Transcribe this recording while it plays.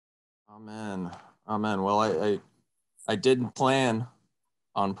Amen. Amen. Well, I didn't plan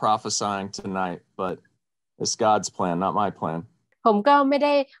on prophesying tonight, but it's God's plan, not my plan. ผมก็ไม่ไ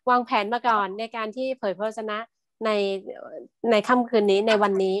ด้วางแผนมาก่อนในการที่เผยพระวจนะในค่ำคืนนี้ในวั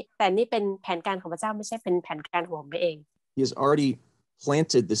นนี้แต่นี่เป็นแผนการของพระเจ้าไม่ใช่เป็นแผนการของผมเอง He has already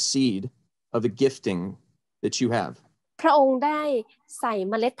planted the seed of the gifting that you have. พระองค์ได้ใส่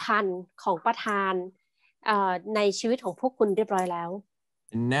เมล็ดพันธุ์ของประทานในชีวิตของพวกคุณเรียบร้อยแล้ว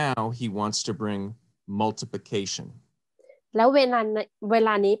And now he wants to bring multiplication. แล้วเวล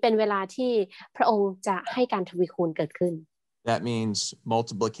านี้เป็นเวลาที่พระองค์จะให้การทวีคูณเกิดขึ้น That means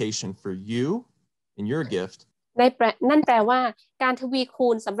multiplication for you and your gift. นั่นแปลว่าการทวีคู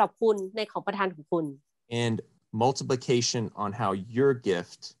ณสำหรับคุณในของประทานของคุณ And multiplication on how your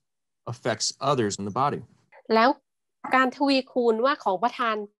gift affects others in the body. แล้วการทวีคูณว่าของประทา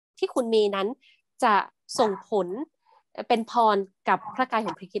นที่คุณมีนั้นจะส่งผลเป็นพรกับพระกายข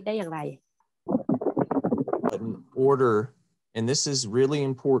องพระคริสต์ได้อย่างไร But in order, and this is really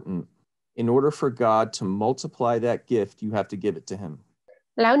important, in order for God to multiply that gift, you have to give it to him.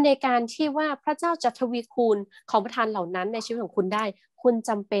 แล้วในการที่ว่าพระเจ้าจะทวีคูณของประทานเหล่านั้นในชีวิตของคุณได้คุณ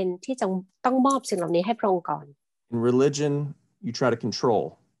จำเป็นที่จะต้องมอบสิ่งเหล่านี้ให้พระองค์ก่อน In religion, you try to control.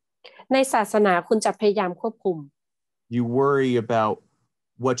 ในศาสนาคุณจะพยายามควบคุม You worry about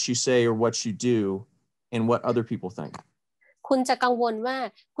what you say or what you do and what other people think. คุณจะกังวลว่า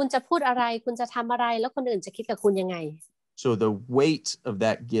คุณจะพูดอะไรคุณจะทำอะไรแล้วคนอื่นจะคิดกับคุณยังไง So the weight of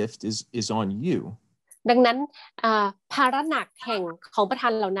that gift is on you. ดังนั้นภาระหนักแห่งของประทา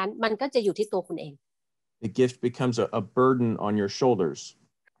นเหล่านั้นมันก็จะอยู่ที่ตัวคุณเอง The gift becomes a burden on your shoulders.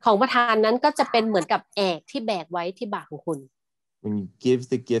 ของประทานนั้นก็จะเป็นเหมือนกับแอกที่แบกไว้ที่บ่าของคุณ When you give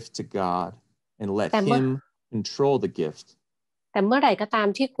the gift to God and let him control the gift. แต่เมื่อไหร่ก็ตาม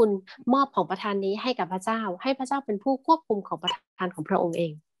ที่คุณมอบของประทานนี้ให้กับพระเจ้าให้พระเจ้าเป็นผู้ควบคุมของประทานของพระองค์เอ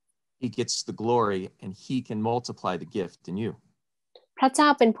ง He gets the glory and he can multiply the gift in you. พระเจ้า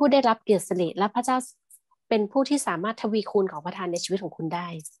เป็นผู้ได้รับเกียรติสิริและพระเจ้าเป็นผู้ที่สามารถทวีคูณของประทานในชีวิตของคุณได้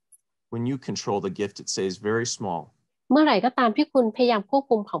When you control the gift, it stays very small. เมื่อไหร่ก็ตามที่คุณพยายามควบ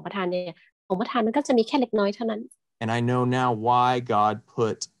คุมของประทานเนี่ยของประทานมันก็จะมีแค่เล็กน้อยเท่านั้น And I know now why God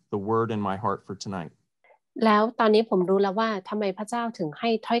put the word in my heart for tonight. แล้วตอนนี้ผมรู้แล้วว่าทำไมพระเจ้าถึงให้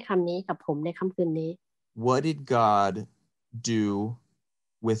ถ้อยคำนี้กับผมในค่ำคืนนี้ What did God do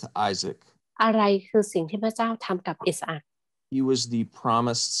with Isaac? อะไรคือสิ่งที่พระเจ้าทำกับอิสอัค He was the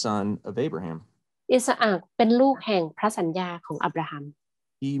promised son of Abraham. อิสอัคเป็นลูกแห่งพระสัญญาของอับราฮัม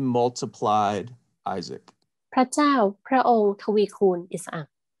He multiplied Isaac. พระเจ้าพระองค์ทวีคูณอิสอัค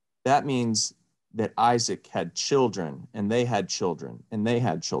That means that Isaac had children and they had children and they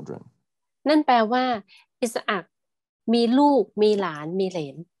had children. นั่นแปลว่าอิสอัคมีลูกมีหลานมีเหล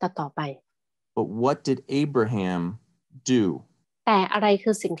นต่อไป But what did Abraham do? แต่อะไรคื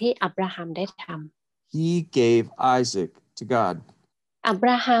อสิ่งที่อับราฮัมได้ทำ He gave Isaac to God. อับ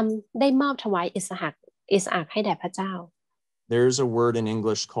ราฮัมได้มอบถวายอิสอัคให้แด่พระเจ้า There's a word in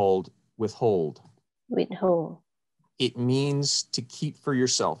English called withhold. withhold It means to keep for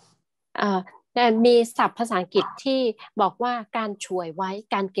yourself. แต่มีศัพท์ภาษาอังกฤษที่บอกว่าการช่วยไว้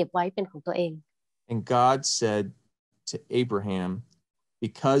การเก็บไว้เป็นของตัวเอง And God said to Abraham,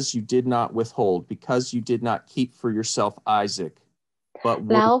 because you did not withhold, because you did not keep for yourself Isaac, but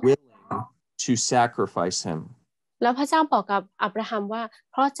were willing to sacrifice him. แล้วพระเจ้าบอกกับอับราฮัมว่า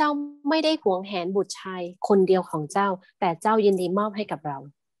เพราะเจ้าไม่ได้หวงแหนบุตรชายคนเดียวของเจ้าแต่เจ้ายินดีมอบให้กับเรา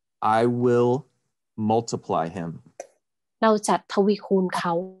I will multiply him. เราจะทวีคูณเข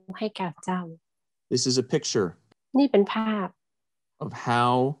าให้กับเจ้า This is a picture นี่เป็นภาพ of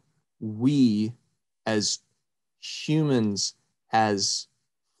how we as humans, as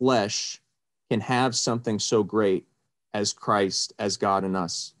flesh, can have something so great as Christ, as God in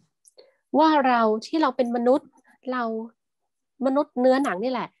us. ว่าเราที่เราเป็นมนุษย์มนุษย์เนื้อหนัง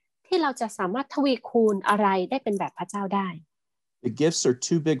นี่แหละที่เราจะสามารถทวีคูณอะไรได้เป็นแบบพระเจ้าได้ The gifts are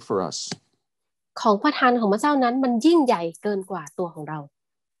too big for us. ของประทานของพระเจ้านั้นมันยิ่งใหญ่เกินกว่าตัวของเรา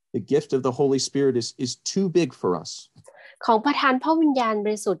The gift of the Holy Spirit is too big for us. ของประทานพระวิญญาณบ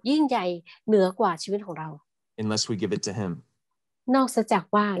ริสุทธิ์ยิ่งใหญ่เหนือกว่าชีวิตของเรา Unless we give it to him. นอกจาก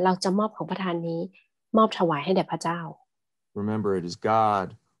ว่าเราจะมอบของประทานนี้มอบถวายให้แด่พระเจ้า Remember, it is God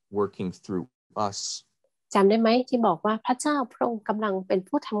working through us. จำได้ไหมที่บอกว่าพระเจ้าพระองค์กำลังเป็น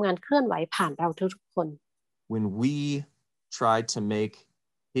ผู้ทำงานเคลื่อนไหวผ่านเราทุกๆคน When we try to make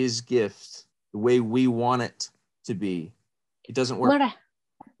his gift the way we want it to be, it doesn't work.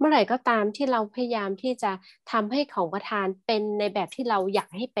 เมื่อไหร่ก็ตามที่เราพยายามที่จะทำให้ของประทานเป็นในแบบที่เราอยาก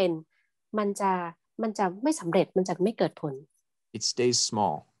ให้เป็นมันจะไม่สำเร็จมันจะไม่เกิดผล It stays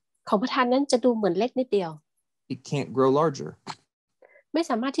small. ของประทานนั้นจะดูเหมือนเล็กนิดเดียว It can't grow larger. ไม่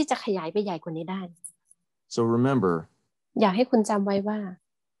สามารถที่จะขยายไปใหญ่กว่านี้ได้ So remember, อยากให้คุณจำไว้ว่า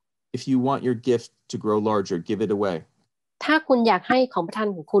if you want your gift to grow larger, give it away. ถ้าคุณอยากให้ของประทาน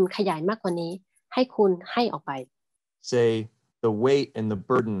ของคุณขยายมากกว่านี้ให้คุณให้ออกไป Say, the weight and the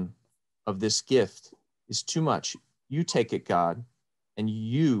burden of this gift is too much. You take it, God, and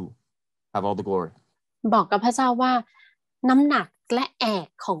you have all the glory. บอกกับพระเจ้าว่าน้ำหนักและแอก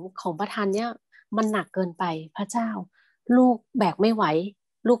ของประทานเนี่ยมันหนักเกินไปพระเจ้าลูกแบกไม่ไหว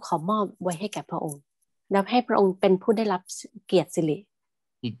ลูกขอมอบไว้ให้แก่พระองค์แล้วให้พระองค์เป็นผู้ได้รับเกียรติสิริ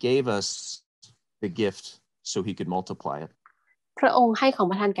He gave us the gift so he could multiply it. พระองค์ให้ของ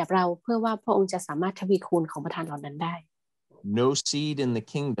ประทานแก่เราเพื่อว่าพระองค์จะสามารถทวีคูณของประทานเหล่านั้นได้ No seed in the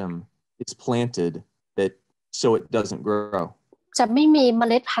kingdom is planted that so it doesn't grow. จะไม่มีเม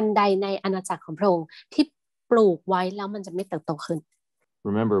ล็ดพันธุ์ใดในอาณาจักรของพระองค์ที่ปลูกไว้แล้วมันจะไม่เติบโตขึ้น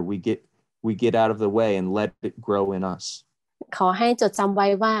Remember, we get out of the way and let it grow in us. ขอให้จดจำไว้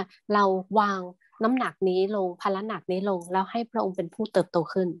ว่าเราวางน้ำหนักนี้ลงภาระหนักนี้ลงแล้วให้พระองค์เป็นผู้เติบโต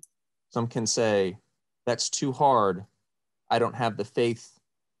ขึ้น Some can say, that's too hard. I don't have the faith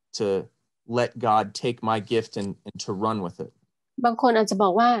to let God take my gift and to run with it. บางคนอาจจะบอ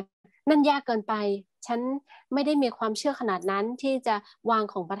กว่านั่นยากเกินไปฉันไม่ได้มีความเชื่อขนาดนั้นที่จะวาง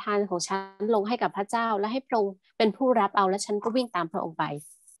ของประทานของฉันลงให้กับพระเจ้าและให้พระองค์เป็นผู้รับเอาและฉันก็วิ่งตามพระองค์ไป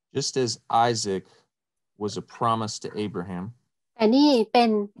Just as Isaac was a promise to Abraham, แต่นี่เป็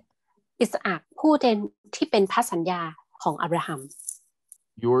นอิสอัคผู้ที่เป็นพันธสัญญาของอับราฮัม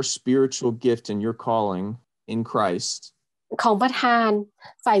your spiritual gift and your calling in Christ ของประทาน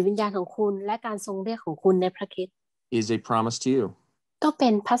ฝ่ายวิญญาณของคุณและการทรงเรียกของคุณในพระคริสต์ is a promise to you. ก็เป็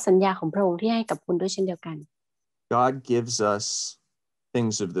นพันธสัญญาของพระองค์ที่ให้กับคุณด้วยเช่นเดียวกัน God gives us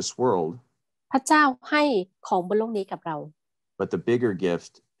things of this world, พระเจ้าให้ของบนโลกนี้กับเรา but the bigger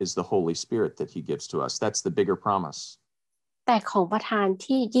gift is the Holy Spirit that he gives to us. That's the bigger promise. แต่ของประทาน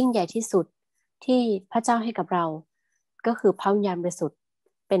ที่ยิ่งใหญ่ที่สุดที่พระเจ้าให้กับเราก็คือพระวิญญาณบริสุทธิ์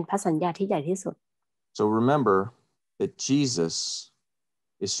เป็นพระสัญญาที่ใหญ่ที่สุด So remember that Jesus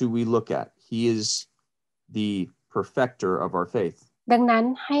is who we look at. He is the perfecter of our faith. ดังนั้น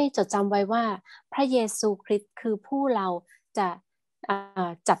ให้จดจำไว้ว่าพระเยซูคริสต์คือผู้เราจะ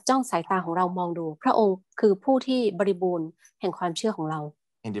จับจ้องสายตาของเรามองดูพระองค์คือผู้ที่บริบูรณ์แห่งความเชื่อของเรา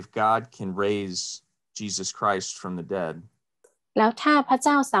And if God can raise Jesus Christ from the dead, แล้วถ้าพระเ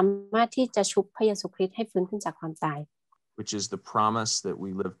จ้าสามารถที่จะชุบพระเยซูคริสต์ให้ฟื้นขึ้นจากความตาย which is the promise that we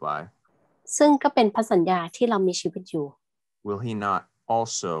live by, ซึ่งก็เป็นพระสัญญาที่เรามีชีวิตอยู่ will he not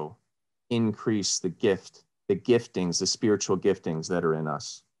also increase the giftings, the spiritual giftings that are in us?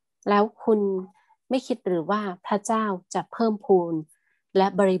 แล้วคุณไม่คิดหรือว่าพระเจ้าจะเพิ่มพูนและ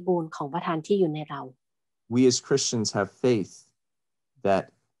บริบูรณ์ของประทานที่อยู่ในเรา We as Christians have faith that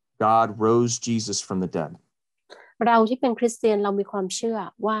God rose Jesus from the dead. เราที่เป็นคริสเตียนเรามีความเชื่อ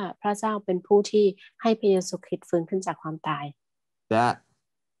ว่าพระเจ้าเป็นผู้ที่ให้พระเยซูคริสต์ฟื้นขึ้นจากความตาย That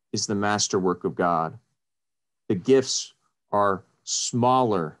is the masterwork of God. The gifts are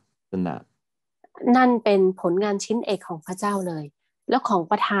smaller than that. นั่นเป็นผลงานชิ้นเอกของพระเจ้าเลยแล้วของ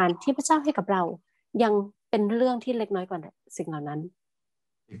ประทานที่พระเจ้าให้กับเรายังเป็นเรื่องที่เล็กน้อยกว่าสิ่งเหล่านั้น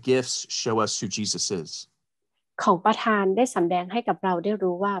The gifts show us who Jesus is. ของประทานได้สำแดงให้กับเราได้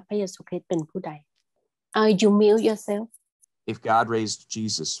รู้ว่าพระเยซูคริสต์เป็นผู้ใดYou mute yourself. If God raised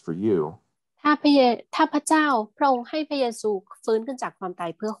Jesus for you, ถ้าพระเจ้าพระองค์ให้พระเยซูฟื้นขึ้นจากความตา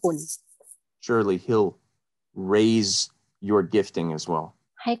ยเพื่อคุณ surely he'll raise your gifting as well.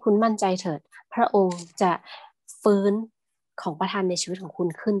 ให้คุณมั่นใจเถิดพระองค์จะฟื้นของประทานในชีวิตของคุณ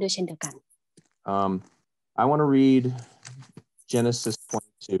ขึ้นด้วยเช่นเดียวกัน I want to read Genesis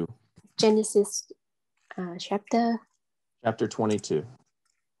 22. Genesis chapter 22.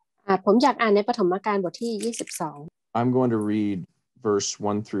 ผมอยากอ่านในปฐมกาลบทที่22 I'm going to read verse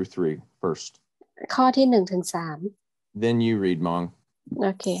 1 through 3 first. ข้อที่1ถึง3 Then you read, Mong.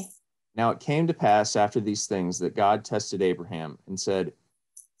 Okay. Now it came to pass after these things that God tested Abraham and said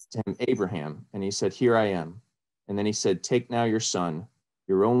to him, Abraham, and he said, Here I am. And then he said, Take now your son,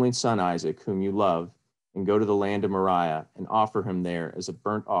 your only son Isaac, whom you love, and go to the land of Moriah and offer him there as a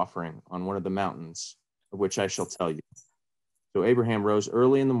burnt offering on one of the mountains of which I shall tell you. So Abraham rose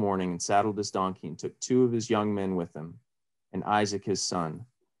early in the morning and saddled his donkey and took 2 of his young men with him and Isaac his son.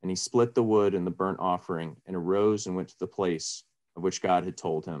 And he split the wood and the burnt offering and arose and went to the place of which God had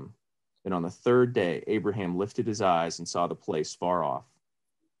told him. Then on the 3rd day, Abraham lifted his eyes and saw the place far off.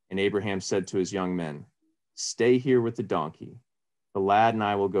 And Abraham said to his young men, Stay here with the donkey. The lad and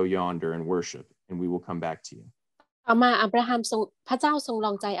I will go yonder and worship, and we will come back to you. ต่อมาพระเจ้าทรงล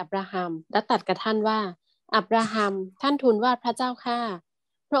องใจอับราฮัมและตรัสกับท่านว่าอับราฮัมท่านทูลว่าพระเจ้าข้า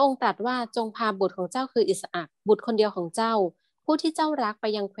พระองค์ตรัสว่าจงพาบุตรของเจ้าคืออิสอัคบุตรคนเดียวของเจ้าผู้ ผู้ที่เจ้ารักไป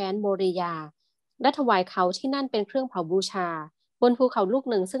ยังแคว้นโมริยาและถวายเขาที่นั่นเป็นเครื่องเผาบูชาบนภูเขาลูก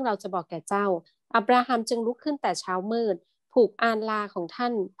หนึ่งซึ่งเราจะบอกแก่เจ้าอับราฮัมจึงลุกขึ้นแต่เช้ามืดผูกอานลาของท่า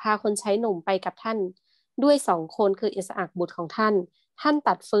นพาคนใช้หนุ่มไปกับท่านด้วย2 คนคืออิสอัคบุตรของท่าน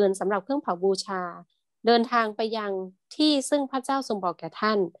ตัดฟืนสำหรับเครื่องเผาบูชาเดินทางไปยังที่ซึ่งพระเจ้าทรงบอกแก่ท่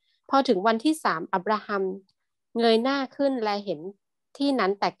านพอถึงวันที่3อับราฮัมเงยหน้าขึ้นและเห็นที่นั้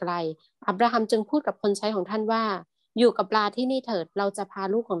นแต่ไกลอับราฮัมจึงพูดกับคนใช้ของท่านว่าอยู่กับลาที่นี่เถิดเราจะพา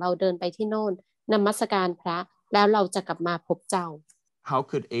ลูกของเราเดินไปที่โน่นนมัสการพระแล้วเราจะกลับมาพบเจ้า How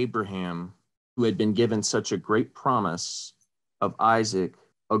could Abraham, who had been given such a great promise of Isaac,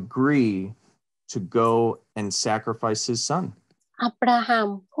 agree to go and sacrifice his son? อับราฮัม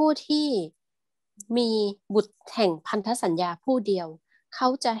ผู้ที่มีบุตรแห่งพันธสัญญาผู้เดียวเขา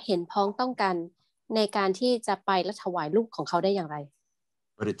จะเห็นพ้องต้องกันในการที่จะไปและถวายลูกของเขาได้อย่างไร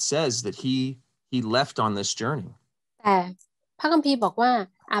But it says that he left on this journey. แต่พระคัมภีร์บอกว่า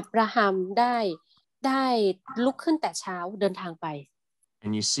อับราฮัมได้ลุกขึ้นแต่เช้าเดินทางไป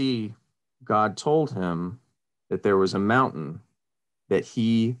And you see, God told him that there was a mountain that he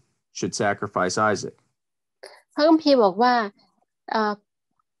should sacrifice Isaac. พระคัมภีร์บอกว่า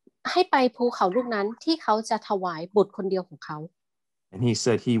ให้ไปภูเขาลูกนั้นที่เขาจะถวายบุตรคนเดียวของเขา And he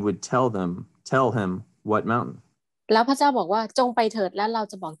said he would tell him what mountain. แล้วพระเจ้าบอกว่าจงไปเถิดแล้วเรา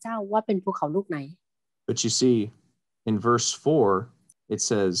จะบอกเจ้าว่าเป็นภูเขาลูกไหน But you see, in verse 4, it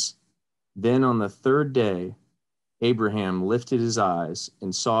says, Then on the third day, Abraham lifted his eyes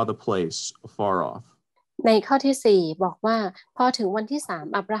and saw the place afar off. ในข้อที่4บอกว่าพอถึงวันที่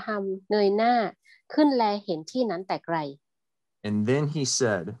3อับราฮัมเงยหน้าขึ้นแลเห็นที่นั้นแต่ไกล And then he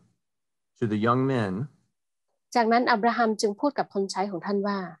said to the young men จากนั้นอับราฮัมจึงพูดกับคนใช้ของท่าน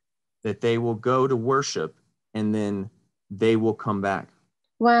ว่า that they will go to worship and then they will come back.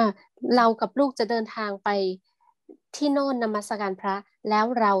 ว่าเรากับลูกจะเดินทางไปที่โน่นนมัสการพระแล้ว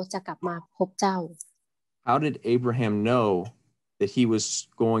เราจะกลับมาพบเจ้า How did Abraham know that he was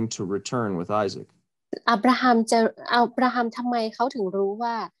going to return with Isaac? อับราฮัมทำไมเขาถึงรู้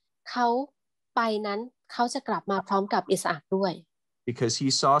ว่าเขาไปนั้นเขาจะกลับมาพร้อมกับอิสอัคด้วย Because he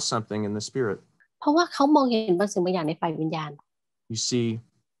saw something in the spirit. เพราะว่าเขามองเห็นบางสิ่งบางอย่างในฝ่ายวิญญาณ You see,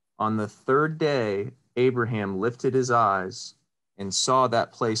 on the third day, Abraham lifted his eyes and saw that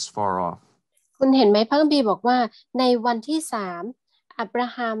place far off. คุณเห็นไหมพระคัมภีร์บอกว่าในวันที่3อับรา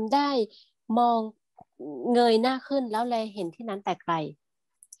ฮัมได้มองเงยหน้าขึ้นแล้วแลเห็นที่นั้นแต่ไกล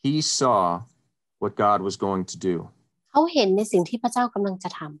He saw what God was going to do. เขาเห็นในสิ่งที่พระเจ้ากำลังจะ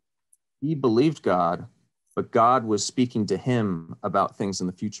ทำ He believed God, but God was speaking to him about things in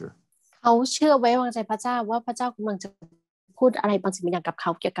the future. เขาเชื่อไว้วางใจพระเจ้าว่าพระเจ้ากำลังจะพูดอะไรบางสิ่งบางอย่างกับเข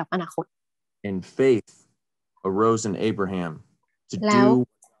าเกี่ยวกับอนาคต And faith arose in Abraham to do what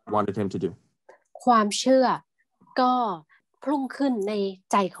God wanted him to do. ความเชื่อก็พุ่งขึ้นใน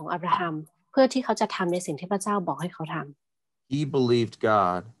ใจของอับราฮัมเพื่อที่เขาจะทำในสิ่งที่พระเจ้าบอกให้เขาทำ He believed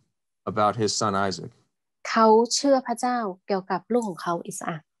God about his son Isaac. เขาเชื่อพระเจ้าเกี่ยวกับลูกของเขาอิส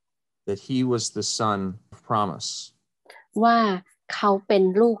อัค That he was the son of promise. ว่าเขาเป็น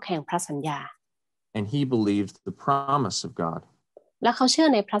ลูกแห่งพระสัญญา And he believed the promise of God. และเขาเชื่อ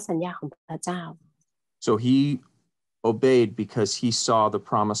ในพระสัญญาของพระเจ้า So he obeyed because he saw the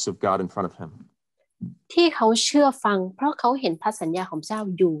promise of God in front of him. ที่เขาเชื่อฟังเพราะเขาเห็นพระสัญญาของพระเจ้า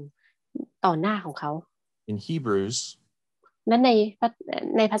อยู่ต่อหน้าของเขา In Hebrews, และ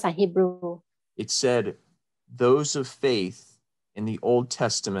ในภาษาฮีบรู it said, those of faith in the Old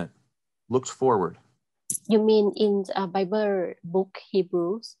Testament looked forward. You mean in Bible book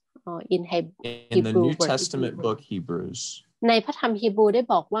Hebrews or in In the New Testament book Hebrews, ในพระธรรมฮีบรูได้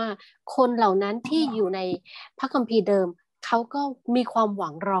บอกว่าคนเหล่านั้นที่อยู่ในพระคัมภีร์เดิมเขาก็มีความหวั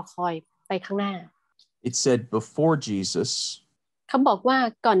งรอคอยไปข้างหน้า it said before Jesus, เขาบอกว่า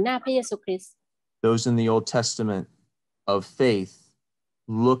ก่อนหน้าพระเยซูคริสต์ those in the Old Testament of faith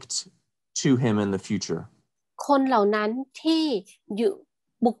looked to him in the future. คนเหล่านั้นที่อยู่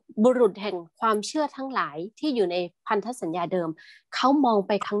บุรุษแห่งความเชื่อทั้งหลายที่อยู่ในพันธสัญญาเดิมเขามองไ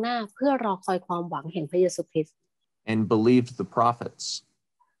ปข้างหน้าเพื่อรอคอยความหวังแห่งพระเยซูคริสต์ And believed the prophets.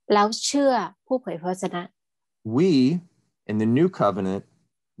 แล้วเชื่อผู้เผยพระวจนะ We in the new covenant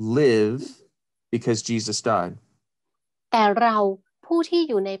live because Jesus died. แต่เราผู้ที่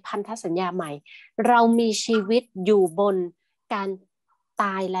อยู่ในพันธสัญญาใหม่เรามีชีวิตอยู่บนการต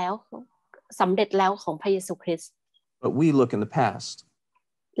ายแล้วสำเร็จแล้วของพระเยซูคริสต์ But we look in the past.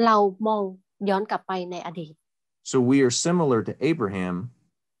 เรามองย้อนกลับไปในอดีต So we are similar to Abraham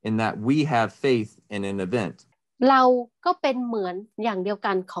in that we have faith in an event. เราก็เป็นเหมือนอย่างเดียว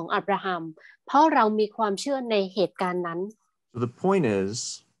กันของอับราฮัมเพราะเรามีความเชื่อในเหตุการณ์นั้น So the point is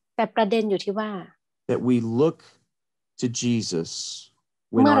แต่ประเด็นอยู่ที่ว่า that we look to Jesus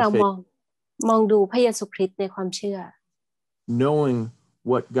when เมื่อ our เรา faith, มองดูพระเยซูคริสต์ในความเชื่อ knowing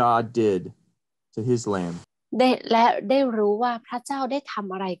what God did to his lamb, และได้รู้ว่าพระเจ้าได้ท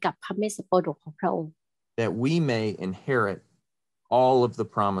ำอะไรกับพระเมสสโปดกของพระองค์ that we may inherit all of the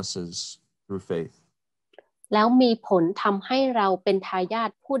promises through faith. แล้วมีผลทำให้เราเป็นทายาท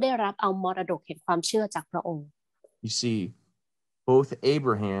ผู้ได้รับเอามรดกแห่งความเชื่อจากพระองค์ You see, both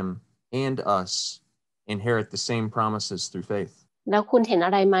Abraham and us inherit the same promises through faith. แล้วคุณเห็นอ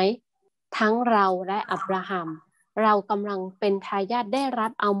ะไรไหมทั้งเราและอับราฮัมเรากำลังเป็นทายาทได้รั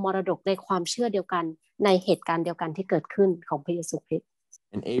บเอามรดกในความเชื่อเดียวกันในเหตุการณ์เดียวกันที่เกิดขึ้นของพระเยซูคริสต์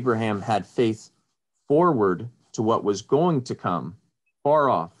And Abraham had faith forward to what was going to come, far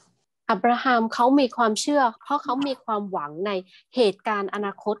off. อับราฮัมเขามีความเชื่อเพราะเขามีความหวังในเหตุการณ์อน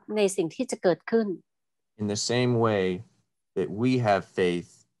าคตในสิ่งที่จะเกิดขึ้น In the same way that we have faith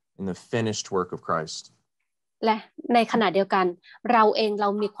in the finished work of Christ. และในขณะเดียวกันเราเองเรา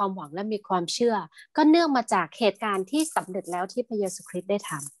มีความหวังและมีความเชื่อก็เนื่องมาจากเหตุการณ์ที่สำเร็จแล้วที่พระเยซูคริสต์ได้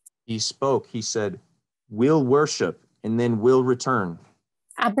ทำ He spoke, he said, we'll worship and then we'll return.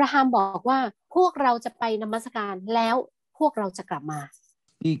 อับราฮัมบอกว่าพวกเราจะไปนมัสการแล้วพวกเราจะกลับมา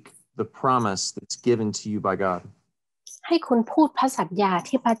Speak the promise that's given to you by God. ให้คุณพูดพระสัญญา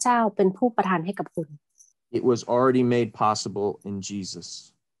ที่พระเจ้าเป็นผู้ประทานให้กับคุณ It was already made possible in Jesus.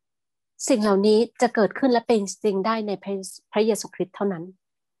 สิ่งเหล่านี้จะเกิดขึ้นและเป็นจริงได้ในพระเยซูคริสต์เท่านั้น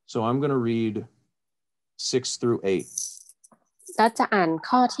So I'm going to read 6 through 8. และจะอ่าน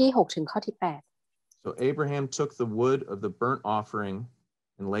ข้อที่6ถึงข้อที่8 So Abraham took the wood of the burnt offering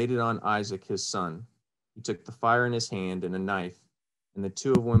and laid it on Isaac his son. He took the fire in his hand and a knife, and the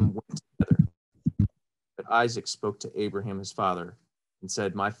two of them went together. But Isaac spoke to Abraham his father and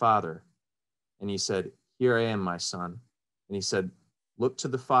said, "My father." And he said, "Here I am, my son." And he said, "Look to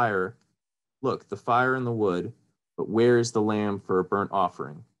the fire. Look, the fire and the wood, but where is the lamb for a burnt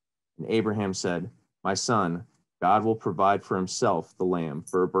offering?" And Abraham said, "My son, God will provide for himself the lamb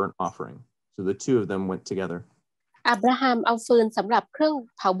for a burnt offering." So the two of them went together. อับราฮัมเอาฟืนสำหรับเครื่อง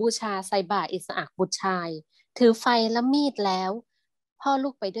เผาบูชาใส่บ่าอิสอัคบุตรชายถือไฟและมีดแล้วพ่อลู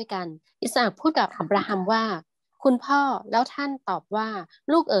กไปด้วยกันอิสอัคพูดกับอับราฮัมว่าคุณพ่อแล้วท่านตอบว่า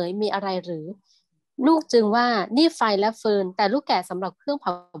ลูกเอ๋ยมีอะไรหรือลูกจึงว่านี่ไฟและฟืนแต่ลูกแกะสำหรับเครื่องเผ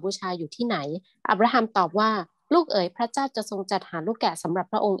าบูชาอยู่ที่ไหนอับราฮัมตอบว่าลูกเอ๋ยพระเจ้าจะทรงจัดหาลูกแกะสำหรับ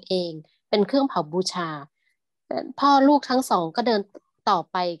พระองค์เองเป็นเครื่องเผาบูชาพ่อลูกทั้งสองก็เดินต่อ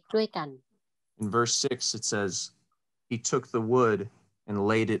ไปด้วยกัน In verse 6 it says, "He took the wood and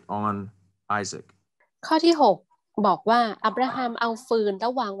laid it on Isaac." ข้อที่6บอกว่าอับราฮัมเอาฟืนแล้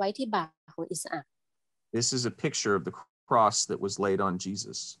ววางไว้ที่บ่าของอิสอัค This is a picture of the cross that was laid on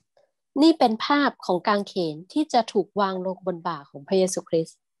Jesus. นี่เป็นภาพของกางเขนที่จะถูกวางลงบนบ่าของพระเยซูคริส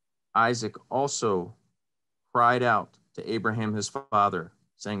ต์ Isaac also cried out to Abraham his father,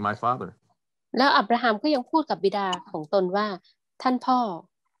 saying, "My father." แล้วอับราฮัมก็ยังพูดกับบิดาของตนว่าท่านพ่อ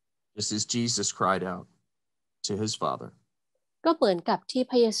Just as Jesus cried out to his father. ก็เหมือนกับที่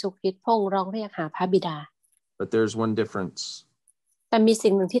พระเยซูคริสต์พระองค์ร้องเรียกหาพระบิดา But there's one difference. แต่มี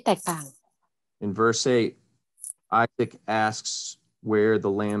สิ่งหนึ่งที่แตกต่าง In verse 8, Isaac asks where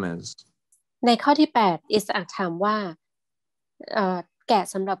the lamb is. ในข้อที่8อิสอัคถามว่าแกะ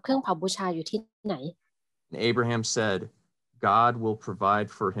สำหรับเครื่องเผาบูชาอยู่ที่ไหน And Abraham said, "God will provide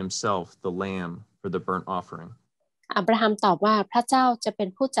for himself the lamb for the burnt offering." อับราฮัมตอบว่าพระเจ้าจะเป็น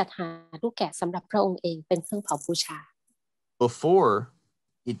ผู้จัดหาลูกแกะสำหรับพระองค์เองเป็นเครื่องเผาบูชา Before,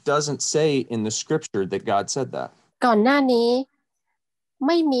 it doesn't say in the scripture that God said that. ก่อนหน้านี้ไ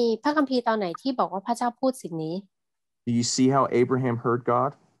ม่มีพระคัมภีร์ตอนไหนที่บอกว่าพระเจ้าพูดสิ่งนี้ Do you see how Abraham heard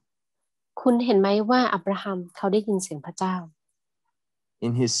God? คุณเห็นไหมว่าอับราฮัมเขาได้ยินเสียงพระเจ้า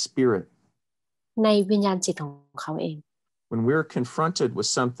In his spirit. ในวิญญาณจิตของเขาเอง When we're confronted with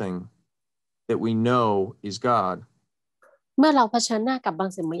something that we know is God, เมื่อเราเผชิญหน้ากับบาง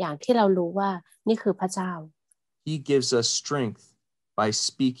สิ่งบางอย่างที่เรารู้ว่านี่คือพระเจ้า he gives us strength by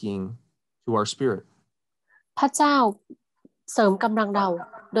speaking to our spirit. พระเจ้าเสริมกำลังเรา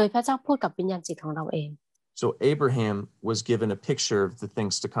โดยพระเจ้าพูดกับวิญญาณจิตของเราเอง So Abraham was given a picture of the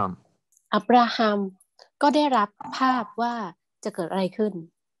things to come. อับราฮัมก็ได้รับภาพว่าจะเกิดอะไรขึ้น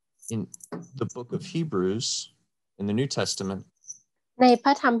In the book of Hebrews, in the New Testament, ในพร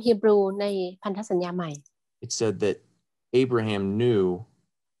ะธรรมฮีบรูในพันธสัญญาใหม่ it said that Abraham knew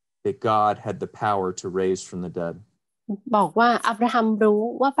that God had the power to raise from the dead. บอกว่าอับราฮัมรู้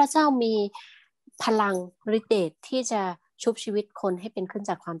ว่าพระเจ้ามีพลังฤทธิ์เดชที่จะชุบชีวิตคนให้เป็นขึ้น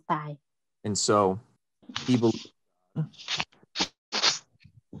จากความตาย And so he believed God,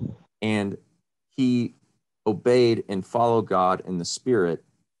 and he obeyed and followed God in the spirit,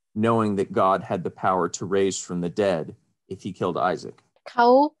 knowing that God had the power to raise from the dead if he killed Isaac. เขา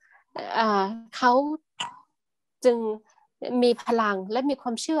เขาจึงมีพลังและมีคว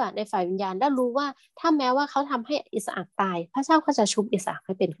ามเชื่อในฝ่ายวิญญาณและรู้ว่าถ้าแม้ว่าเขาทำให้อิสอัคตายพระเจ้าก็จะชุบอิสอัคใ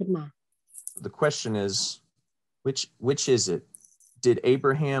ห้เป็นขึ้นมา The question is, which is it? Did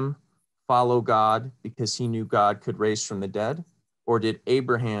Abraham follow God because he knew God could raise from the dead? Or did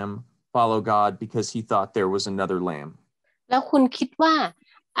Abraham follow God because he thought there was another lamb? แล้วคุณคิดว่า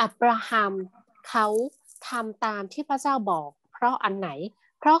อับราฮัมเขาทำตามที่พระเจ้าบอกเพราะอันไหน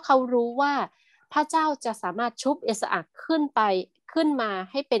เพราะเขารู้ว่าพระเจ้าจะสามารถชุบอิสอัคขึ้นมา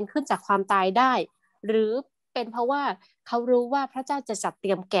ให้เป็นขึ้นจากความตายได้หรือเป็นเพราะว่าเขารู้ว่าพระเจ้าจะจัดเต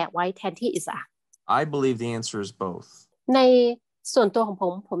รียมแกะไว้แทนที่อิสอัค I believe the answer is both. ในส่วนตัวของ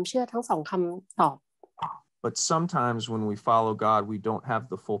ผมเชื่อทั้งสองคำตอบ But sometimes when we follow God, we don't have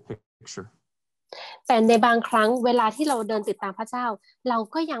the full picture. แต่ในบางครั้งเวลาที่เราเดินติดตามพระเจ้าเรา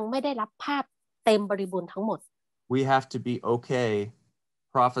ก็ยังไม่ได้รับภาพเต็มบริบูรณ์ทั้งหมด We have to be okay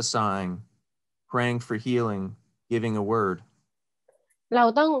prophesying, praying for healing, giving a word. เรา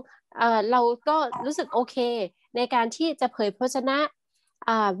ก็รู้สึกโอเคในการที่จะเผยพระวจนะ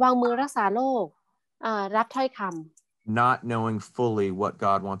วางมือรักษาโรครับถ้อยคำ Not knowing fully what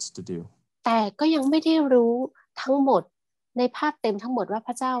God wants to do. แต่ก็ยังไม่ได้รู้ทั้งหมดในภาพเต็มทั้งหมดว่าพ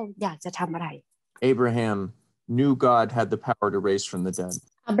ระเจ้าอยากจะทำอะไร Abraham knew God had the power to raise from the dead.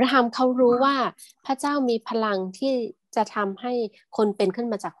 อับราฮัมเขารู้ว่าพระเจ้ามีพลังที่จะทำให้คนเป็นขึ้น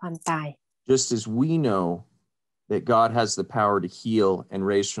มาจากความตาย Just as we know that God has the power to heal and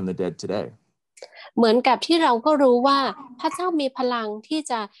raise from the dead today. เหมือนกับที่เราก็รู้ว่าพระเจ้ามีพลังที่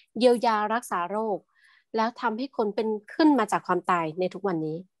จะเยียวยารักษาโรคแล้วทำให้คนเป็นขึ้นมาจากความตายในทุกวัน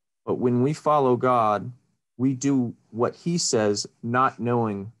นี้ But when we follow God, we do what he says, not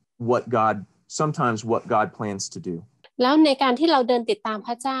knowing sometimes what God plans to do. แล้วในการที่เราเดินติดตามพ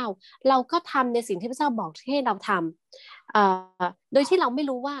ระเจ้าเราก็ทำในสิ่งที่พระเจ้าบอกให้เราทำโดยที่เราไม่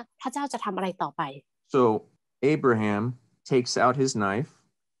รู้ว่าพระเจ้าจะทำอะไรต่อไป So Abraham takes out his knife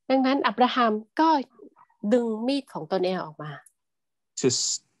ดังนั้นอับราฮัมก็ดึงมีดของตนเองออกมา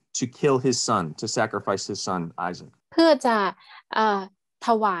to kill his son, to sacrifice his son Isaac. เพื่อจะถ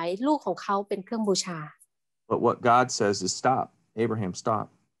วายลูกของเขาเป็นเครื่องบูชา But what God says is stop. Abraham, stop.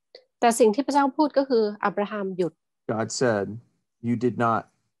 แต่สิ่งที่พระเจ้าพูดก็คืออับราฮัมหยุด God said, you did not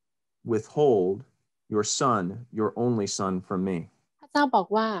withhold your son, your only son from me. พระเจ้าบอก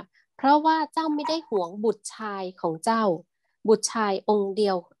ว่าเพราะว่าเจ้าไม่ได้หวงบุตรชายของเจ้าบุตรชายองค์เดี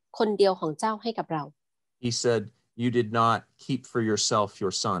ยวคนเดียวของเจ้าให้กับเรา He said, you did not keep for yourself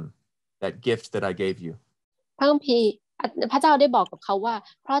your son, that gift that I gave you. พระคัมภีร์พระเจ้าได้บอกกับเขาว่า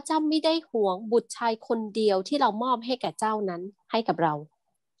เพราะเจ้าไม่ได้หวงบุตรชายคนเดียวที่เรามอบให้แก่เจ้านั้นให้กับเรา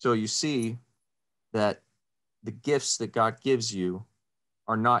So you see that the gifts that God gives you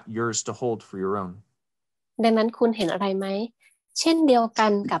are not yours to hold for your own. ดังนั้นคุณเห็นอะไรไหมเช่นเดียวกั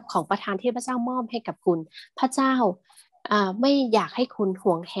นกับของประทานที่พระเจ้ามอบให้กับคุณพระเจ้าไม่อยากให้คุณห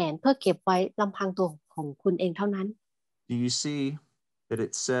วงแหนเพื่อเก็บไว้ลำพังตัวของคุณเองเท่านั้น Do you see that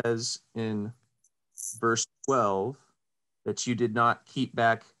it says in verse 12 that you did not keep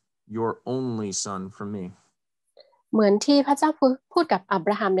back your only son from me? เหมือนที่พระเจ้าพูดกับอับ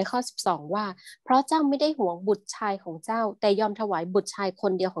ราฮัมในข้อ12ว่าเพราะเจ้าไม่ได้หวงบุตรชายของเจ้าแต่ยอมถวายบุตรชายค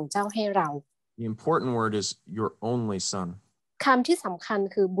นเดียวของเจ้าให้เรา The important word is your only son. คำที่สำคัญ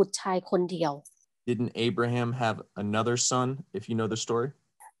คือบุตรชายคนเดียว Didn't Abraham have another son, if you know the story?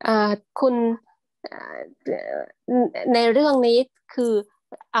 คุณในเรื่องนี้คือ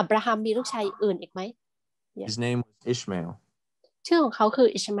อับราฮัมมีลูกชายอื่นอีกไหม His name was Ishmael. ชื่อของเขาคือ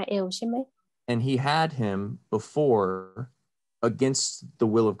อิชมาเอลใช่ไหม And he had him before against the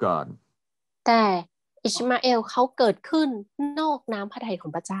will of God. แต่อิชมาเอลเขาเกิดขึ้นนอกน้ำพระทัยขอ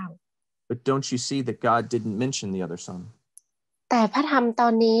งพระเจ้า But don't you see that God didn't mention the other son? แต่พระธรรมตอ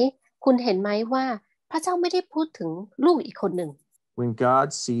นนี้คุณเห็นไหมว่าพระเจ้าไม่ได้พูดถึงลูกอีกคนหนึ่ง When God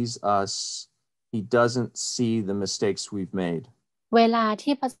sees us, he doesn't see the mistakes we've made. เวลา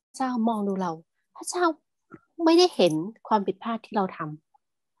ที่พระเจ้ามองดูเราพระเจ้าไม่ได้เห็นความผิดพลาดที่เราท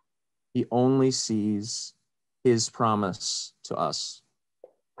ำ He only sees his promise to us.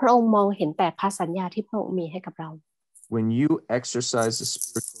 พระองค์มองเห็นแต่พระสัญญาที่พระองค์มีให้กับเรา When you exercise the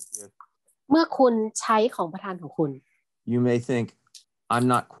spiritual gift, เมื่อคุณใช้ของประทานของคุณ you may think, I'm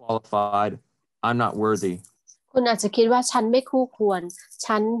not qualified, I'm not worthy. คุณอาจจะคิดว่าฉันไม่คู่ควร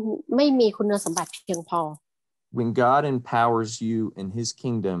ฉันไม่มีคุณสมบัติเพียงพอ When God empowers you in his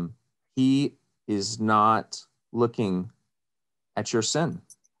kingdom, he is not looking at your sin,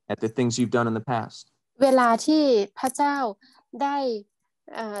 at the things you've done in the past. เวลาที่พระเจ้าได้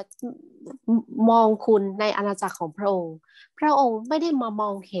มองคุณในอาณาจักรของพระองค์พระองค์ไม่ได้มาม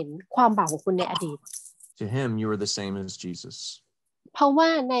องเห็นความบาปของคุณในอดีต To To him, you are the same as Jesus. เพราะว่า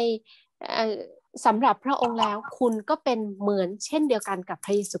ในสำหรับพระองค์แล้วคุณก็เป็นเหมือนเช่นเดียวกันกับพ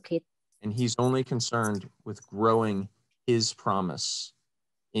ระเยซูคริสต์ And he's only concerned with growing his promise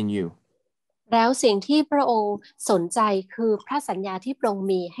in you. แล้วสิ่งที่พระองค์สนใจคือพระสัญญาที่พระองค์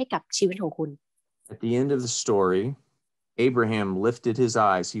มีให้กับชีวิตของคุณ At the end of the story, Abraham lifted his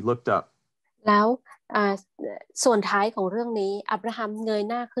eyes. He looked up. แล้วส่วนท้ายของเรื่องนี้อับราฮัมเงย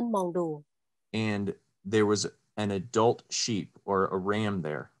หน้าขึ้นมองดู And there was an adult sheep or a ram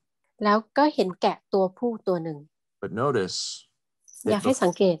there. แล้วก็เห็นแกะตัวผู้ตัวหนึ่ง But notice อยาก that ให้สั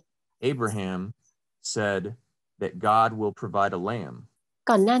งเกต Abraham said that God will provide a lamb.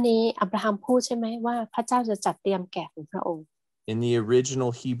 ก่อนหน้านี้อับราฮัมพูดใช่ไหมว่าพระเจ้าจะจัดเตรียมแกะของพระองค์ In the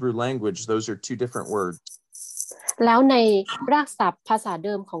original Hebrew language, those are two different words. แล้วในรากศัพท์ภาษาเ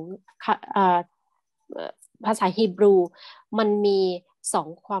ดิมของภาษาฮีบรูมันมีสอง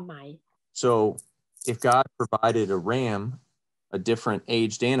ความหมาย So if God provided a ram, a different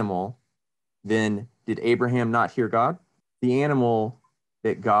aged animal, then did Abraham not hear God? The animal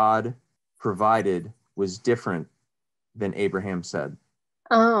that God provided was different than Abraham said.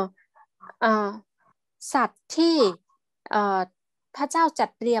 สัตว์ที่พระเจ้าจัด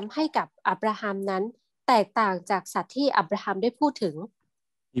เตรียมให้กับอับราฮัมนั้นแตกต่างจากสัตว์ที่อับราฮัมได้พูดถึง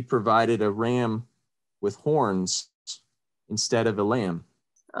He provided a ram with horns instead of a lamb.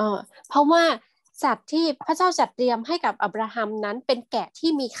 เพราะว่าสัตว์ที่พระเจ้าจัดเตรียมให้กับอับราฮัมนั้นเป็นแกะ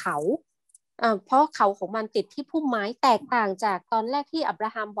ที่มีเขาเพราะเขาของมันติดที่พุ่มไม้แตกต่างจากตอนแรกที่อับร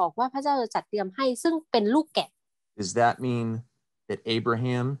าฮัมบอกว่าพระเจ้าจะจัดเตรียมให้ซึ่งเป็นลูกแกะ Does that mean that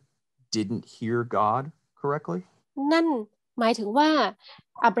Abraham didn't hear God correctly? นั่นหมายถึงว่า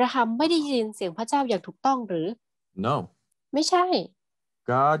อับราฮัมไม่ได้ยินเสียงพระเจ้าอย่างถูกต้องหรือ No. ไม่ใช่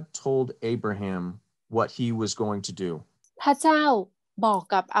God told Abraham what he was going to do. พระเจ้าบอก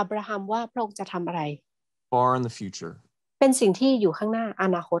กับอับราฮัมว่าพระองค์จะทำอะไร Far in the future. เป็นสิ่งที่อยู่ข้างหน้าอ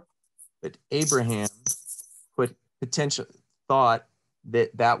นาคต But Abraham thought that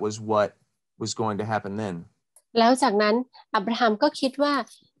that was what was going to happen then. แล้วจากนั้นอับราฮัมก็คิดว่า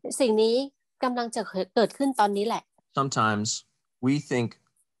สิ่งนี้กำลังจะเกิดขึ้นตอนนี้แหละ Sometimes we think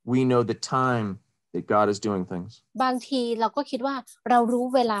we know the time that God is doing things. บางทีเราก็คิดว่าเรารู้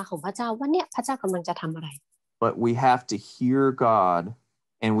เวลาของพระเจ้าว่าเนี่ยพระเจ้ากำลังจะทำอะไร But we have to hear God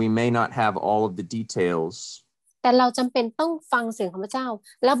and we may not have all of the details. แต่เราจำเป็นต้องฟังเสียงของพระเจ้า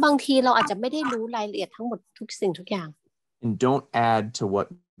แล้วบางทีเราอาจจะไม่ได้รู้รายละเอียดทั้งหมดทุกสิ่งทุกอย่าง And don't add to what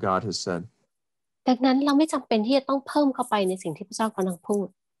God has said. ดังนั้นเราไม่จำเป็นที่จะต้องเพิ่มเข้าไปในสิ่งที่พระเจ้ากำลังพูด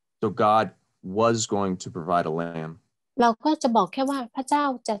So God was going to provide a lamb. เราก็จะบอกแค่ว่าพระเจ้า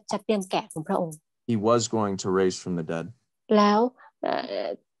จะจัดเตรียมแกะของพระองค์ He was going to raise from the dead. แล้ว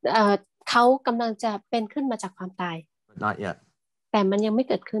เขากำลังจะเป็นขึ้นมาจากความตาย But not yet. แต่มันยังไม่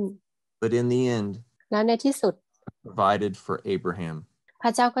เกิดขึ้น But in the end, แล้วในที่สุด provided for Abraham พร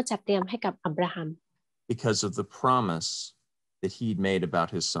ะเจ้าก็จัดเตรียมให้กับอับราฮัม because of the promise that he'd made about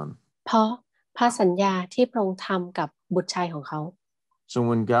his son. เพราะพระสัญญาที่พระองค์ทำกับบุตรชายของเขา So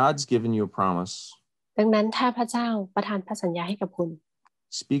when God's given you a promise, ดังนั้นถ้าพระเจ้าประทานพระสัญญาให้กับคุณ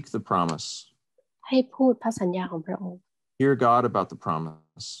speak the promise. ให้พูดพระสัญญาของพระองค์ Hear God about the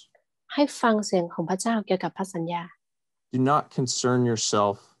promise. ให้ฟังเสียงของพระเจ้าเกี่ยวกับพระสัญญา Do not concern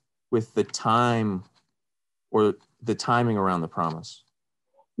yourself with the time or the timing around the promise.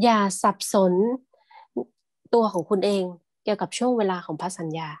 อย่าสับสนตัวของคุณเองเกี่ยวกับช่วงเวลาของพระสัญ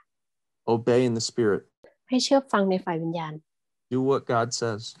ญา Obey in the Spirit. ให้เชื่อฟังในฝ่ายวิญญาณ Do what God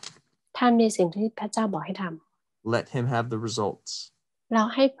says. ทำในสิ่งที่พระเจ้าบอกให้ทำ Let him have the results. แล้ว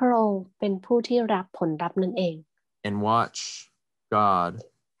ให้พระองค์เป็นผู้ที่รับผลลัพธ์นั่นเอง And watch God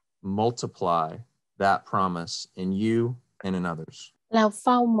multiply that promise in you and in others. แล้วเ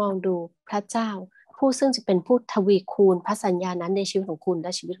ฝ้ามองดูพระเจ้าผู้ซึ่งจะเป็นผู้ทวีคูณพระสัญญานั้นในชีวิตของคุณแล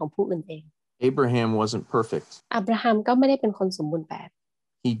ะชีวิตของผู้อื่นเอง Abraham wasn't perfect. อับราฮัมก็ไม่ได้เป็นคนสมบูรณ์แบบ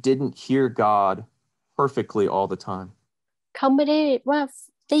He didn't hear God perfectly all the time. เขาไม่ได้ว่า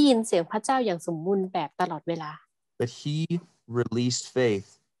ได้ยินเสียงพระเจ้าอย่างสมบูรณ์แบบตลอดเวลา But he released faith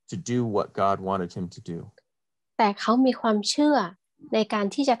to do what God wanted him to do. แต่เขามีความเชื่อในการ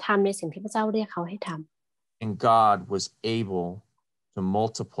ที่จะทำในสิ่งที่พระเจ้าเรียกเขาให้ทำ And God was able to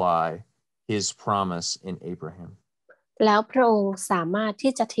multiply his promise in Abraham. แล้วพระองค์สามารถ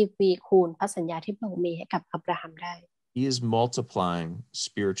ที่จะทวีคูณพระสัญญาที่พระองค์มีให้กับอับราฮัมได้ He is multiplying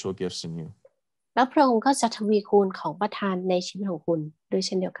spiritual gifts in you. แล้วพระองค์ก็จะทวีคูณของประทานในชีวิตของคุณด้วยเ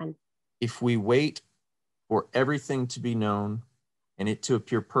ช่นเดียวกัน If we wait for everything to be known and it to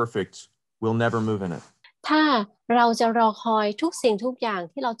appear perfect, we'll never move in it. ถ้าเราจะรอคอยทุกสิ่งทุกอย่าง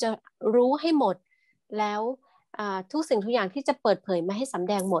ที่เราจะรู้ให้หมดแล้วทุกสิ่งทุกอย่างที่จะเปิดเผยมาให้สำ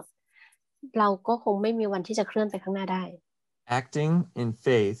แดงหมด เราก็คงไม่มีวันที่จะเคลื่อนไปข้างหน้าได้ Acting in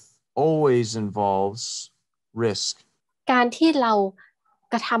faith always involves risk. การที่เรา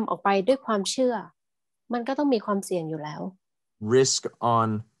กระทำออกไปด้วยความเชื่อมันก็ต้องมีความเสี่ยงอยู่แล้ว Risk on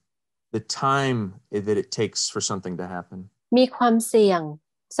the time that it takes for something to happen. มีความเสี่ยง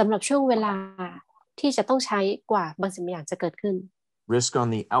สำหรับช่วงเวลาที่จะต้องใช้กว่าบางสิ่งบางอย่างจะเกิดขึ้น Risk on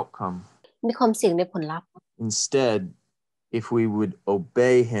the outcome. มีความเสี่ยงในผลลัพธ์ Instead, if we would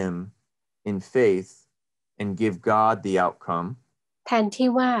obey him in faith and give God the outcome, แทนที่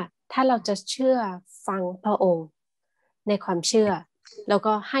ว่าถ้าเราจะเชื่อฟังพระองค์ในความเชื่อแล้ว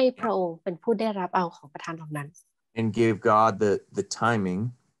ก็ให้พระองค์เป็นผู้ได้รับเอาของประทานเหล่านั้น and give God the timing,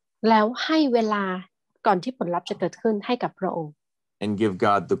 แล้วให้เวลาก่อนที่ผลลัพธ์จะเกิดขึ้นให้กับพระองค์ and give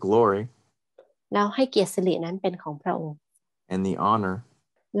God the glory, แล้วให้เกียรติสิรินั้นเป็นของพระองค์ and the honor,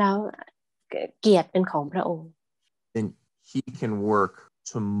 แล้วเกียรติเป็นของพระองค์ then he can work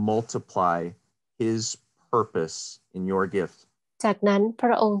to multiply his purpose in your gift. จากนั้นพ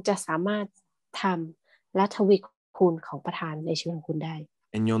ระองค์จะสามารถทำและทวีคูณของประทานในชีวิตของคุณได้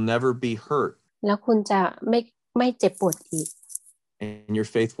And you'll never be hurt. แล้วคุณจะไม่เจ็บปวดอีก And your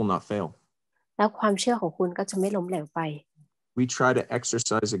faith will not fail. แล้วความเชื่อของคุณก็จะไม่ล้มเหลวไป We try to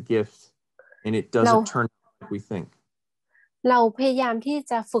exercise a gift and it doesn't turn out like we think. เราพยายามที่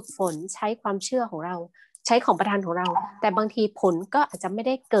จะฝึกฝนใช้ความเชื่อของเราใช้ของประทานของเราแต่บางทีผลก็อาจจะไม่ไ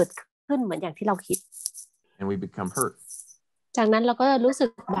ด้เกิดขึ้นเหมือนอย่างที่เราคิด And we become hurt. จากนั้นเราก็รู้สึก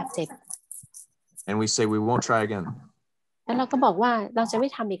บาดเจ็บ And we say we won't try again. แล้วเราก็บอกว่าเราจะไม่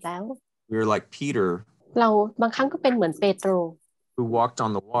ทำอีกแล้ว We're like Peter, เราบางครั้งก็เป็นเหมือนเปโตร who walked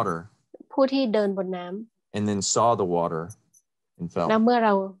on the water ผู้ที่เดินบนน้ำ and then saw the water and แล้ว fell. เมื่อเร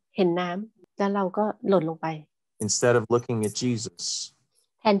าเห็นน้ำแล้วเราก็หล่นลงไป Instead of looking at Jesus,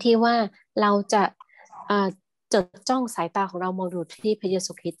 แทนที่ว่าเราจะจดจ้องสายตาของเรามองดูที่พระเย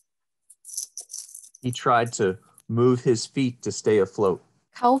ซูคริสต์ he tried to move his feet to stay afloat.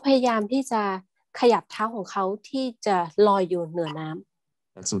 เขาพยายามที่จะขยับเท้าของเขาที่จะลอยอยู่เหนือน้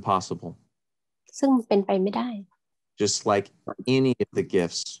ำ That's impossible. ซึ่งเป็นไปไม่ได้ Just like any of the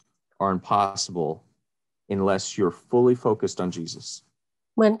gifts are impossible unless you're fully focused on Jesus.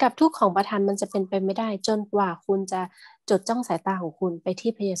 เหมือนกับทุกของประทานมันจะเป็นไปไม่ได้จนกว่าคุณจะจดจ้องสายตาของคุณไป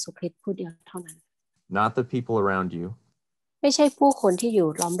ที่พระเยซูคริสต์ผู้เดียวเท่านั้น Not the people around you, ไม่ใช่ผู้คนที่อยู่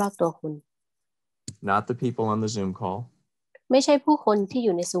ล้อมรอบตัวคุณ not the people on the Zoom call, ไม่ใช่ผู้คนที่อ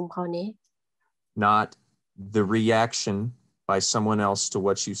ยู่ในซูมคอลนี้ not the reaction by someone else to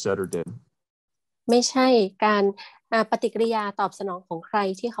what you said or did. ไม่ใช่การปฏิกิริยาตอบสนองของใคร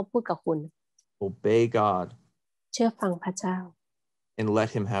ที่เขาพูดกับคุณ Obey God เชื่อฟังพระเจ้า and let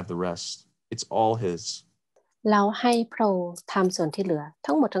him have the rest. It's all his. แล้วให้พระองค์ทำส่วนที่เหลือ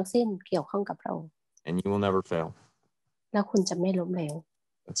ทั้งหมดทั้งสิ้นเกี่ยวข้องกับพระองค์ And you will never fail. แล้วคุณจะไม่ล้มเหลว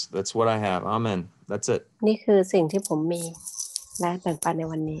That's what I have. Amen. That's it. นี่คือสิ่งที่ผมมีและแบ่งปันใน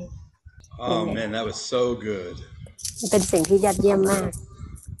วันนี้ Oh man, that was so good. เป็นสิ่งที่ยอดเยี่ยมมาก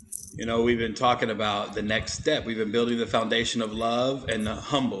You know, we've been talking about the next step. We've been building the foundation of love and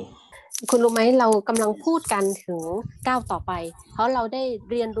humble. คุณรู้ไหมเรากำลังพูดกันถึงก้าวต่อไปเพราะเราได้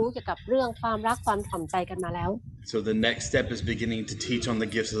เรียนรู้เกี่ยวกับเรื่องความรักความถ่อมใจกันมาแล้ว So the next step is beginning to teach on the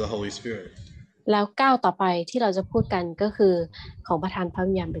gifts of the Holy Spirit. แล้วก้าวต่อไปที่เราจะพูดกันก็คือของประทานพระ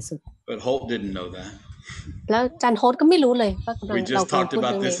วิญญาณบริสุทธิ์ But Holt didn't know that. แล้วจันโฮสก็ไม่รู้เลยว่า We เรา just กำลัง talked พูด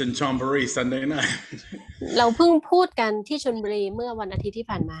about เรื่อง this นี้ in Chambéry Sunday night. เราเพิ่งพูดกันที่ชลบุรีเมื่อวันอาทิตย์ที่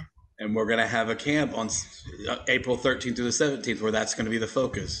ผ่านมา And we're going to have a camp on April 13th through the 17th where that's going to be the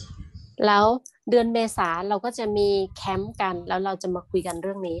focus. แล้วเดือนเมษาเราก็จะมีแคมป์กันแล้วเราจะมาคุยกันเ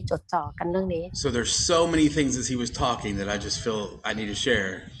รื่องนี้จดจ่อกันเรื่องนี้ So there's so many things as he was talking that I just feel I need to share.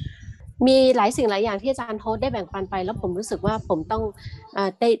 มีหลายสิ่งหลายอย่างที่อาจารย์โฮสได้แบ่งปันไปแล้วผมรู้สึกว่าผม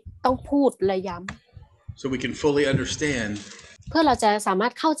ต้องพูดและย้ำ So we can fully understand เพื่อเราจะสามาร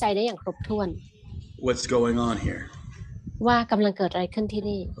ถเข้าใจได้อย่างครบถ้วน what's going on here. ว่ากำลังเกิดอะไรขึ้นที่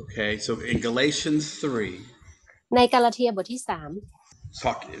นี่ Okay, so in Galatians 3, ในกาลาเทียบทที่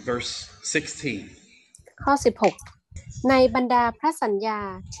talk verse 16. ข้อ16ในบรรดาพระสัญญา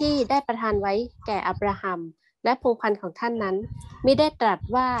ที่ได้ประทานไว้แก่อับราฮัมและพงศ์พันธุ์ของท่านนั้นมิได้ตรัส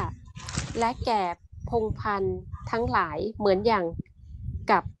ว่าและแก่พงศ์พันธุ์ทั้งหลายเหมือนอย่าง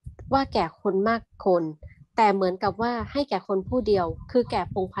กับว่าแก่คนมากคนแต่เหมือนกับว่าให้แก่คนผู้เดียวคือแก่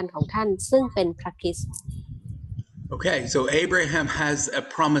พงศ์พันธุ์ของท่านซึ่งเป็นพระคริสต์ Okay, so Abraham has a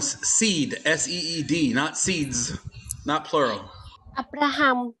promised seed, S-E-E-D, not seeds, not plural. อับราฮั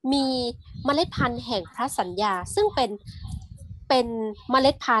มมีเมล็ดพันธุ์แห่งพระสัญญาซึ่งเป็นเม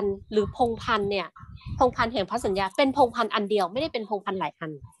ล็ดพันธุ์หรือพงพันธุ์เนี่ยพงพันธุ์แห่งพระสัญญาเป็นพงพันธุ์อันเดียวไม่ได้เป็นพงพันธุ์หลายอั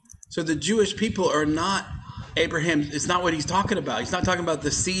น So the Jewish people are not Abraham, it's not what he's talking about. He's not talking about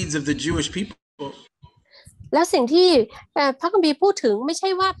the seeds of the Jewish people. แล้วสิ่งที่พระคัมภีร์พูดถึงไม่ใช่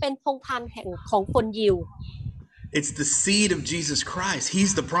ว่าเป็นพงศ์พันธุ์แห่งของคนยิว It's the seed of Jesus Christ.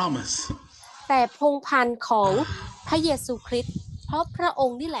 He's the promise. แต่พงศ์พันธุ์ของพระเยซูคริสต์เพราะพระอง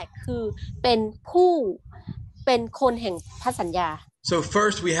ค์นี่แหละคือเป็นคนแห่งพระสัญญา So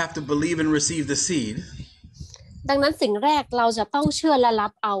first we have to believe and receive the seed. ดังนั้นสิ่งแรกเราจะต้องเชื่อและรั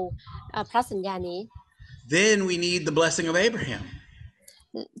บเอาพระสัญญานี้ Then we need the blessing of Abraham.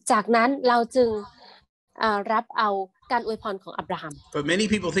 จากนั้นเราจึงรับเอาการอวยพรของอับราฮัม But many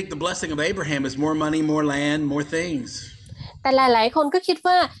people think the blessing of Abraham is more money, more land, more things. แต่หลายๆคนก็คิด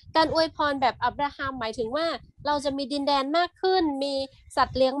ว่าการอวยพรแบบอับราฮัมหมายถึงว่าเราจะมีดินแดนมากขึ้นมีสัต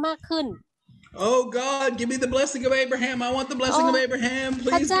ว์เลี้ยงมากขึ้น Oh God, give me the blessing of Abraham. I want the blessing of Abraham.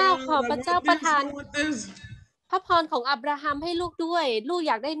 Please God, I want this. พระพรของอับราฮัมให้ลูกด้วยลูกอ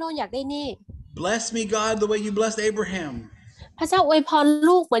ยากได้โน่นอยากได้นี่ Bless me, God, the way you blessed Abraham. พระเจ้าอวยพร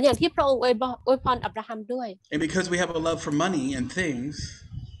ลูกเหมือนอย่างที่พระองค์อวยพรอับราฮัมด้วย And because we have a love for money and things,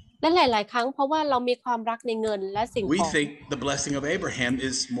 และหลายๆครั้งเพราะว่าเรามีความรักในเงินและสิ่งของ we think the blessing of Abraham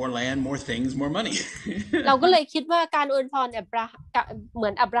is more land, more things, more money. เราก็เลยคิดว่าการอวยพรเหมื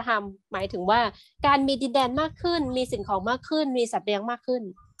อนอับราฮัมหมายถึงว่าการมีดินแดนมากขึ้นมีสิ่งของมากขึ้นมีสัตว์เลี้ยงมากขึ้น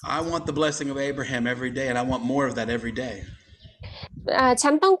I want the blessing of Abraham every day, and I want more of that every day. ฉั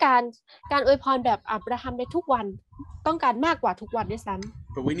นต้องการอวยพรแบบอับราฮัมในทุกวันต้องการมากกว่าทุกวันด้วยซ้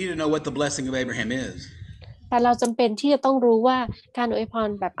ำ But we need to know what the blessing of Abraham is. แต่เราจำเป็นที่จะต้องรู้ว่าการอวยพร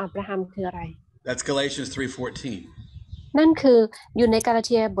แบบอับราฮัมคืออะไร That's Galatians 3:14. นั่นคืออยู่ในกาลาเ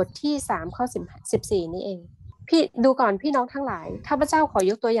ทียบทที่3ข้อ14นี่เองพี่ดูก่อนพี่น้องทั้งหลายข้าพเจ้าขอ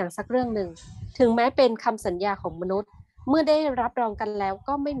ยกตัวอย่างสักเรื่องหนึ่งถึงแม้เป็นคำสัญญาของมนุษย์เมื่อได้รับรองกันแล้ว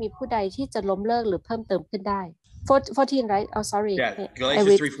ก็ไม่มีผู้ใดที่จะล้มเลิกหรือเพิ่มเติมขึ้นได้ 14 right oh sorry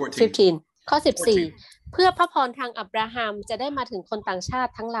Galatians 3:14 ข้อ14เพื่อพระพรทางอับราฮัมจะได้มาถึงคนต่างชา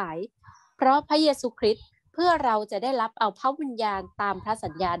ติทั้งหลายเพราะพระเยซูคริสต์เพื่อเราจะได้รับเอาพระวิญญาณตามพระสั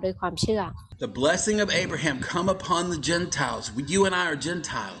ญญาโดยความเชื่อ The blessing of Abraham come upon the Gentiles. You and I are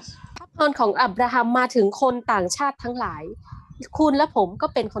Gentiles. พระพรของอับราฮัมมาถึงคนต่างชาติทั้งหลายคุณและผมก็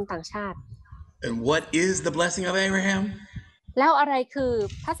เป็นคนต่างชาติ And what is the blessing of Abraham? แล้วอะไรคือ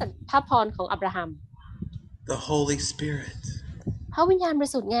พระพรของอับราฮัม The Holy Spirit. พระวิญญาณบ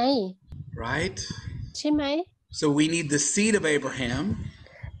ริสุทธิ์ไง Right? ใช่ไหม So we need the seed of Abraham.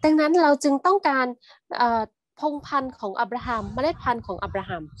 ดังนั้นเราจึงต้องการพงศ์พันธุ์ของอับราฮัมเมล็ดพันธุ์ของอับรา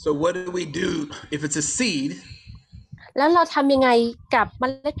ฮัม So what do we do if it's a seed? แล้วเราทำยังไงกับเม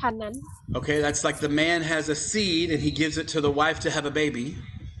ล็ดพันธุ์นั้น Okay, that's like the man has a seed and he gives it to the wife to have a baby.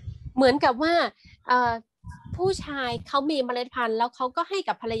 เหมือนกับว่าผู้ชายเขามีเมล็ดพันธุ์แล้วเขาก็ให้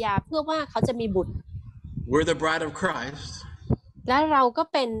กับภรรยาเพื่อว่าเขาจะมีบุตร We're the bride of Christ. และเราก็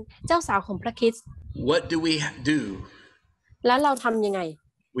เป็นเจ้าสาวของพระคริสต์ What do we do? แล้วเราทำยังไง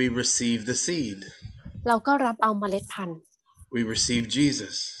We receive the seed. เราก็รับเอาเมล็ดพันธุ์ We receive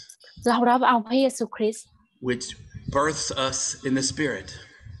Jesus, เรารับเอาพระเยซูคริสต์ which births us in the Spirit.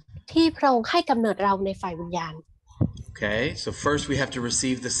 ที่พระองค์ให้กำเนิดเราในฝ่ายวิญญาณ Okay, so first we have to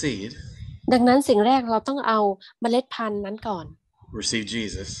receive the seed. ดังนั้นสิ่งแรกเราต้องเอาเมล็ดพันธุ์นั้นก่อน Receive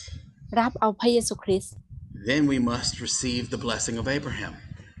Jesus. รับเอาพระเยซูคริสต์ Then we must receive the blessing of Abraham,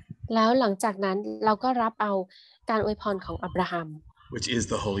 แล้วหลังจากนั้นเราก็รับเอาการอวยพรของอับราฮัม which is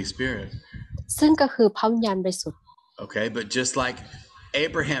the Holy Spirit. ซึ่งก็คือพระวิญญาณบริสุทธิ์ Okay, but just like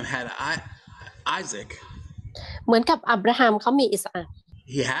Abraham had Isaac, เหมือนกับอับราฮัมเขามีอิสอัค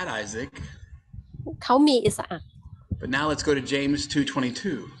he had Isaac. เขามีอิสอัค But now let's go to James 2:22.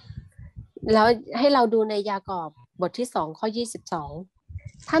 แล้วให้เราดูในยากอบบทที่2ข้อ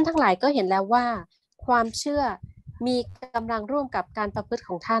22ท่านทั้งหลายก็เห็นแล้วว่าความเชื่อมีกำลังร่วมกับการประพฤติข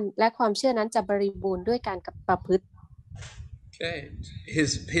องท่านและความเชื่อนั้นจะบริบูรณ์ด้วยการประพฤติ Okay,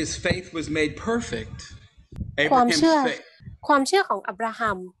 his faith was made perfect. ความเชื่อ Abraham's faith, ความเชื่อของอับรา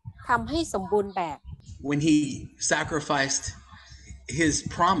ฮัมทำให้สมบูรณ์แบบ when he sacrificed his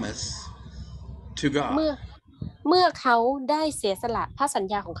promise to God. เมื่อเขาได้เสียสละพระสัญ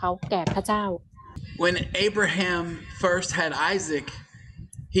ญาของเขาแก่พระเจ้า When Abraham first had Isaac,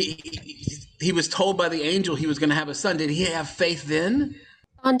 he was told by the angel he was going to have a son. Did he have faith then?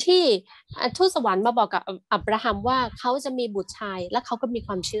 ตอนที่ทูตสวรรค์มาบอกกับอับราฮัมว่าเขาจะมีบุตรชายและเขาก็มีค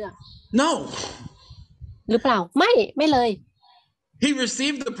วามเชื่อ No. หรือเปล่าไม่เลย He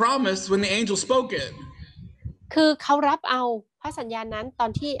received the promise when the angel spoke it. คือเขารับเอาพระสัญญานั้นตอ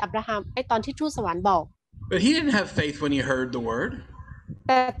นที่ตอนที่ทูตสวรรค์บอก But he didn't have faith when he heard the word. แ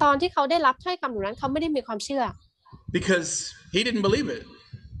ต่ตอนที่เขาได้รับถ้อยคำนั้นเขาไม่ได้มีความเชื่อ Because he didn't believe it.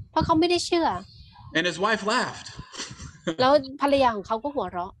 เพราะเขาไม่ได้เชื่อ And his wife laughed. แล้วภรรยาของเขาก็หัว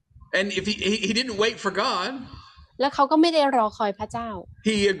เราะ And if he didn't wait for God, แล้วเขาก็ไม่ได้รอคอยพระเจ้า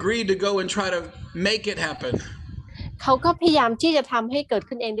he agreed to go and try to make it happen. เขาก็พยายามที่จะทำให้เกิด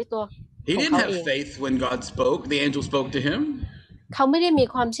ขึ้นเองด้วยตัว He ของ didn't เขา have เอง faith when God spoke. The angel spoke to him. เขาไม่ได้มี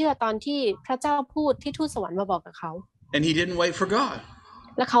ความเชื่อตอนที่พระเจ้าพูดที่ทูตสวรรค์มาบอกกับเขา And he didn't wait for God.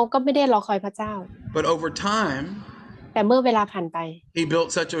 และเขาก็ไม่ได้รอคอยพระเจ้า But over time, แต่เมื่อเวลาผ่านไป he built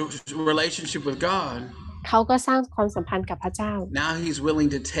such a relationship with God. เขาก็สร้างความสัมพันธ์กับพระเจ้า Now he's willing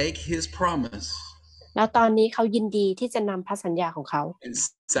to take his promise แล้วตอนนี้เขายินดีที่จะนำพระสัญญาของเขา and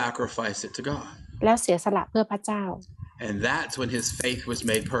sacrifice it to God. แล้วเสียสละเพื่อพระเจ้า And that's when his faith was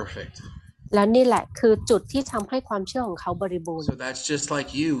made perfect. แล้วนี่แหละคือจุดที่ทำให้ความเชื่อของเขาบริบูรณ์ So that's just like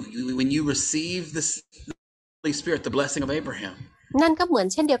you. When you receive the Holy Spirit, the blessing of Abraham. นั่นก็เหมือน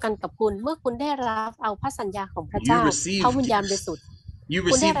เช่นเดียวกันกับคุณเมื่อคุณได้รับเอาพระสัญญาของพระเจ้าพระวิญญาณบริสุทธิ์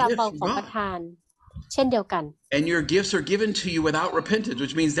คุณได้รับเอาของประทานเช่นเดียวกัน And your gifts are given to you without repentance,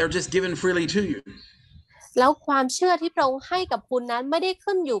 which means they're just given freely to you. แล้วความเชื่อที่พระองค์ให้กับคุณนั้นไม่ได้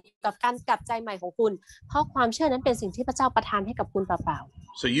ขึ้นอยู่กับการกลับใจใหม่ของคุณเพราะความเชื่อนั้นเป็นสิ่งที่พระเจ้าประทานให้กับคุณเปล่า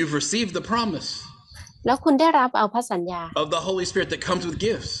ๆ So you've received the promise แล้วคุณได้รับเอาพระสัญญา of the Holy Spirit that comes with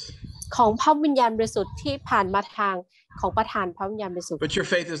gifts. ของพระวิญญาณบริสุทธิ์ที่ผ่านมาทางของประทานพระวิญญาณบริสุทธิ์ But your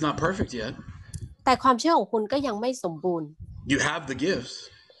faith is not perfect yet. แต่ความเชื่อของคุณก็ยังไม่สมบูรณ์ You have the gifts.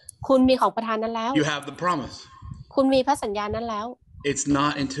 คุณมีของประทานนั้นแล้ว You have the promise. คุณมีพระสัญญานั้นแล้ว It's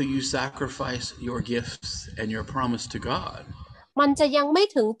not until you sacrifice your gifts and your promise to God. มันจะยังไม่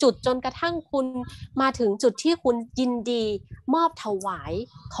ถึงจุดจนกระทั่งคุณมาถึงจุดที่คุณยินดีมอบถวาย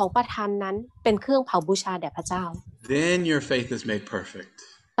ของประทานนั้นเป็นเครื่องเผาบูชาแด่พระเจ้า Then your faith is made perfect.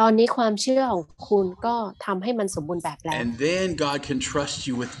 ตอนนี้ความเชื่อของคุณก็ทำให้มันสมบูรณ์แบบแล้ว And then God can trust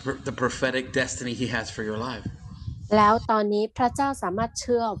you with the prophetic destiny He has for your life. แล้วตอนนี้พระเจ้าสามารถเ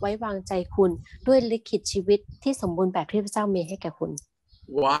ชื่อไว้วางใจคุณด้วยลิขิตชีวิตที่สมบูรณ์แบบที่พระเจ้ามีให้แก่คุณ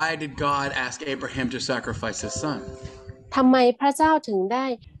Why did God ask Abraham to sacrifice his son? ทำไมพระเจ้าถึงได้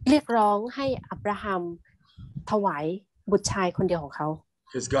เรียกร้องให้อับราฮัมถวายบุตรชายคนเดียวของเขา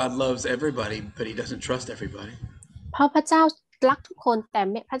Because God loves everybody, but He doesn't trust everybody. เพราะพระเจ้ารักทุกคนแต่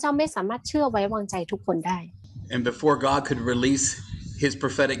พระเจ้าไม่สามารถเชื่อไว้วางใจทุกคนได้ And before God could release His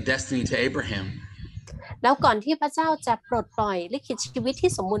prophetic destiny to Abraham, แล้วก่อนที่พระเจ้าจะปลดปล่อยลิขิตชีวิต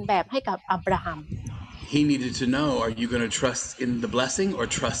ที่สมบูรณ์แบบให้กับอับราฮัม He needed to know, are you going to trust in the blessing or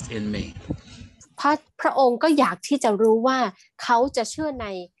trust in me? พระองค์ก็อยากที่จะรู้ว่าเขาจะเชื่อใน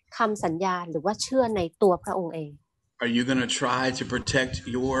คำสัญญาหรือว่าเชื่อในตัวพระองค์เอง Are you going to try to protect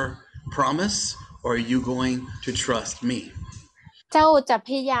your promise or are you going to trust me? เจ้าจะพ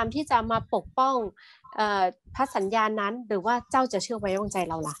ยายามที่จะมาปกป้องพระสัญญานั้นหรือว่าเจ้าจะเชื่อไว้วางใจ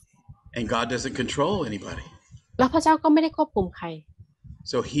เราล่ะ And God doesn't control anybody. แล้วพระเจ้าก็ไม่ได้ควบคุมใคร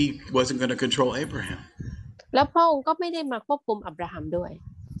So He wasn't going to control Abraham. แล้วพระองค์ก็ไม่ได้มาควบคุมอับราฮัมด้วย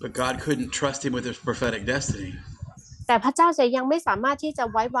But God couldn't trust him with his prophetic destiny. แต่พระเจ้าจะยังไม่สามารถที่จะ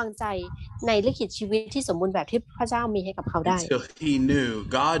ไว้วางใจในลิขิตชีวิตที่สมบูรณ์แบบที่พระเจ้ามีให้กับเขาได้ Until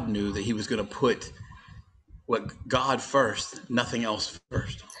God knew that he was going to put what God first, nothing else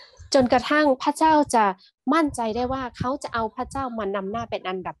first. จนกระทั่งพระเจ้าจะมั่นใจได้ว่าเขาจะเอาพระเจ้ามานำหน้าเป็น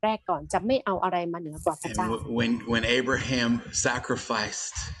อันดับแรกก่อนจะไม่เอาอะไรมาเหนือกว่าพระเจ้า And when Abraham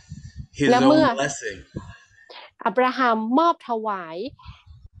sacrificed his own blessing, อับราฮัมมอบถวาย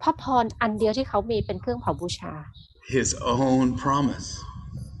พระพรอันเดียวที่เขามีเป็นเครื่องเผาบูชา his own promise.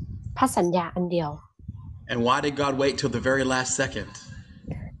 พระสัญญาอันเดียว And why did God wait till the very last second?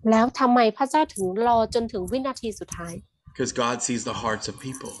 แล้วทำไมพระเจ้าถึงรอจนถึงวินาทีสุดท้าย Because God sees the hearts of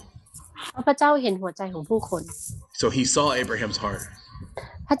people. เพราะพระเจ้าเห็นหัวใจของผู้คน So he saw Abraham's heart.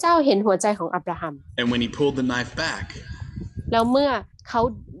 พระเจ้าเห็นหัวใจของอับราฮัม And when he pulled the knife back, แล้วเมื่อเขา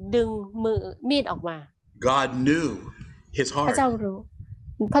ดึงมือมีดออกมา God knew his พระ heart. เจ้า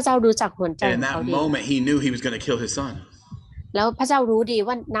รู้จักหัวใจ And ข in องเขา that ดี moment, he knew he was going to kill his son. แล้วพระเจ้ารู้ดี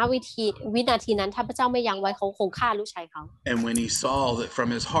ว่าณวินาทีนั้นถ้าพระเจ้าไม่ยั้งไว้เขาคงฆ่าลูกชายเขา And when he saw that from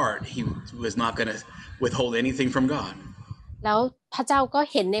his heart, he was not going to withhold anything from God. แล้วพระเจ้าก็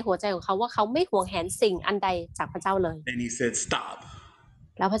เห็นในหัวใจของเขาว่าเขาไม่หวงแหนสิ่งอันใดจากพระเจ้าเลย And he said, stop.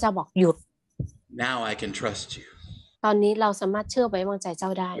 แล้วพระเจ้าบอกหยุด Now I can trust you ตอนนี้เราสามารถเชื่อไว้วางใจเจ้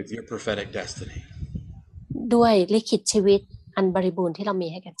าได้ with your prophetic destiny. ด้วยลิขิตชีวิตอันบริบูรณ์ที่เรามี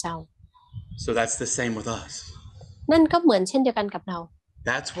ให้แก่เจ้า So that's the same with us. นั่นก็เหมือนเช่นเดียวกันกับเรา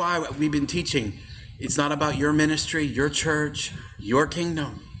That's why we've been teaching. It's not about your ministry, your church, your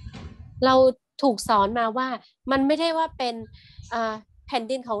kingdom. เราถูกสอนมาว่ามันไม่ได้ว่าเป็นแผ่น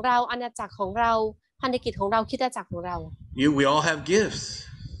ดินของเราอาณาจักรของเราพันธกิจของเราคริสตจักรของเรา We all have gifts.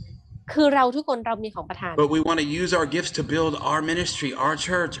 คือเราทุกคนเรามีของประทาน But we want to use our gifts to build our ministry, our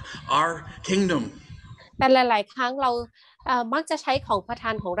church, our kingdom. แต่หลายๆครั้งเรา มักจะใช้ของประทา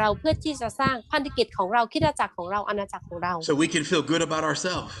นของเราเพื่อที่จะสร้างพันธกิจของเราคริสตจักรของเราอาณาจักรของเรา So we can feel good about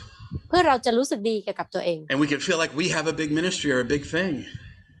ourselves. เพื่อเราจะรู้สึกดีเกี่ยวกับตัวเอง And we can feel like we have a big ministry or a big thing.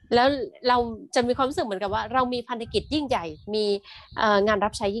 แล้วเราจะมีความรู้สึกเหมือนกับว่าเรามีพันธกิจยิ่งใหญ่มีงานรั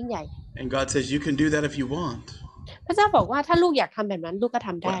บใช้ยิ่งใหญ่ And God says you can do that if you want. พระเจ้าบอกว่าถ้าลูกอยากทำแบบนั้นลูกก็ท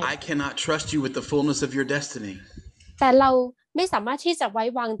ำได้ But I cannot trust you with the fullness of your destiny. แต่เราไม่สามารถที่จะไว้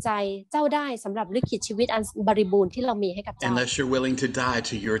วางใจเจ้าได้สำหรับลิขิตชีวิตอันบริบูรณ์ที่เรามีให้กับเจ้า Unless you're willing to die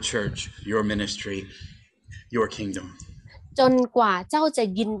to your church, your ministry, your kingdom. จนกว่าเจ้าจะ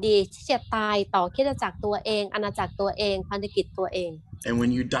ยินดีที่จะตายต่อคริสตจักรตัวเองอาณาจักรตัวเองพันธกิจตัวเอง And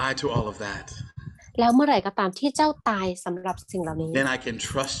when you die to all of that, แล้วเมื่อไหร่ก็ตามที่เจ้าตายสำหรับสิ่งเหล่านี้ then I can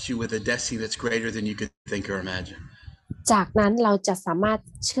trust you with a destiny that's greater than you could think or imagine. จากนั้นเราจะสามารถ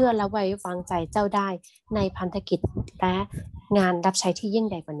เชื่อและไว้วางใจเจ้าได้ในพันธกิจและงานรับใช้ที่ยิ่ง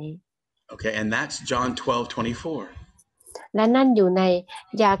ใหญ่กว่านี้ Okay, and that's John 12:24. และนั่นอยู่ใน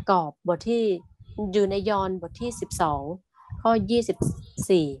ยากอบบทที่อยู่ในยอห์นบทที่12ข้อ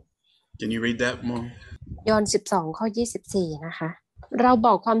24 Can you read that more? ยอห์น12ข้อ24นะคะเราบ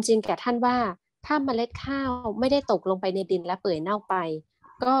อกความจริงแก่ท่านว่าถ้าเมล็ดข้าวไม่ได้ตกลงไปในดินและเปื่อยเน่าไป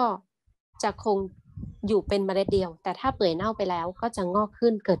ก็จะคงอยู่เป็นเมล็ดเดียวแต่ถ้าเปื่อยเน่าไปแล้วก็จะงอกขึ้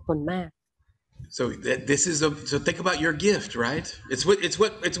นเกิดผลมาก So so think about your gift, right?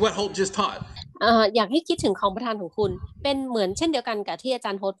 It's what Holt just taught. อยากให้คิดถึงของประทานของคุณเป็นเหมือนเช่นเดียวกันกับที่อาจ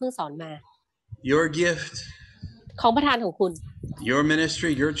ารย์โฮสต์เพิ่งสอนมา Your gift, ของประทานของคุณ your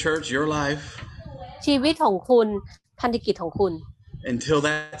ministry, your church, your life. ชีวิตของคุณพันธกิจของคุณ Until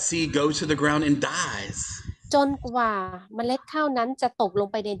that seed goes to the ground and dies. จนกว่าเมล็ดข้าวนั้นจะตกลง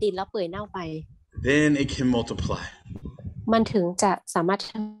ไปในดินแล้วเปื่อยเน่าไป Then it can multiply. มันถึงจะสามารถท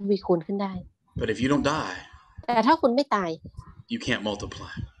วีคูณขึ้นได้ But if you don't die, แต่ถ้าคุณไม่ตาย you can't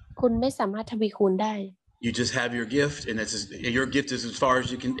multiply. คุณไม่สามารถทวีคูณได้ You just have your gift, and your gift is as far as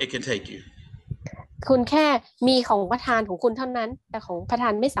it can take you. คุณแค่มีของประทานของคุณเท่านั้นแต่ของประทา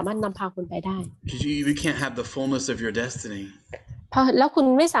นไม่สามารถนำพาคุณไปได้ Because you can't have the fullness of your destiny. เพราะแล้วคุณ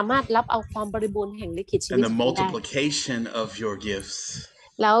ไม่สามารถรับเอาความบริบูรณ์แห่งลิขิตชีวิต And ข the องคุณได้ multiplication of your gifts.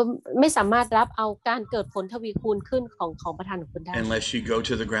 แล้วไม่สามารถรับเอาการเกิดผลทวีคูณขึ้นของประทานของคุณได้ Unless you go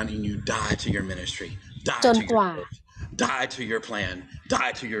to the ground and you die to your ministry, die จ to น your กว่า gift, die to your plan,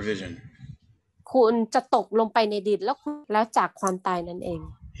 die to your vision. คุณจะตกลงไปในดินแล้วจากความตายนั่นเอง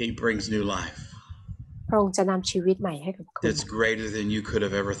He brings new life. พระองค์จะนำชีวิตใหม่ให้กับคุณ That's greater than you could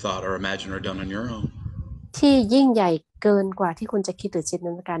have ever thought or imagined or done on your own. ที่ยิ่งใหญ่เกินกว่าที่คุณจะคิดหรือจินต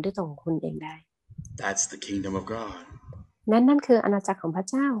นาการด้วยตัวของคุณเองได้ That's the kingdom of God. นั่นคืออาณาจักรของพระ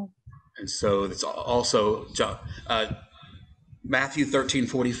เจ้า And so it's also Matthew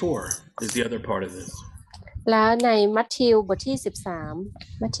 13:44 is the other part of this. แล้วในมัทธิวบทที่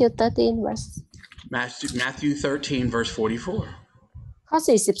13 Matthew 13 verse Matthew 13 verse 44. ข้อ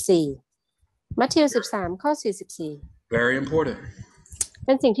44มัทธิว13ข้อ44 Very important. เ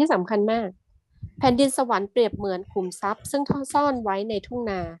ป็นสิ่งที่สำคัญมากแผ่นดินสวรรค์เปรียบเหมือนขุมทรัพย์ซึ่งซ่อนไว้ในทุ่ง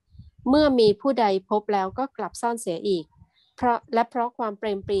นาเมื่อมีผู้ใดพบแล้วก็กลับซ่อนเสียอีกเพราะความเปร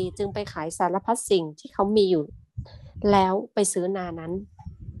มปรีจึงไปขายสารพัดสิ่งที่เขามีอยู่แล้วไปซื้อนานั้น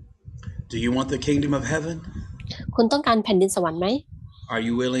Do you want the kingdom of heaven? คุณต้องการแผ่นดินสวรรค์ไหม Are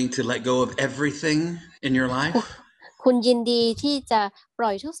you willing to let go of everything in your life? คุณยินดีที่จะปล่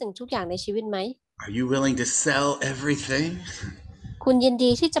อยทุกสิ่งทุกอย่างในชีวิตไหม Are you willing to sell everything? คุณยินดี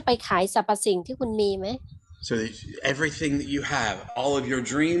ที่จะไปขายสรรพสิ่งที่คุณมีไหม So that everything that you have, all of your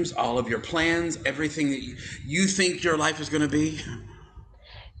dreams, all of your plans, everything that you think your life is going to be.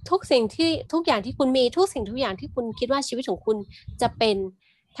 ทุกอย่างที่คุณมีทุกสิ่งทุกอย่างที่คุณคิดว่าชีวิตของคุณจะเป็น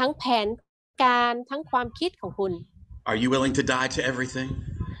ทั้งแผนการทั้งความคิดของคุณ Are you willing to die to everything?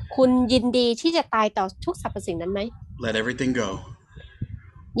 คุณยินดีที่จะตายต่อทุกสรรพสิ่งนั้นไหม Let everything go.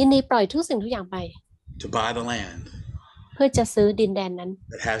 ยินดีปล่อยทุกสิ่งทุกอย่างไป To buy the land เพื่อจะซื้อดินแดนนั้น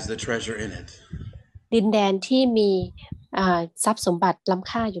that has the treasure in it. ดินแดนที่มีทรัพย์สมบัติล้ำ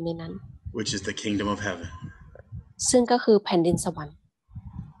ค่าอยู่ในนั้น Which is the kingdom of heaven. ซึ่งก็คือแผ่นดินสวรรค์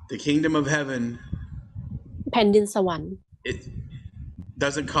The kingdom of heaven. แผ่นดินสวรรค์ It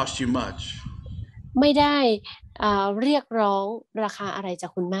doesn't cost you much. ไม่ได้เรียกร้องราคาอะไรจา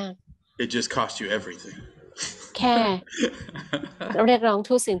กคุณมาก It just costs you everything. แค่เรียกร้อง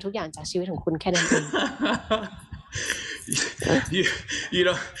ทุกสิ่งทุกอย่างจากชีวิตของคุณแค่นั้นเอง you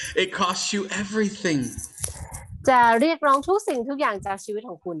know, it costs you everything. จะเรียกร้องทุกสิ่งทุกอย่างจากชีวิต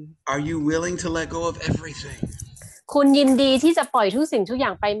ของคุณ Are you willing to let go of everything? คุณยินดีที่จะปล่อยทุกสิ่งทุกอย่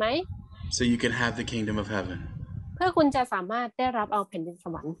างไปไหม So you can have the kingdom of heaven. เพื่อคุณจะสามารถได้รับเอาแผ่นดินส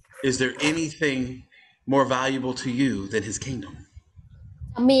วรรค์ Is there anything more valuable to you than his kingdom?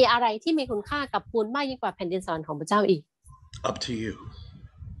 มีอะไรที่มีคุณค่ากับคุณมากยิ่งกว่าแผ่นดินสวรรค์ของพระเจ้าอีก Up to you.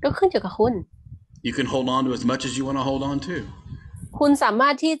 ก็ขึ้นอยู่กับคุณ You can hold on to as much as you want to hold on to. คุณสามา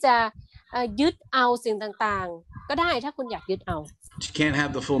รถที่จะยึดเอาสิ่งต่างๆก็ได้ถ้าคุณอยากยึดเอา But you can't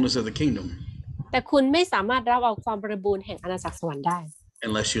have the fullness of the kingdom แต่คุณไม่สามารถรับเอาความบริบูรณ์แห่งอาณาจักรสวรรค์ได้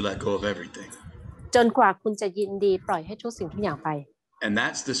unless you let go of everything. จนกว่าคุณจะยินดีปล่อยให้ทุกสิ่งทุกอย่างไป And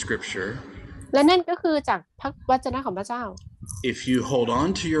that's the scripture. และนั่นก็คือจากพระวจนะของพระเจ้า If you hold on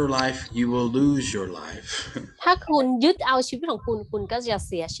to your life, you will lose your life. ถ้าคุณยึดเอาชีวิตของคุณคุณก็จะ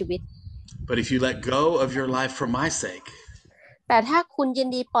เสียชีวิต But if you let go of your life for my sake, แต่ถ้าคุณยิน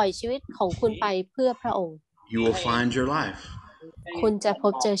ดีปล่อยชีวิตของคุณไปเพื่อพระองค์ you will find your life. คุณจะพ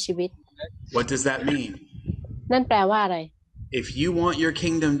บเจอชีวิต What does that mean? นั่นแปลว่าอะไร If you want your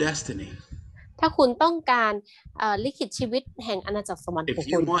kingdom destiny, ถ้าคุณต้องการลิขิตชีวิตแห่งอาณาจักรสวรรค์ของ if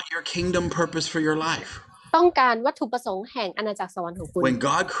คุ you ณ want your kingdom purpose for your life, ต้องการวัตถุประสงค์แห่งอาณาจักรสวรรค์ของคุณ when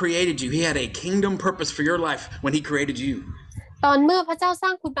God created you, He had a kingdom purpose for your life when He created you. ตอนเมื่อพระเจ้าสร้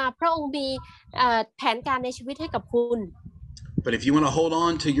างคุณมาพระองค์มีแผนการในชีวิตให้กับคุณ But if you want to hold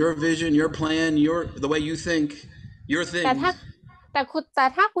on to your vision, your plan, the way you think, your things, แต่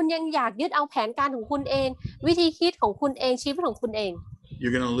ถ้าคุณยังอยากยึดเอาแผนการของคุณเองวิธีคิดของคุณเองชีวิตของคุณเอง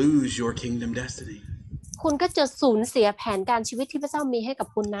you're going to lose your kingdom destiny. คุณก็จะสูญเสียแผนการชีวิตที่พระเจ้ามีให้กับ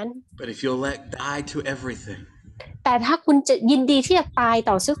คุณนั้น But if you'll let die to everything, แต่ถ้าคุณจะยินดีที่จะตาย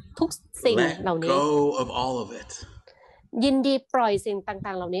ต่อทุกสิ่ง let เหล่านี้ go of all of it ยินดีปล่อยสิ่งต่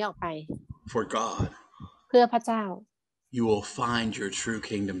างๆเหล่านี้ออกไป for God, เพื่อพระเจ้า you will find your true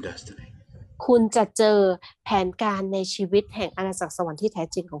kingdom destiny. คุณจะเจอแผนการในชีวิตแห่งอาณาจักรสวรรค์ที่แท้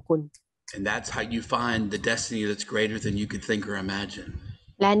จริงของคุณ And that's how you find the destiny that's greater than you could think or imagine.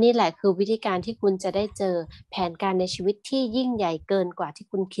 และนี่แหละคือวิธีการที่คุณจะได้เจอแผนการในชีวิตที่ยิ่งใหญ่เกินกว่าที่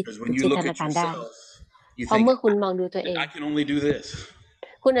คุณคิด Because คุ when ณ you จิน look ตนา at การได้ yourself, you เพราะ think, เมื่อคุณมองดูตัวเอง I can only do this.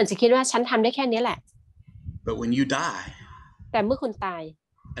 คุณอาจจะคิดว่าฉันทำได้แค่นี้แหละ But when you die แต่เมื่อคุณตาย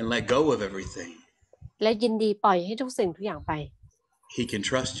and let go of everything, และยินดีปล่อยให้ทุกสิ่งทุกอย่างไป He can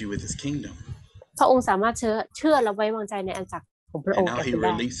trust you with His kingdom. พระองค์สามารถเชื่อและไว้วางใจในอาณาจักรของพระอง And ค์ now แก่ He คุณไ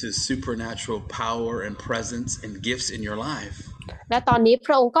ด้ releases supernatural power and presence and gifts in your life. และตอนนี้พ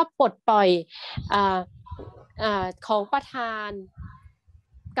ระองค์ก็ปลดปล่อยของประทาน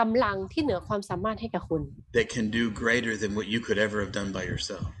กำลังที่เหนือความสามารถให้กับคุณ That can do greater than what you could ever have done by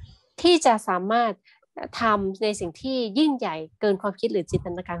yourself. ที่จะสามารถทำในสิ่งที่ยิ่งใหญ่เกินความคิดหรือจินต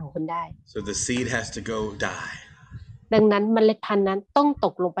นาการของคุณได้ So the seed has to go die. ดังนั้นเมล็ดพันธุ์นั้นต้องต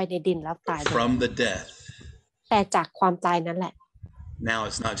กลงไปในดินแล้วตาย From the death. แต่จากความตายนั้นแหละ Now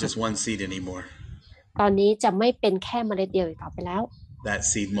it's not just one seed anymore. ตอนนี้จะไม่เป็นแค่เมล็ดเดียวอีกต่อไปแล้ว That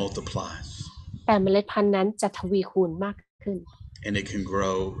seed multiplies. แต่เมล็ดพันธุ์นั้นจะทวีคูณมากขึ้น And it can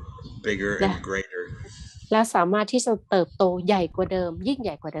grow bigger and greater และสามารถที่จะเติบโตใหญ่กว่าเดิมยิ่งให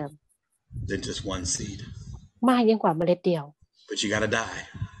ญ่กว่าเดิม than just one seed. มากยิ่งกว่าเมล็ดเดียว But you got to die.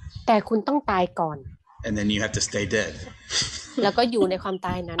 แต่คุณต้องตายก่อน And then you have to stay dead. แล้วก็อยู่ในความต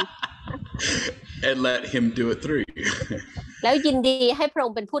ายนั้น And let Him do it through you. แล้วยินดีให้พระอง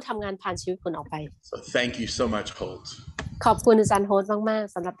ค์เป็นผู้ทำงานผ่านชีวิตคุณออกไป So thank you so much, Holt. ขอบคุณอาจารย์โฮสต์มาก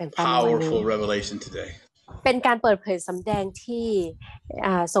ๆสำหรับแบ่งปันในวันนี้ Powerful revelation today. เป็นการเปิดเผยสำแดงที่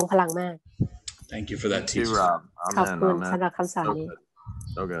ทรงพลังมาก Thank you for that Too, teaching. Rob. ขอบ Amen. คุณ Amen. สำหรับคำสอน So นี้ good.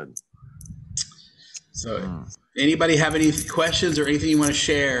 So good. So anybody have any questions or anything you want to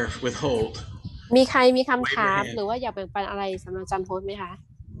share with Holt? มีใครมีคำถามหรือว่าอยากแบ่งปันอะไรสำหรับอาจารย์โฮสต์ไหมคะ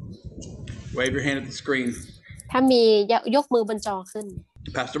Wave your hand at the screen. ถ้ามียกมือบนจอขึ้น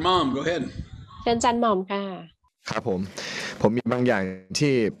Pastor Mom, go ahead. เชิญอาจารย์หม่อมค่ะ ครับผมมีบางอย่าง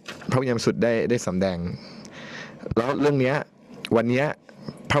ที่พระวิญญาณบริสุทธิ์ได้สำแดงแล้วเรื่องนี้วันนี้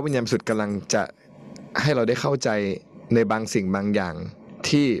พระวิญญาณบริสุทธิ์กำลังจะให้เราได้เข้าใจในบางสิ่งบางอย่าง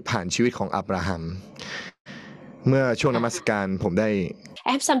ที่ผ่านชีวิตของอับราฮัมเมื่อช่วงนมัสการผมได้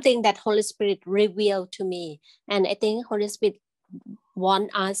I have something that Holy Spirit revealed to me and I think Holy Spirit want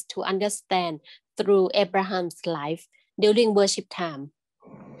us to understand through Abraham's life during worship time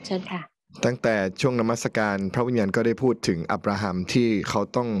เชิญค่ะ ตั้งแต่ช่วงนมัสการพระวิญญาณก็ได้พูดถึงอับราฮัมที่เขา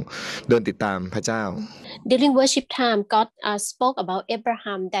ต้องเดินติดตามพระเจ้า During worship time God spoke about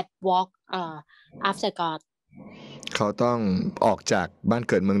Abraham that walked after God เขาต้องออกจากบ้าน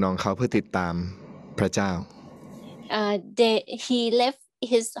เกิดเมืองนองเขาเพื่อติดตามพระเจ้า he left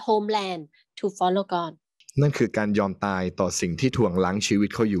his homeland to follow God นั่นคือการยอมตายต่อสิ่งที่ถ่วงล้างชีวิต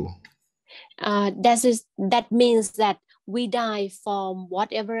เขาอยู่ that means that we die from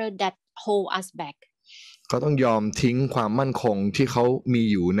whatever that hold us back เขาต้องยอมทิ้งความมั่นคงที่เขามี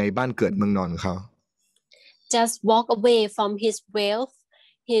อยู่ในบ้านเกิดเมืองนอนของเขา just walk away from his wealth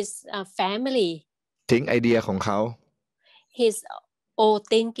his family ทิ้งไอเดียของเขา his old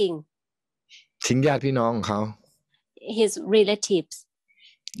thinking ทิ้งญาติพี่น้องของเขา his relatives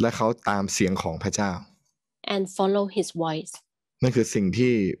และเขาตามเสียงของพระเจ้า and follow his voice นั่นคือสิ่ง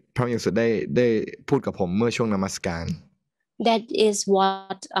ที่พระวิญญาณบริสุทธิ์ได้พูดกับผมเมื่อช่วงนมัสการ That is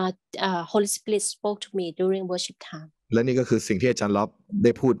what Holy Spirit spoke to me during worship time และนี่ก็คือสิ่งที่อาจารย์ล็อบไ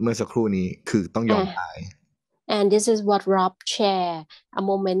ด้พูดเมื่อสักครู่นี้คือต้องยอมตาย and this is what Rob shared a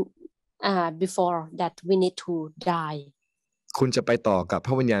moment before that we need to die คุณจะไปต่อกับพ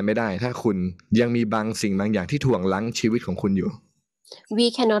ระวิญญาณไม่ได้ถ้าคุณยังมีบางสิ่งบางอย่างที่ถ่วงรั้งชีวิตของคุณอยู่ We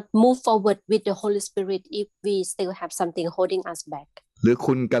cannot move forward with the Holy Spirit if we still have something holding us back หรือ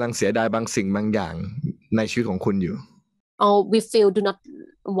คุณกำลังเสียดายบางสิ่งบางอย่างในชีวิตของคุณอยู่ or we feel do not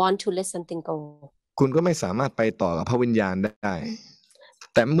want to let something go คุณก็ไม่สามารถไปต่อกับพระวิญญาณได้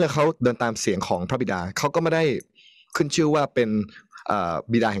แต่เมื่อเขาเดินตามเสียงของพระบิดาเขาก็ไม่ได้ขึ้นชื่อว่าเป็น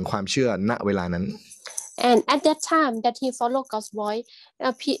บิดาแห่งความเชื่อณเวลานั้น And at that time that he followed God's voice,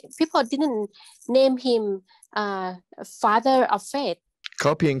 people didn't name him father of faith. เข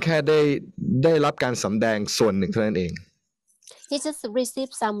าเพียงแค่ได้รับการสำแดงส่วนหนึ่งเท่านั้นเอง He just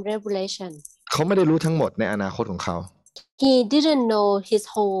received some revelation. เขาไม่ได้รู้ทั้งหมดในอนาคตของเขา He didn't know his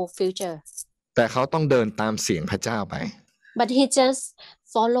whole future. แต่เขาต้องเดินตามเสียงพระเจ้าไป But he just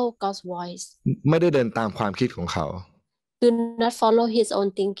followed God's voice. ไม่ได้เดินตามความคิดของเขา Do not follow his own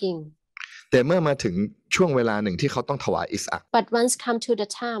thinking. แต่เมื่อมาถึงช่วงเวลาหนึ่งที่เขาต้องถวายอิสอัค But once come to the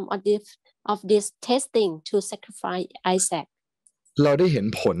time of this testing to sacrifice Isaac, เราได้เห็น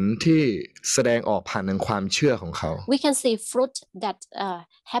ผลที่แสดงออกผ่านทางความเชื่อของเขา we can see fruit that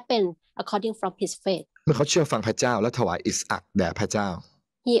happen according from his faith. เมื่อเขาเชื่อฟังพระเจ้าและถวายอิสอัคแด่พระเจ้า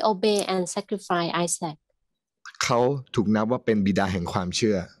He obeyed and sacrificed Isaac. เขาถูกนับว่าเป็นบิดาแห่งความเ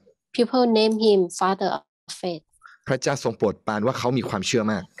ชื่อ People name him father of faith. พระเจ้าทรงโปรดปรานว่าเขามีความเชื่อ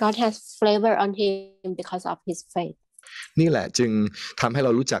มาก God has favor on him because of his faith. นี่แหละจึงทำให้เร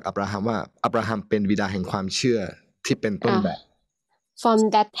ารู้จักอับราฮัมว่าอับราฮัมเป็นบิดาแห่งความเชื่อที่เป็นต้นแบบ From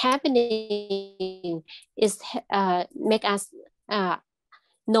that happening is make us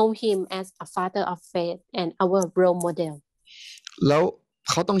know him as a father of faith and our role model. แล้ว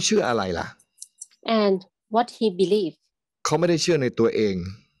เขาต้องเชื่ออะไรล่ะ And what he believed. เขาไม่ได้เชื่อในตัวเอง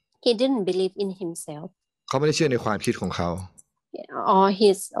He didn't believe in himself. เขาไม่ได้เชื่อในความคิดของเขา Or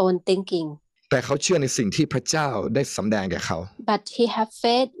his own thinking. แต่เขาเชื่อในสิ่งที่พระเจ้าได้สำแดงแก่เขา But he had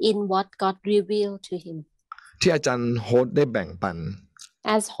faith in what God revealed to him. ที่อาจารย์โฮสได้แบ่งปัน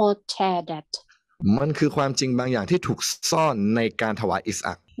As Holt shared that. มันคือความจริงบางอย่างที่ถูกซ่อนในการถวายอิส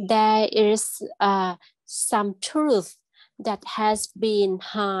อัค There is some truth that has been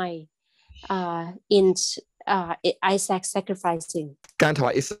hid in Isaac sacrificing. การถวา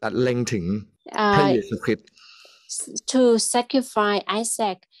ยอิสอัคเล็งถึงพระเยซูคริสต์ To sacrifice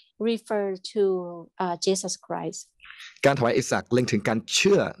Isaac refer to Jesus Christ. การถวายอิสอัคเล็งถึงการเ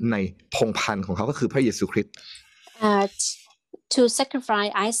ชื่อในพงศ์พันธุ์ของเขาก็คือพระเยซูคริสต์ To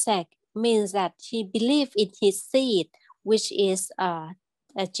sacrifice Isaac means that he believed in his seed, which is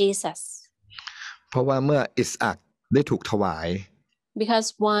Jesus. เพราะว่าเมื่ออิสอัคได้ถูกถวาย Because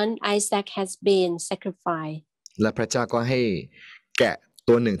one Isaac has been sacrificed. และพระเจ้าก็ให้แกะ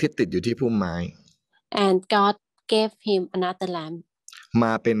ตัวหนึ่งที่ติดอยู่ที่พุ่มไม้ And God gave him another lamb. ม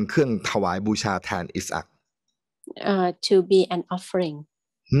าเป็นเครื่องถวายบูชาแทนอิสอัค To be an offering.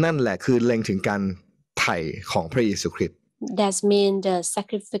 นั่นแหละคือเล็งถึงการไถ่ของพระเยซูคริสต์ That means the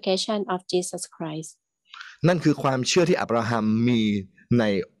sacrification of Jesus Christ. นั่นคือความเชื่อที่อับราฮัมมีใน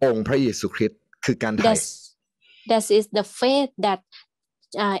องค์พระเยซูคริสต์คือการไถ่ That is the faith that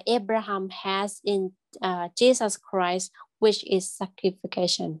Abraham has in Jesus Christ, which is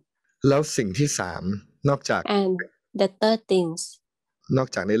sacrification. แล้วสิ่งที่สามนอกจาก And the third things. นอก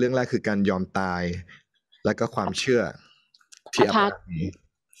จากในเรื่องแรกคือการยอมตายและก็ความเชื่อที่อับราฮัมมี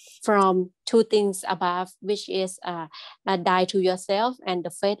From two things above, which is die to yourself and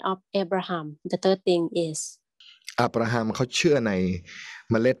the faith of Abraham. The third thing is อับราฮัมเขาเชื่อใน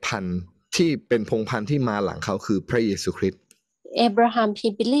เมล็ดพันธุ์ที่เป็นพงศ์พันธุ์ที่มาหลังเขาคือพระเยซูคริสต์ Abraham, he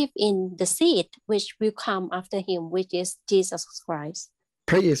believed in the seed which will come after him, which is Jesus Christ.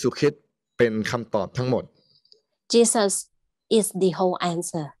 พระเยซูคริสต์เป็นคำตอบทั้งหมด Jesus is the whole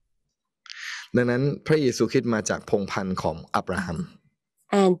answer. ดังนั้นพระเยซูคริสต์มาจากพงศ์พันธุ์ของอับราฮัม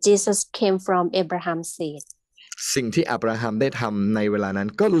And Jesus came from Abraham's seed. สิ่งที่อับราฮัมได้ทำในเวลานั้น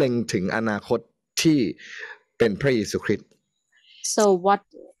ก็เล็งถึงอนาคตที่เป็นพระเยซูคริสต์ So what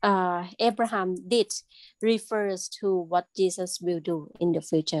Abraham did refers to what Jesus will do in the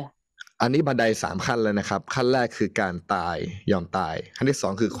future. อันนี้บันได3ขั้นแล้วนะครับขั้นแรกคือการตายยอมตายขั้นที่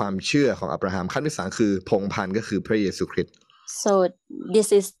2คือความเชื่อของอับราฮัมขั้นที่3คือพงศ์พันธุ์ก็คือพระเยซูคริสต์ So this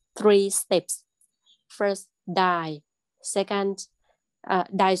is 3 steps. First, die. Second,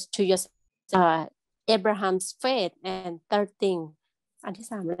 die to your Abraham's faith and third thing อันที่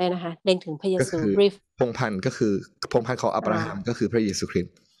3เลยนะคะเล็งถึงพระเย ก็ ซู คือพงศ์พันธุ์ก็คือพงศ์พันธุ์ของอับราฮัมก็คือพระเยซูคริส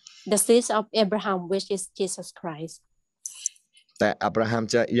ต์ The seed of Abraham which is Jesus Christ แต่อับราฮัม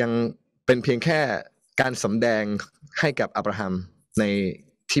จะยังเป็นเพียงแค่การสำแดงให้กับอับราฮัมใน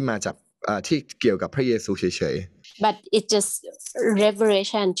ที่มาจากที่เกี่ยวกับพระเยซูเฉยๆ But it just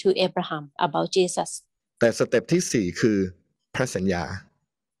revelation to Abraham about Jesus แต่สเต็ปที่4คือพระสัญญา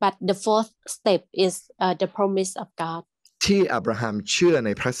But the fourth step is the promise of God ที่อับราฮัมเชื่อใน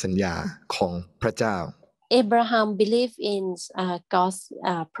พระสัญญาของพระเจ้า Abraham believed in God's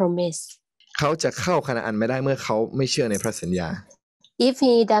promise เขาจะเข้าคานาอันไม่ได้เมื่อเขาไม่เชื่อในพระสัญญา If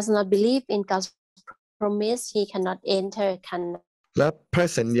he does not believe in God's promise he cannot enter Canaan และพระ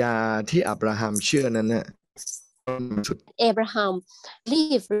สัญญาที่อับราฮัมเชื่อนั้นน่ะ Abraham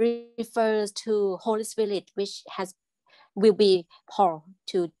belief refers to Holy Spirit which will be poured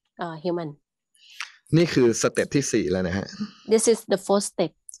to human นี่คือสเต็ปที่4แล้วนะฮะ This is the fourth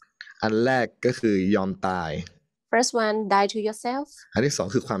step อันแรกก็คือยอมตาย First one die to yourself อันที่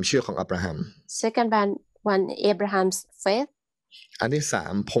2คือความเชื่อของอับราฮัม Second one Abraham's faith อันที่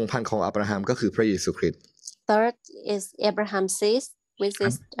3พงศ์พันธุ์ของอับราฮัมก็คือพระเยซูคริสต์ Third is Abraham's seed which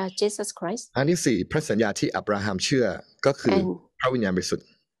is Jesus Christ อันที่4พระสัญญาที่อับราฮัมเชื่อก็คือพระวิญญาณบริสุทธิ์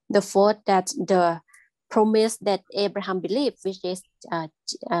The fourth that the promise that Abraham believed which is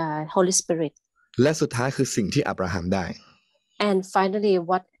Holy Spirit และสุดท้ายคือสิ่งที่อับราฮัมได้ And finally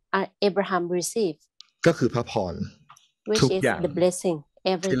what Abraham received ก็คือพระพร which is the blessing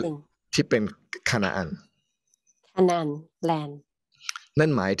everything ที่เป็นคานาอัน Canaan land นั่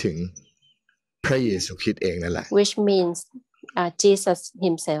นหมายถึงพระเยซูคริสต์เองนั่นแหละ which means Jesus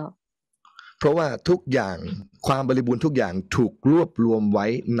himself เพราะว่าทุกอย่างความบริบูรณ์ทุกอย่างถูกรวบรวมไว้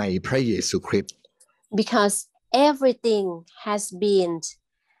ในพระเยซูคริสต์ because everything has been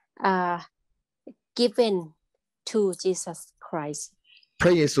given to Jesus Christ พร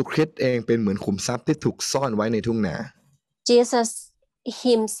ะเยซูคริสต์เองเป็นเหมือนขุมทรัพย์ที่ถูกซ่อนไว้ในทุ่งนา Jesus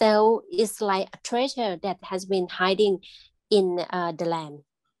himself is like a treasure that has been hiding in the land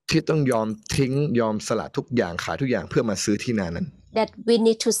ที่ต้องยอมทิ้งยอมสละทุกอย่างขายทุกอย่างเพื่อมาซื้อที่นานั้น that we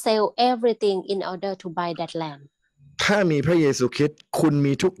need to sell everything in order to buy that land ถ้ามีพระเยซูคริสต์คุณ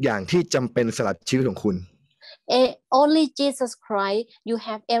มีทุกอย่างที่จำเป็นสำหรับชีวิตของคุณ Only Jesus Christ you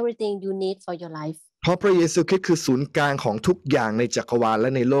have everything you need for your life เพราะพระเยซูคริสต์คือศูนย์กลางของทุกอย่างในจักรวาลและ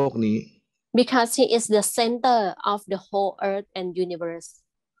ในโลกนี้ because he is the center of the whole earth and universe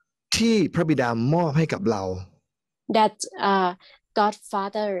ที่พระบิดามอบให้กับเรา that God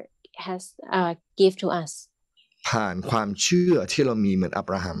Father has give to us ผ่านความเชื่อที่เรามีเหมือนอับ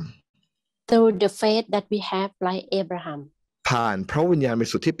ราฮัม through the faith that we have like Abraham ผ่านพระวิญญาณบริ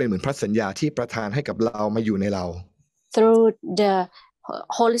สุทธิ์ที่เป็นเหมือนพระสัญญาที่ประทานให้กับเรามาอยู่ในเรา through the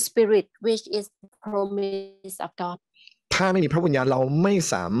Holy Spirit which is promise of God ถ้าไม่มีพระวิญญาณเราไม่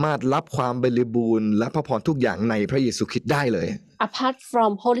สามารถรับความบริบูรณ์และพระพรทุกอย่างในพระเยซูคริสต์ได้เลย apart from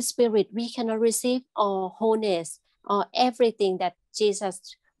Holy Spirit we cannot receive all wholeness or everything that Jesus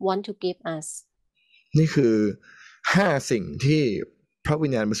want to give us นี่คือ5สิ่งที่พระวิ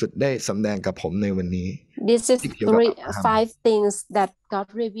ญญาณบริสุทธิ์ได้สำแดงกับผมในวันนี้ This is 5 things that God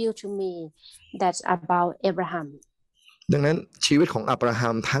revealed to me that's about Abraham ดังนั้นชีวิตของอับราฮั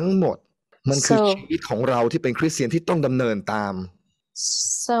มทั้งหมดมันคือชีวิตของเราที่เป็นคริสเตียนที่ต้องดำเนินตาม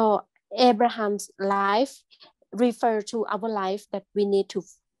So Abraham's life refer to our life that we need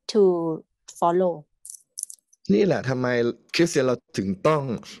to follow นี่แหละทำไมคริสเตียนเราถึงต้อง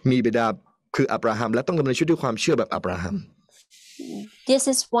มีบิดาคืออับราฮัมและต้องดำเนินชีวิตด้วยความเชื่อแบบอับราฮัม This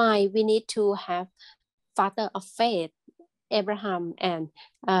is why we need to have father of faith Abraham and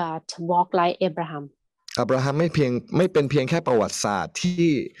to walk like Abraham อับราฮัมไม่เป็นเพียงแค่ประวัติศาสตร์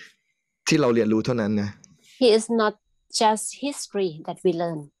ที่เราเรียนรู้เท่านั้นนะ He is not just history that we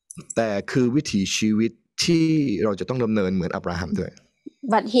learn แต่คือวิถีชีวิตที่เราจะต้องดำเนินเหมือนอับราฮัมด้วย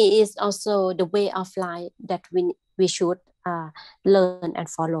But he is also the way of life that we should learn and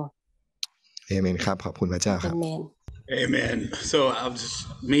follow เอเมนครับขอบคุณพระเจ้าครับ Amen Amen. So I'll just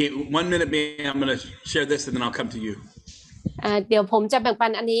 1 minute I'm going to share this and then I'll come to you. เดี๋ยวผมจะแบ่งปั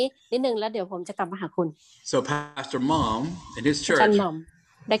นอันนี้นิดนึงแล้วเดี๋ยวผมจะกลับมาหาคุณ So Pastor Mom and his อาจารย์ church หม่อม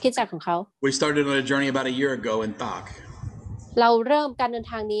ได้คิดจักของเขา we started on a journey about a year ago in Tak. เราเริ่มการเดิน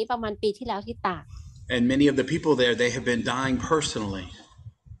ทางนี้ประมาณปีที่แล้วที่ตาก And many of the people there they have been dying personally.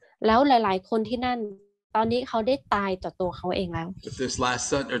 แล้วหลายๆคนที่นั่นตอนนี้เขาได้ตายต่อตัวเขาเองแล้ว But this last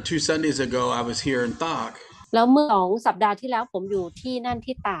or 2 Sundays ago I was here in Tak. แล้วเมื่อ2 สัปดาห์ที่แล้วผมอยู่ที่นั่น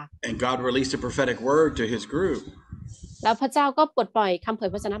ที่ตาก And God released a prophetic word to his group. แล้วพระเจ้าก็ปลดปล่อยคำเผย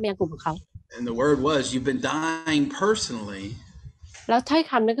พระชนะมายังกลุ่มของเขา And the word was you've been dying personally. แล้วถ้อย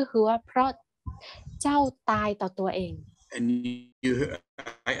คำนั้นก็คือว่าเพราะ เจ้าตายต่อตัวเอง and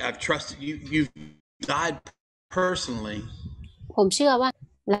I've trusted you. You've died personally. ผมเชื่อว่า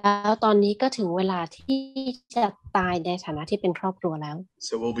แล้วตอนนี้ก็ถึงเวลาที่จะตายในฐานะที่เป็นครอบครัวแล้ว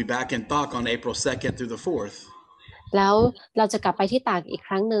So we'll be back in Thok on April 2nd through the 4th. แล้วเราจะกลับไปที่ตากอีกค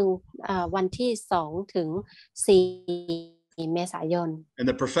รั้งหนึ่งวันที่2 ถึง 4 เมษายน And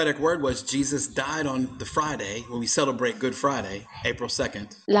the prophetic word was Jesus died on the Friday when we celebrate Good Friday, April 2nd.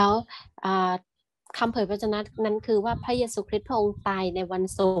 แล้วคำเผยพระวจนะนั้นคือว่าพระเยซูคริสต์พระองค์ตายในวัน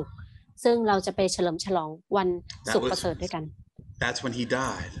ศุกร์ซึ่งเราจะไปเฉลิมฉลองวันศุกร์ประเสริฐด้วยกัน That's when he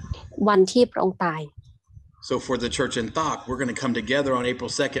died. วันที่พระองค์ตาย So for the church in Thok, we're going to come together on April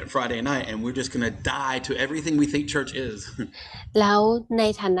 2nd, Friday night, and we're just going to die to everything we think church is. แล้วใน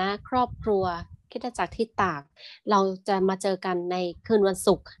ฐานะครอบครัวคริสตจักรที่ตากเราจะมาเจอกันในคืนวัน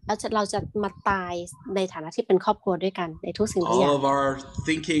ศุกร์แล้วเราจะมาตายในฐานะที่เป็นครอบครัวด้วยกันในทุกสิ่งทุกอย่าง All of our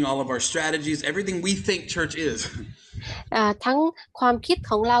thinking, all of our strategies, everything we think church is. ทั้งความคิด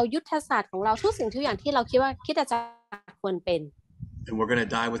ของเรายุทธศาสตร์ของเราทุกสิ่งทุกอย่างที่เราคิดว่าคริสตจักรควรเป็น And we're going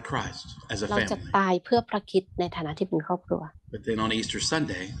to die with Christ as a เราจะ family. ตายเพื่อพระคริสต์ในฐานะที่เป็นครอบครัว But then on Easter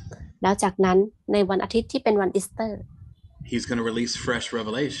Sunday, แล้วจากนั้นในวันอาทิตย์ที่เป็นวันอีสเตอร์ he's going to release fresh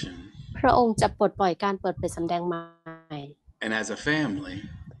revelation. พระองค์จะปลดปล่อยการเปิดเผยสำแดงใหม่ And as a family,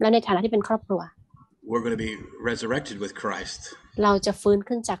 และในฐานะที่เป็นครอบครัว we're going to be resurrected with Christ เราจะฟื้น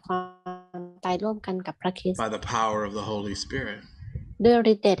ขึ้นจากความตายร่วมกันกับพระคริสต์ by the power of the Holy Spirit. ด้วย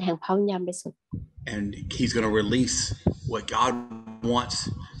ฤทธิ์เดชแห่งพระวิญญาณบริสุทธิ์ And he's going to release what God wants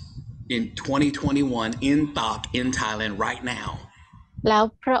in 2021 in Thok, in Thailand right now. แล้ว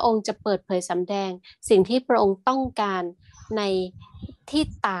พระองค์จะเปิดเผยสำแดงสิ่งที่พระองค์ต้องการในที่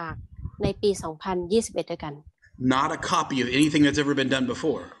ตากในปี 2021 ด้วยกัน Not a copy of anything that's ever been done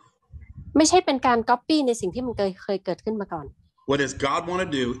before. ไม่ใช่เป็นการก๊อปปี้ในสิ่งที่มันเคยเกิดขึ้นมาก่อน What does God want to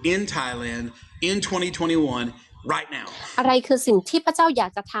do in Thailand in 2021 right now? อะไรคือสิ่งที่พระเจ้าอยา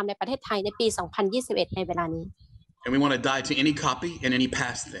กจะทำในประเทศไทยในปี 2021 ในเวลานี้ And we want to die to any copy and any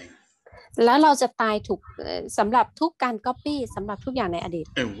past thing. แล้วเราจะตายถูกสำหรับทุกการก๊อปปี้สำหรับทุกอย่างในอดีต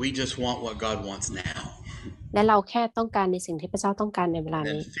And we just want what God wants now. และเราแค่ต้องการในสิ่งที่พระเจ้าต้องการในเวลา And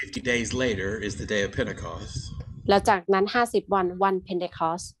นี้ then 50 days later is the day of Pentecost. แล้วจากนั้น50 วันเพนเทค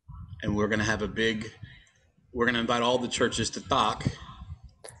อส And we're going to have we're going to invite all the churches to Thok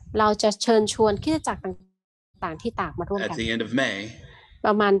เราจะเชิญชวนคริสตจักรต่างๆที่ตากมาร่วม at กัน the end of May ป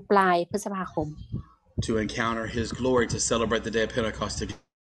ระมาณปลายพฤษภาคม to encounter his glory, to celebrate the day of Pentecost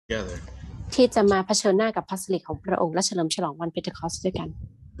together. ที่จะมาเผชิญหน้ากับพระสิริของพระองค์และเฉลิมฉลองวันเพนเทคอสด้วยกัน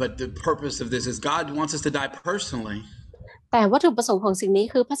But the purpose of this is God wants us to die personally. แต่วัตถุประสงค์ของสิ่งนี้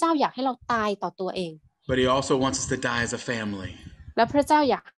คือพระเจ้าอยากให้เราตายต่อตัวเอง But he also wants us to die as a family. และพระเจ้า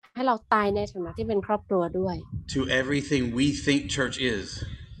อยากให้เราตายในฐานะที่เป็นครอบครัวด้วย To everything we think church is.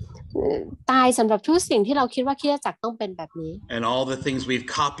 ตายสำหรับทุกสิ่งที่เราคิดว่าคริสตจักรต้องเป็นแบบนี้ And all the things we've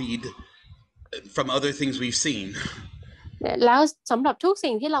copied from other things we've seen. แล้วสำหรับทุก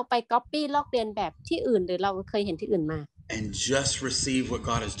สิ่งที่เราไปก๊อปปี้ลอกเลียนแบบที่อื่นหรือเราเคยเห็นที่อื่นมา And just receive what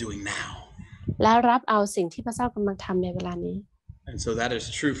God is doing now. แล้วรับเอาสิ่งที่พระเจ้ากำลังทำในเวลานี้ And so that is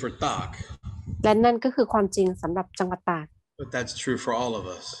true for Thok. และนั่นก็คือความจริงสำหรับจังหวัดตาก But that's true for all of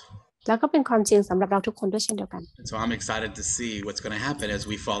us. แล้วก็เป็นความจริงสำหรับเราทุกคนด้วยเช่นเดียวกัน And so I'm excited to see what's going to happen as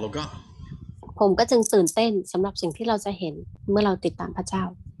we follow God. ผมก็จึงตื่นเต้นสำหรับสิ่งที่เราจะเห็นเมื่อเราติดตามพระเจ้า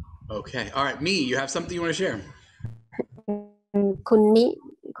Okay. All right. Me, you have something you want to share? คุณมี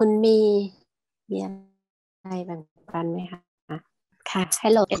อะไรแบ่งปันไหมคะค่ะ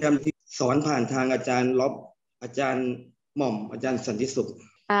Hello ที่สอนผ่านทางอาจารย์ล็อบอาจารย์หม่อมอาจารย์สันติสุข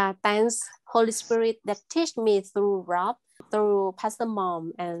Thanks Holy Spirit that teach me through Rob through Pastor Mom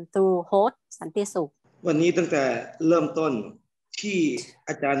and through host สันติสุข วันนี้ตั้งแต่เริ่มต้นที่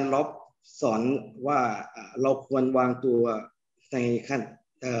อาจารย์ล็อบสอนว่าเราควรวางตัวในขั้น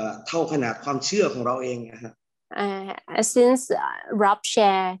เท่าขนาดความเชื่อของเราเองนะฮะ Since Rob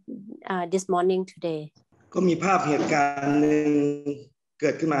shared this morning today ก็มีภาพเหตุการณ์หนึ่งเกิ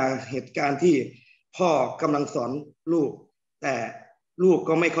ดขึ้นมาเหตุการณ์ที่พ่อกำลังสอนลูกแต่ลูก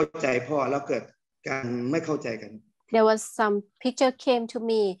ก็ไม่เข้าใจพ่อแล้วเกิดการไม่เข้าใจกัน There was some picture came to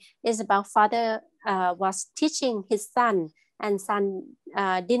me is about father was teaching his son and son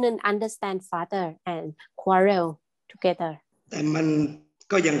didn't understand father and quarrel together แต่มัน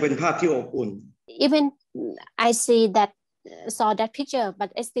ก็ยังเป็นภาพที่อบอุ่น Even I see that saw that picture but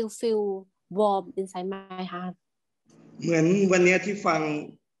I still feel warm inside my heart เหมือนวันนี้ที่ฟัง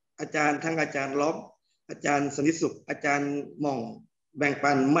อาจารย์ทั้งอาจารย์ล็อบอาจารย์สันติสุขอาจารย์หม่องแบ่ง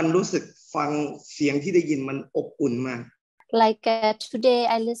ปันมันรู้สึกฟังเสียงที่ได้ยินมันอบอุ่นมาก Like today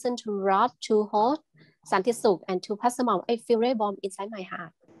I listen to Rob to host สันติสุข and to Pastor Mom I feel very warm inside my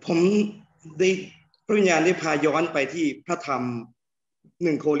heart ผมได้ ระวิญญาณได้พาย้อนไปที่พระธรรม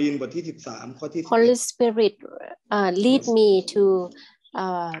1 โครินธ์บทที่13ข้อที่Holy Spirit lead me to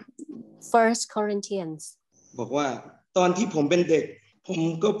First Corinthians บอกว่าตอนที่ผมเป็นเด็กผ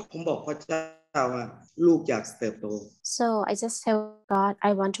มบอกพระเจ้าว่าลูกอยากเติบโต So I just tell God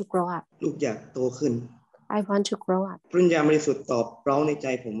I want to grow up ลูกอยากโตขึ้น I want to grow up พระวิญญาณบริสุทธิ์ตอบเร้าในใจ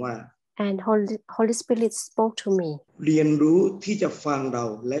ผมว่า and Holy Spirit spoke to me เรียนรู้ที่จะฟังเรา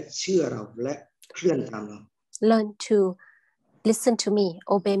และเชื่อเราและเคลื่อนตามเรา Learn to listen to me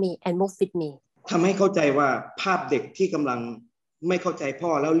obey me and move with me ทำให้เข้าใจว่าภาพเด็กที่กำลังไม่เข้าใจพ่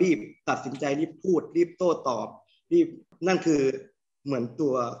อแล้วรีบตัดสินใจรีบพูดรีบโต้ตอบรีบนั่นคือเหมือน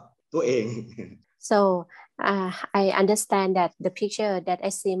ตัวเอง So I understand that the picture that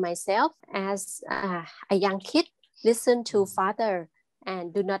I see myself as a young kid listen to father and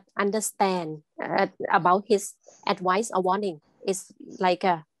do not understand about his advice or warning is like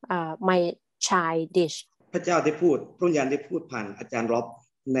my childish พระเจ้าได้พูดพระวิญญาณได้พูดผ่านอาจารย์ร็อบ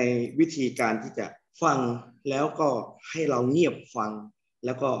ในวิธีการที่จะฟังแล้วก็ให้เราเงียบฟังแ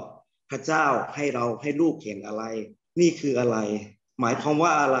ล้วก็พระเจ้าให้ลูกเห็นอะไรนี่คืออะไรหมายความว่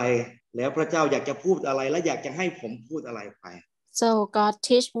าอะไรแล้วพระเจ้าอยากจะพูดอะไรและอยากจะให้ผมพูดอะไรไป So God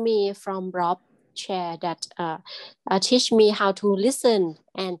teach me from Rob share that teach me how to listen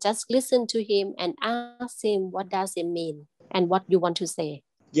and just listen to him and ask him what does it mean and what you want to say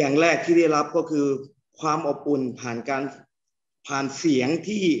อย่างแรกที่ได้รับก็คือความอบอุ่นผ่านเสียง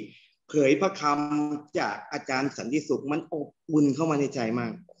ที่เผยพระคำจากอาจารย์สันติสุขมันอบอุ่นเข้ามาในใจมา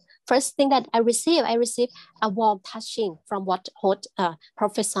ก First thing that I receive a warm touching from what Holt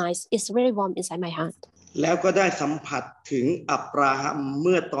prophesies. It's very warm inside my heart. แล้วก็ได้สัมผัสถึงอับราฮัมเ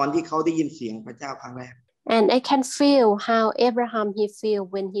มื่อตอนที่เขาได้ยินเสียงพระเจ้าครั้งแรก And I can feel how Abraham he feel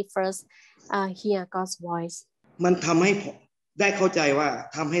when he first hear God's voice. มันทำให้ได้เข้าใจว่า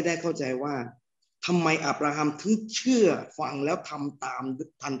ทำไมอับราฮัมถึงเชื่อฟังแล้วทำตาม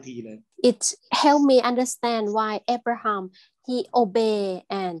ทันทีเลย It helped me understand why Abraham he obey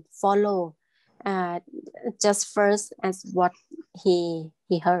and follow just first as what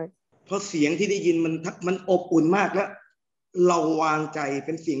he heard. เพราะเสียงที่ได้ยินมันอบอุ่นมากแล้วเราวางใจเ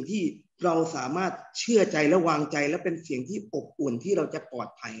ป็นเสียงที่เราสามารถเชื่อใจและวางใจและเป็นเสียงที่อบอุ่นที่เราจะปลอด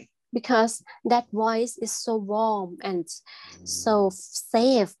ภัย Because that voice is so warm and so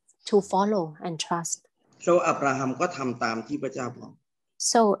safe to follow and trust. So อับราฮัมก็ทำตามที่พระเจ้าบอก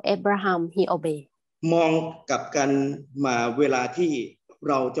So Abraham he obey. มองกลับกันมาเวลาที่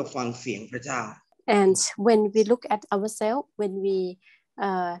เราจะฟังเสียงพระเจ้า And when we look at ourselves, when we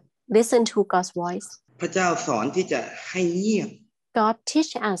listen to God's voice, พระเจ้าสอนที่จะให้เงียบ God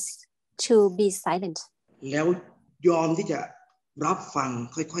teach us to be silent. แล้วยอมที่จะรับฟัง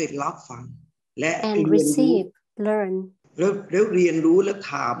ค่อยๆรับฟังและ and receive, learn. แล้วเรียนรู้และ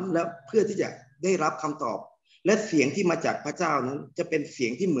ถามแล้วเพื่อที่จะได้รับคำตอบและเสียงที่มาจากพระเจ้านั้นจะเป็นเสีย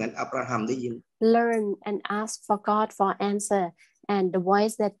งที่เหมือนอับราฮัมได้ยิน Learn and ask for God for answer and the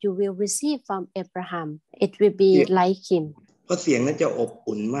voice that you will receive from Abraham it will be like him เพราะเสียงนั้นจะอบ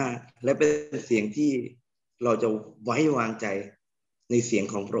อุ่นมากและเป็นเสียงที่เราจะไว้วางใจในเสียง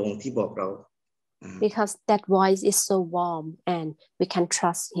ของพระองค์ที่บอกเรา because that voice is so warm and we can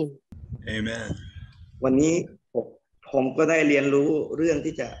trust him Amen วันนี้ผมก็ได้เรียนรู้เรื่อง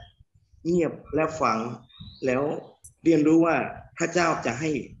ที่จะเงียบและฟังแล้วเรียนรู้ว่าพระเจ้าจะใ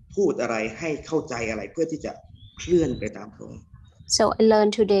ห้พูดอะไรให้เข้าใจอะไรเพื่อที่จะเคลื่อนไปตามพระองค์ So I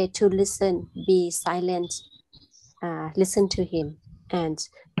learned today to listen, be silent, listen to him and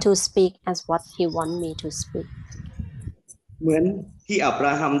to speak as what he want me to speak. เหมือนที่อับร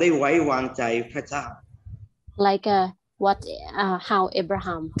าฮัมได้ไว้วางใจพระเจ้า Like how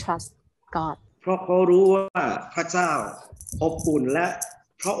Abraham trust God. เพราะเขารู้ว่าพระเจ้าอบอุ่นและ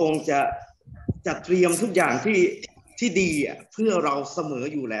พระองค์จะจัดเตรียมทุกอย่างที่ดีเพื่อเราเสมอ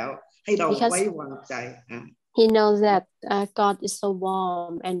อยู่แล้วให้เราไว้วางใจ He knows that God is so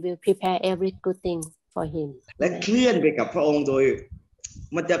warm and will prepare every good thing for him. และเคลื่อนไปกับพระองค์โดย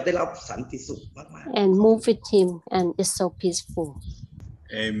มันจะได้รับสันติสุขมากๆ And move with him and it's so peaceful.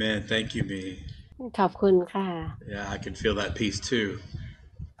 Amen Thank you me ขอบคุณค่ะ Yeah I can feel that peace too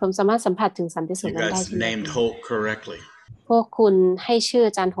ผมสามารถสัมผัสถึงสันติสุข You นั้นได้ guys ใช่ไหม named Holt correctly พวกคุณให้ชื่อ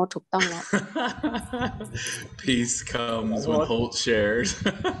อาจารย์โฮสถูกต้องแล้ว Peace comes when Holt shares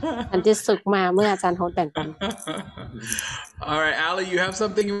สันติสุขมาเมื่ออาจารย์โฮสแบ่งปัน All right Ali you have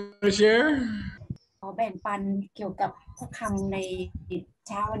something you want to share ขอแบ่งปันเกี่ยวกับพระคำในเ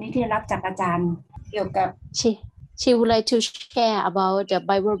ช้าวันนี้ที่รับจากอาจารย์เกี่ยวกับ She would like to share about the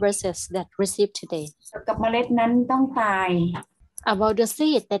Bible verses that received today. เกี่ยวกับเมล็ดนั้นต้องตาย About the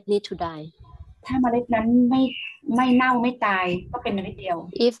seed that need to die. ถ้าเมล็ดนั้นไม่เน่าไม่ตายก็เป็นเมล็ดเดียว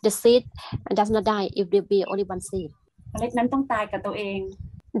If the seed does not die, it will be only one seed. เมล็ดนั้นต้องตายกับตัวเอง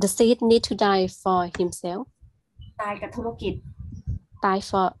The seed need to die for himself, ตายกับธุรกิจ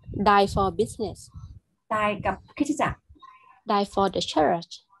die for business, ตายกับคริสตจักร die for the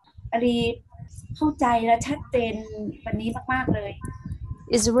church. อาลีเข้าใจและชัดเจนวันนี้มากๆเลย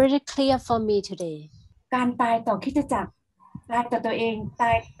It's really clear for me today การตายต่อคริสตจักรตายต่อตัวเองต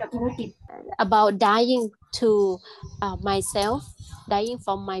ายต่อธุรกิจ about dying to myself, dying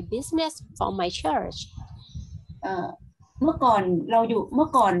for my business, for my church. เมื่อก่อ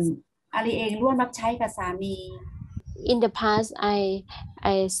นอาลีเองร่วมรับใช้กับสามี In the past,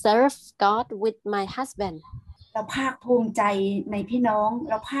 I served God with my husband. เราภาคภูมิใจในพี่น้อง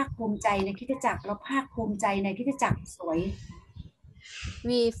เราภาคภูมิใจในคริสตจักรเราภาคภูมิใจในคริสตจักรสวย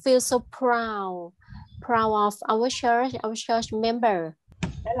We feel so proud of our church member.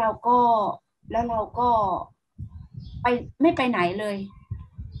 แล้วเราก็ไม่ไปไหนเลย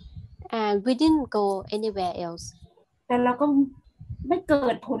And we didn't go anywhere else. แต่เราก็ไม่เกิ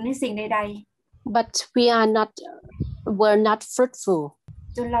ดผลในสิ่งใดๆ But were not fruitful.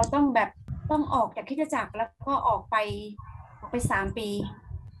 จนเราต้องออกจากคริสตจักรแล้วก็ออกไป3 ปี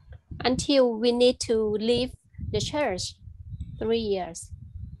Until we need to leave the church 3 years.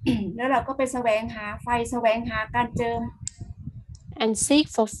 แล้วเราก็ไปแสวงหาไฟแสวงหาการเจิม And seek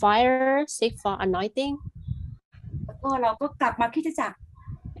for fire, seek for anointing. แล้วก็เราก็กลับมาคริสตจักร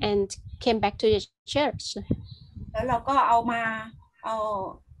And came back to the church. แล้วเราก็เอา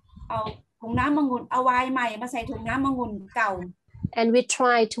ถุงน้ำองุ่นเอาไวน์ใหม่มาใส่ถุงน้ำองุ่นเก่า And we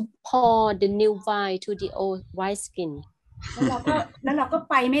try to pour the new wine to the old wineskin. แล้วเราก็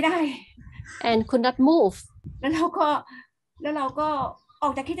ไปไม่ได้ And could not move. แล้วเราก็ออ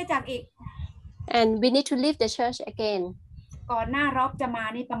กจากคริสตจักรอีก And we need to leave the church again. ก่อนหน้ารอบจะมา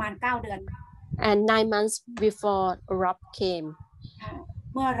นี่ประมาณ9 เดือน And 9 months before Rob came.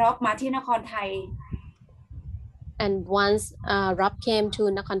 เมื่อรอบมาที่นครไทย And once Rob came to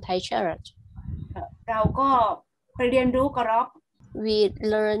Nakhon Thai Church, เราก็ไปเรียนรู้กับรอบ we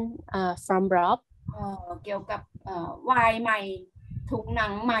learned from Rob เกี่ยวกับไวน์ใหม่ถุงหนั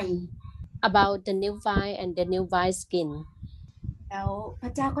งใหม่ about the new wine and the new wineskin. แล้วพร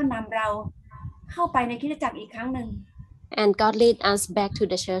ะเจ้าก็นำเราเข้าไปในคริสตจักรอีกครั้งหนึ่ง And God lead us back to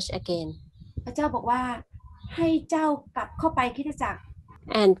the church again. พระเจ้าบอกว่าให้เจ้ากลับเข้าไปคริสตจักร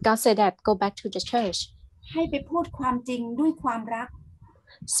And God said that go back to the church. ให้ไปพูดความจริงด้วยความรัก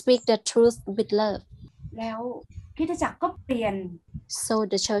Speak the truth with love. แล้วคริสตจักรก็เปลี่ยน So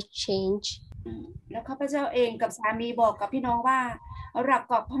the church changed. แล้วข้าพเจ้าเองกับสามีบอกกับพี่น้องว่าเรา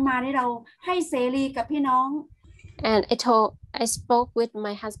กอบพระมาให้เราให้เสรีกับพี่น้อง And I spoke with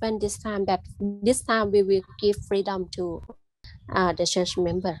my husband this time that this time we will give freedom to the church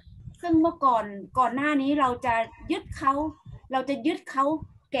member. ซึ่งเมื่อก่อนหน้านี้เราจะยึดเขา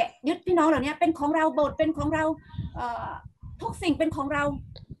แกะยึดพี่น้องเหล่านี้เป็นของเราโบสถ์เป็นของเราทุกสิ่งเป็นของเรา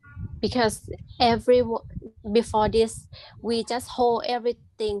Because before this we just hold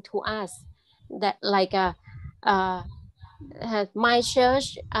everything to us, that like my church,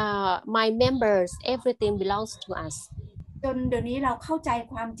 my members, everything belongs to us. จนเดี๋ยวนี้เราเข้าใจ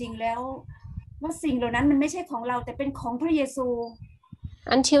ความจริงแล้วว่าสิ่งเหล่านั้นมันไม่ใช่ของเราแต่เป็นของพระเยซู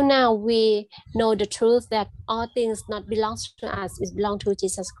Until now we know the truth that all things not belongs to us, it belong to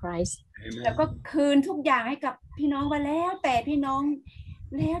Jesus Christ. แล้วก็คืนทุกอย่างให้กับพี่น้องว่าแล้วแต่พี่น้อ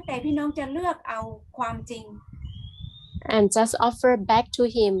งจะเลือกเอาความจริง And just offer back to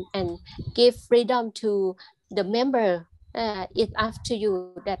him and give freedom to the member. It's up to you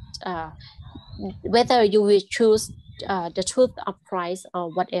that whether you will choose the truth of Christ or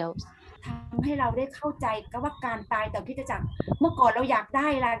what else. ทำให้เราได้เข้าใจกับว่าการตายต่อคริสตจักรเมื่อก่อนเราอยากได้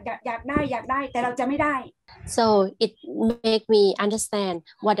แต่เราจะไม่ได้ So it make me understand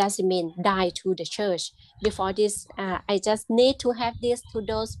what does it mean die to the church. Before this, I just need to have this to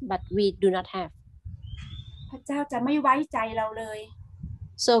those, but we do not have. พระเจ้าจะไม่ไว้ใจเราเลย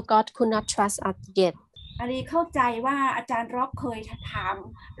So God could not trust us yet. อาลีเข้าใจว่าอาจารย์ร็อบเคยถาม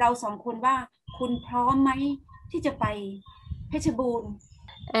เรา2 คนว่าคุณพร้อมไหมที่จะไปเพชรบูรณ์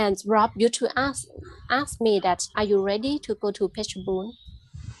And Rob used to ask me that, are you ready to go to Phetchabun?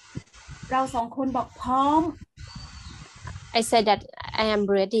 เรา2 คนบอกพร้อม I said that I am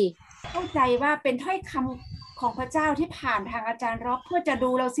ready. เข้าใจว่าเป็นถ้อยคำของพระเจ้าที่ผ่านทางอาจารย์ร็อบเพื่อจะดู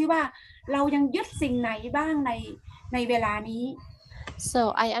เราซิว่าเรายังยึดสิ่งไหนบ้างในเวลานี้ So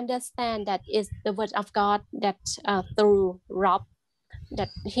I understand that it's the word of God that through Rob that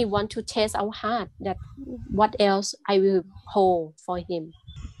he want to test our heart, that what else I will hold for him.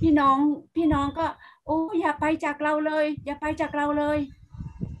 พี่น้องก็โอ้อย่าไปจากเราเลย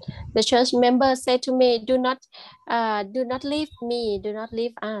The church member said to me, do not leave me, do not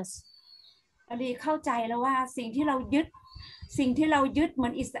leave us. อาลีเข้าใจแล้วว่าสิ่งที่เรายึดเหมื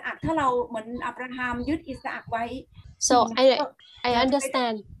อนอิสอัคถ้าเราเหมือนอับราฮัมยึดอิสอัคไว้ So I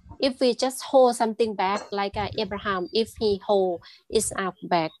understand if we just hold something back like Abraham, if he hold Isaac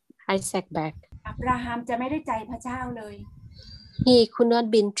back, Isaac back, อับราฮัมจะไม่ได้ใจพระเจ้าเลย he could not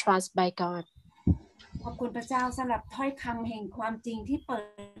be trusted by God. ขอบคุณพระเจ้าสำหรับถ้อยคำแห่งความจริงที่เปิด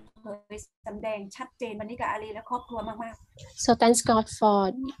เผยแสดงชัดเจนวันนี้กับอาลีและครอบครัวมากๆ So thanks God for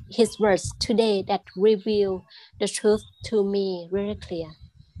His words today that reveal the truth to me very clear.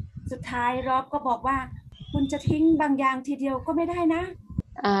 สุดท้ายรอบก็บอกว่าคุณจะทิ้งบางอย่างทีเดียวก็ไม่ได้นะ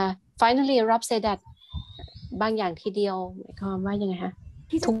Finally Rob said that บางอย่างทีเดียวหมายความว่ายังไงคะ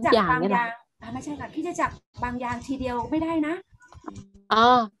ทุกอย่างเนี่ยนะไม่ใช่ค่ะที่จะจับบางอย่างทีเดียวไม่ได้นะ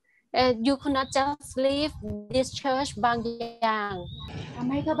You could not just leave this church บางอย่างทำ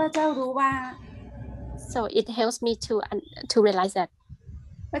ให้ข้าพเจ้ารู้ว่า So it helps me to realize that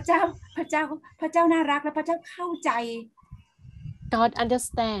พระเจ้าน่ารักและพระเจ้าเข้าใจ God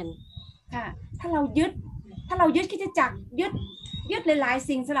understand ค่ะถ้าเรายึดคิดจักยึดหลายๆ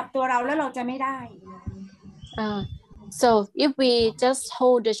สิ่งสำหรับตัวเราแล้วเราจะไม่ได้ So if we just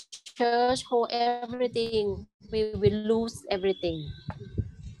hold the church, hold everything, we will lose everything.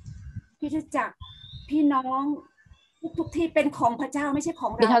 คิดจักพี่น้องทุกที่เป็นของพระเจ้าไม่ใช่ขอ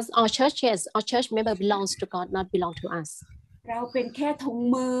งเรา Because our church member belongs to God, not belong to us. เราเป็นแค่ถุง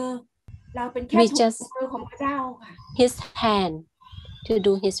มือเราเป็นแค่ถุงมือของพระเจ้าค่ะ His hand to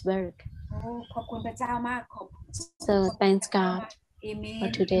do His work. ขอบคุณพระเจ้ามาก So thanks God Amen. for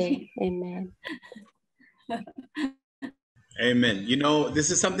today. Amen. Amen. You know, this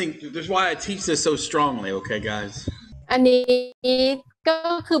is something. This is why I teach this so strongly. Okay, guys. อันนี้ก็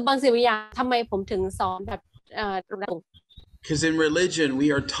คือบางสิ่งบางอย่างทำไมผมถึงสอนแบบ Because in religion we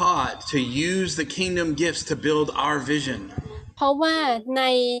are taught to use the kingdom gifts to build our vision. เพราะว่า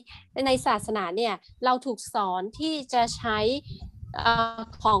ในศาสนาเนี่ยเราถูกสอนที่จะใช้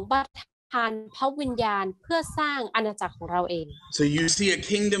ของประทานพระวิญญาณเพื่อสร้างอาณาจักรของเราเอง So you see a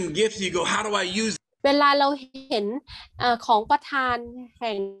kingdom gift, you go, how do I use it? เวลาเราเห็นของประทานแ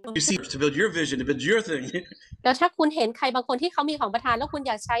ห่ง You see to build your vision, to build your thing. แล้วถ้าคุณเห็นใครบางคนที่เขามีของประทานแล้วคุณอ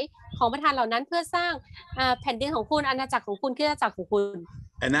ยากใช้ของประทานเหล่านั้นเพื่อสร้างแผ่นดินของคุณอาณาจักรของคุณคริสตจักรของคุณ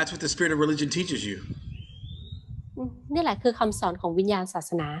And that's what the spirit of religion teaches you. นี่แหละคือคำสอนของวิญญาณศา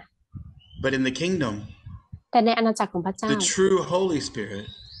สนา But in the kingdom, แต่ในอาณาจักรของพระเจ้า the true Holy Spirit,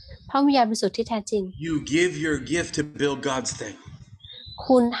 พระวิญญาณบริสุทธิ์ที่แท้จริง you give your gift to build God's thing.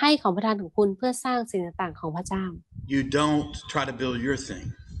 คุณให้ของประทานของคุณเพื่อสร้างสิ่งต่างๆของพระเจ้า You don't try to build your thing.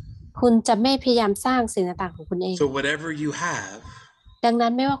 คุณจะไม่พยายามสร้างสิ่งต่างๆของคุณเอง So whatever you have, ดังนั้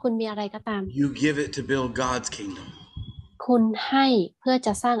นไม่ว่าคุณมีอะไรก็ตาม you give it to build God's kingdom. คุณให้เพื่อจ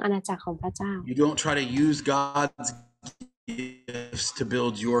ะสร้างอาณาจักรของพระเจ้า You don't try to use God's gifts to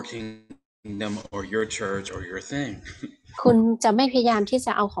build your kingdom or your church or your thing. คุณจะไม่พยายามที่จ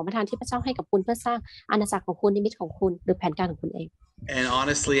ะเอาของประทานที่พระเจ้าให้กับคุณเพื่อสร้างอาณาจักรของคุณนิมิตของคุณหรือแผนการของคุณเอง And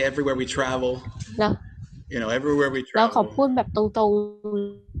honestly, everywhere we travel, แล้ว you know, everywhere we เราขอ travel. พูดแบบตรง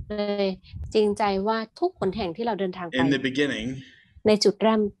ๆเลยจริงใจว่าทุกหนแห่งที่เราเดินทางไป In the beginning, ในจุดเ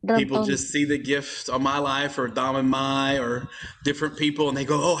ริ่มต้ people น just see the gift on my life or Dom and Mai or different people, and they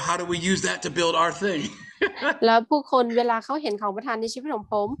go, "Oh, how do we use that to build our thing?" แล้วผู้คนเวลาเขาเห็นของประทานในชีวิตของ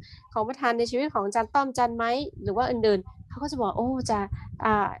ผมของประทานในชีวิตของจันต้อมจันไม้หรือว่าอื่นๆเขาก็จะบอกโอ้จะ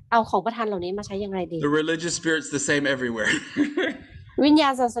เอาของประทานเหล่านี้มาใช้อย่างไรดี The religious spirit's the same everywhere. วิญญา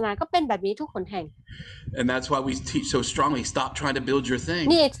ณศาสนาก็เป็นแบบนี้ทุกคนแห่ง And that's why we teach so strongly, stop trying to build your thing.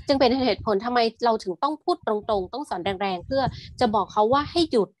 นี่จึงเป็นเหตุผลทำไมเราถึงต้องพูดตรงๆต้องสอนแรงๆเพื่อจะบอกเขาว่าให้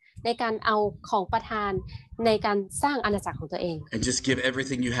หยุดในการเอาของประทานในการสร้างอาณาจักรของตัวเอง And just give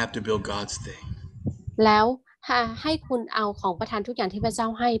everything you have to build God's thing. แล้วให้คุณเอาของประทานทุกอย่างที่พระเจ้า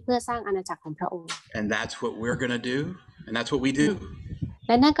ให้เพื่อสร้างอาณาจักรของพระองค์ And that's what we're going to do. And that's what we do. แ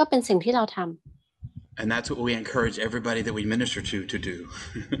ละนั่นก็เป็นสิ่งที่เราทำ And that's what we encourage everybody that we minister to do.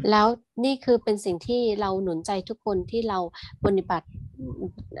 แล้วนี่คือเป็นสิ่งที่เราหนุนใจทุกคนที่เราปฏิบัติ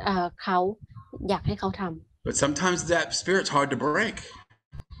เขาอยากให้เขาทำ But sometimes that spirit's hard to break.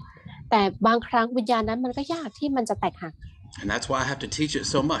 แต่บางครั้งวิญญาณนั้นมันก็ยากที่มันจะแตกหัก And that's why I have to teach it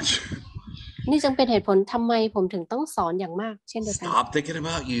so much. นี่จึงเป็นเหตุผลทำไมผมถึงต้องสอนอย่างมากเช่นเดียวกัน Stop thinking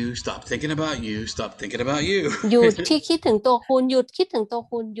about you. Stop thinking about you. Stop thinking about you. หยุดที่คิดถึงตัวคุณหยุดคิดถึงตัว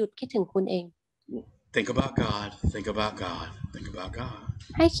คุณหยุดคิดถึงคุณเอง Think about God. Think about God. Think about God.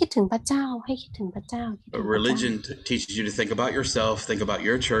 ให้คิดถึงพระเจ้าให้คิดถึงพระเจ้า But religion teaches you to think about yourself, think about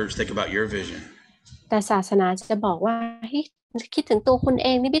your church, think about your vision. แต่ศาสนาจะบอกว่าให้คิดถึงตัวคุณเอ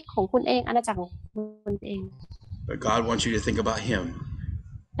งนิมิตของคุณเองอาณาจักรของคุณเอง But God wants you to think about Him.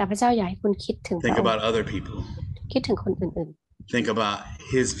 แต่พระเจ้าอยากให้คุณคิดถึงพ Think ระองค์ about other people. คิดถึงคนอื่น Think about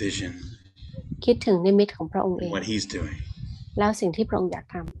His vision ๆคิดถึงนิมิตของพระองค์เอ and ง what He's doing. แล้วสิ่งที่พระองค์อยาก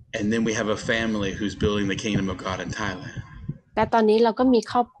ท And then we have a family who's building the kingdom of God in Thailand. ำและตอนนี้เราก็มี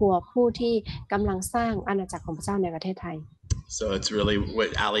ครอบครัวผู้ที่กำลังสร้างอาณาจักรของพระเจ้าในประเทศไทย So it's really what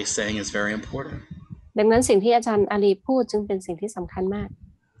Ali's saying is very important. ดังนั้นสิ่งที่อาจารย์อาลีพูดจึงเป็นสิ่งที่สำคัญมาก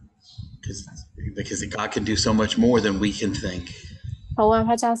Because God can do so much more than we can think. เพราะว่าพ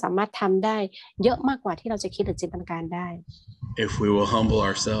ระเจ้าสามารถทำได้เยอะมากกว่าที่เราจะคิดหรือจินตนาการได้ If we will humble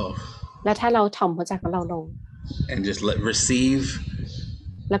ourselves และถ้าเราถ่อมหัวใจของเราลง and just receive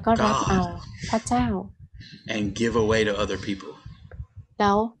แล้วก็รับเอาพระเจ้า and give away to other people. แ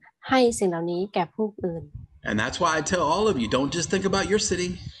ล้วให้สิ่งเหล่านี้แก่ผู้อื่น And that's why I tell all of you, don't just think about your city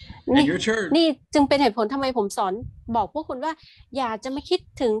and your church. นี่จึงเป็นเหตุผลทำไมผมสอนบอกพวกคุณว่าอย่าจะไม่คิด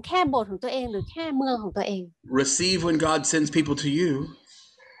ถึงแค่โบสถ์ของตัวเองหรือแค่เมืองของตัวเอง Receive when God sends people to you,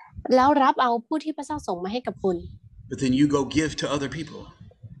 แล้วรับเอาผู้ที่พระเจ้าส่งมาให้กับคุณ but then you go give to other people.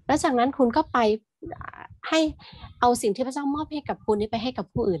 แล้วจากนั้นคุณก็ไปให้เอาสิ่งที่พระเจ้ามอบให้กับคุณนี้ไปให้กับ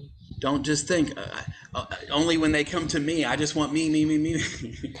ผู้อื่น Don't just think, only when they come to me, I just want me.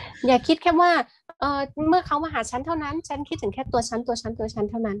 อย่าคิดแค่ว่าเมื่อเขามาหาฉันเท่านั้นฉันคิดถึงแค่ตัวฉัน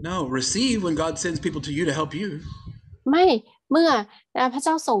เท่านั้น No, receive when God sends people to you to help you. ไม่เมื่อพระเ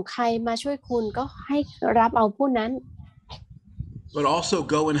จ้าส่งใครมาช่วยคุณก็ให้รับเอาผู้นั้น But also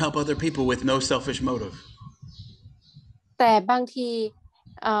go and help other people with no selfish motive. แต่บางที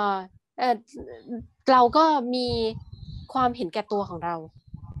เราก็มีความเห็นแก่ตัวของเรา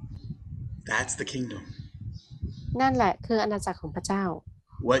That's the kingdom. นั่นแหละคืออาณาจักรของพระเจ้า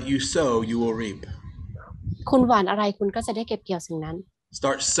What you sow, you will reap. คุณหว่านอะไรคุณก็จะได้เก็บเกี่ยวสิ่งนั้น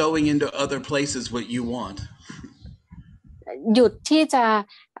Start sowing into other places what you want. หยุดที่จะ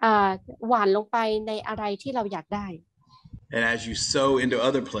หว่านลงไปในอะไรที่เราอยากได้ And as you sow into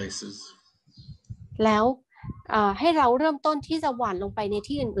other places, แล้วให้เราเริ่มต้นที่จะหว่านลงไปใน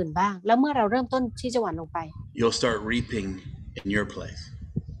ที่อื่นๆบ้างแล้วเมื่อเราเริ่มต้นที่จะหว่านลงไป you'll start reaping in your place.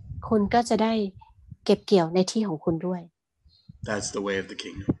 คุณก็จะได้เก็บเกี่ยวในที่ของคุณด้วย That's the way of the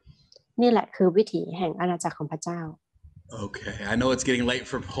kingdom. นี่แหละคือวิถีแห่งอาณาจักรของพระเจ้า Okay, I know it's getting late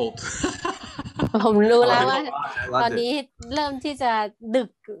for Holt. ผมรู้แล้วว่าตอนนี้เริ่มที่จะดึก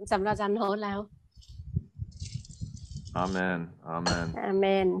สำหรับอาจารย์โฮสแล้ว Amen. Amen. อาเม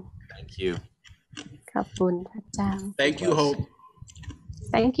น Thank you. ขอบคุณพระเจ้า Thank you, Holt.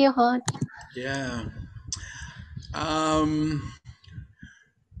 Thank you Holt. Yeah.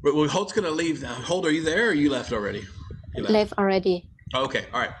 Well, Holt's gonna leave now. Holt, are you there or you left already? You Left already. Okay,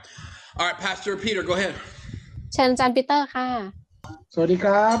 all right. All right, Pastor Peter, go ahead. เชิญอาจารย์ปีเตอร์ค่ะ สวัสดีค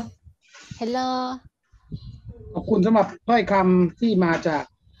รับ Hello ขอบคุณสำหรับถ้อยคำที่มาจาก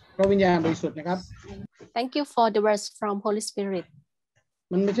พระวิญญาณบริสุทธิ์นะครับ Thank you for the words from Holy Spirit.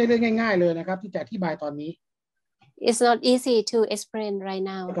 มันไม่ใช่เรื่องง่ายๆเลยนะครับที่จะอธิบายตอนนี้ It's not easy to explain right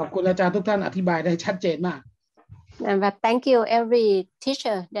now. ขอบคุณอาจารย์ทุกท่านอธิบายได้ชัดเจนมาก But thank you every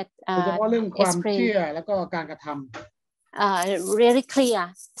teacher that โดยเฉพาะเรื่องความเชื่อ explain แล้วก็การกระทำ really clear,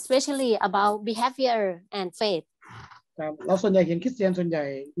 especially about behavior and faith. ครับเราส่วนใหญ่เห็นคริสเตียนส่วนใหญ่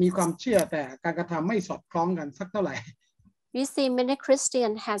มีความเชื่อแต่การกระทำไม่สอดคล้องกันสักเท่าไหร่ We see many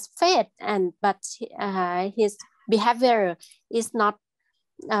Christian has faith but his behavior is not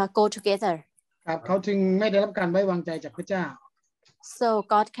go together. ครับเขาจึงไม่ได้รับการไว้วางใจจากพระเจ้า So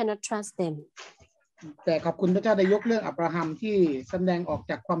God cannot trust them. แต่ขอบคุณพระเจ้าได้ยกเรื่องอับราฮัมที่แสดงออก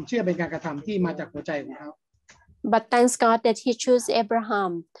จากความเชื่อเป็นการกระทำที่มาจากหัวใจของเขา But thanks God that he chose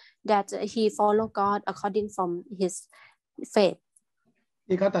Abraham, that he followed God according from his faith.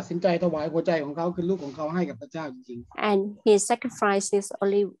 ที่เขาตัดสินใจถวายหัวใจของเขาคือลูกของเขาให้กับพระเจ้าจริง And he sacrificed his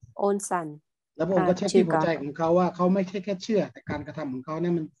only own son. ๆแล้วพระองค์ก็เช็คที่หัวใจของเขาว่าเขาไม่ใช่แค่เชื่อแต่การกระทำของเขาเนี่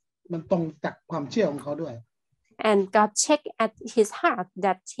ยมันตรงจากความเชื่อของเขาด้วย And God checked at his heart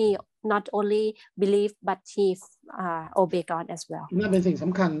that he not only believed but he obey God as well. นั่นเป็นสิ่งส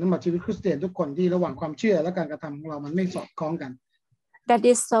ำคัญสำหรับชีวิตคริสเตียนทุกคนที่ระหว่างความเชื่อและการกระทำของเรามันไม่สอดคล้องกัน That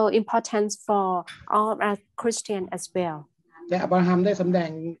is so important for all our Christian as well. แต่อับราฮัมได้แสด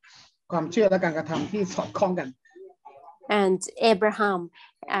งความเชื่อและการกระทำที่สอดคล้องกัน And Abraham,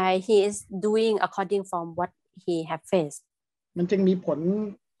 he is doing according from what he have faced. มันจึงมีผล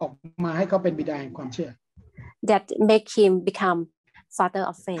ออกมาให้เขาเป็นบิดาแห่งความเชื่อ That make him become father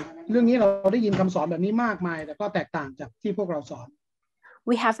of faith. เรื่องนี้เราได้ยินคำสอนแบบนี้มากมายแต่ก็แตกต่างจากที่พวกเราสอน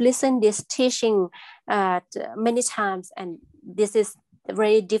We have listened this teaching many times, and this is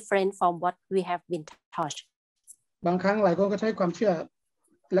very different from what we have been taught. บางครั้งหลายคนก็ใช้ความเชื่อ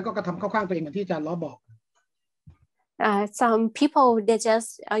แล้วก็กระทำเข้าข้างตัวเองเหมือนที่อาจารย์ล้อบอก Some people they just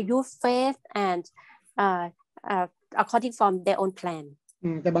use faith and according from their own plan.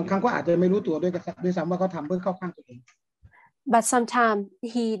 แต่บางครั้งก็อาจจะไม่รู้ตัวด้วยซ้ำว่าเขาทำเพื่อเข้าข้างตัวเอง but sometimes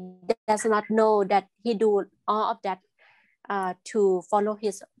he does not know that he do all of that to follow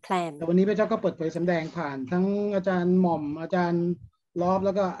his plan แต่วันนี้พระเจ้าก็เปิดเผยสำแดงผ่านทั้งอาจารย์หม่อมอาจารย์ลอบแ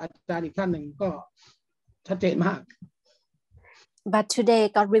ล้วก็อาจารย์อีกท่านหนึ่งก็ชัดเจนมาก but today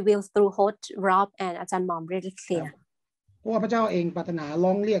God reveals through host Rob and อาจารย์หม่อม really clear เพราะว่าพระเจ้าเองปรารถนาร้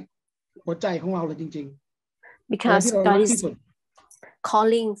องเรียกหัวใจของเราเลยจริงๆ because ที่เรา God รัก is ที่สุด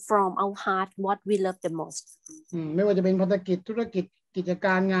calling from our heart what we love the most ไม่ว่าจะเป็นพันธกิจธุรกิจกิจก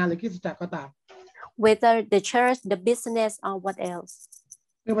ารงานหรือคริสตจักรก็ตาม whether the church the business or what else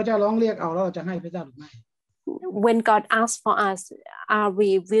เมื่อพระเจ้าร้องเรียกเอาแล้วเราจะให้พระเจ้าหรือไม่ when God asks for us are we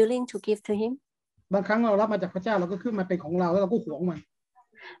willing to give to him บางครั้งเรารับมาจากพระเจ้าเราก็ขึ้นมาเป็นของเราแล้วเราก็หวงมัน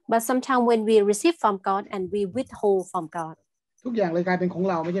but sometimes when we receive from God and we withhold from God ทุกอย่างเลยกลายเป็นของ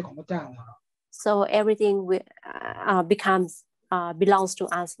เราไม่ใช่ของพระเจ้า so everything becomes belongs to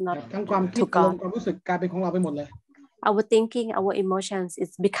us not ทั้งความคิดอารมณ์ความรู้สึกกลายเป็นของเราไปหมดเลย our thinking our emotions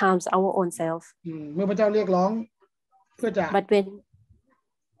it becomes our own self เมื่อพระเจ้าเรียกร้องเพื่อจะ but when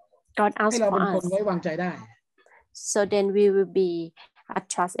God asks ให้เรา for เป็นคน us ไว้วางใจได้ so then we will be a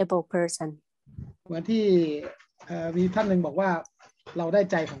trustable person เหมือนที่มีท่านหนึ่งบอกว่าเราได้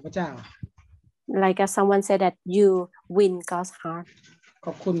ใจของพระเจ้า like someone said that you win God's heart ข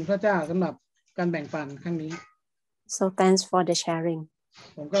อบคุณพระเจ้าสำหรับการแบ่งปันครั้งนี้ so thanks for the sharing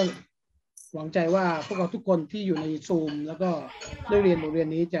ผมก็หวังใจว่าพวกเราทุกคนที่อยู่ในซูมแล้วก็ได้เรียนบทเรียน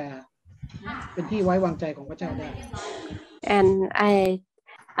นี้จะเป็นที่ไว้วางใจของพระเจ้าได้ and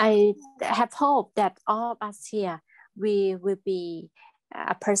I have hope that all of us here we will be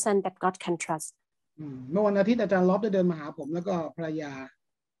a person that God can trust เมื่อวันอาทิตย์อาจารย์ล็อบได้เดินมาหาผมแล้วก็ภรรยา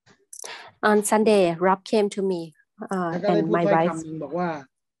on Sunday Rob came to me แล้วก็ได้ and พูด my ถ้อย wife คำหนึ่งบอกว่า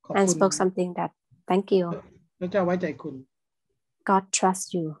ขอบ and คุณ spoke something that thank you พระเจ้าไว้ใจคุณ God trust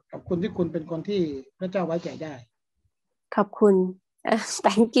you ขอบคุณที่คุณเป็นคนที่พระเจ้าไว้ใจได้ ขอบคุณ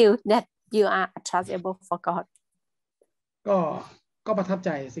thank you that you are trustable for God ก็ประทับใจ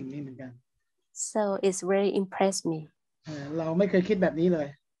สิ่งนี้เหมือนกัน so it's really impressed me เราไม่เคยคิดแบบนี้เลย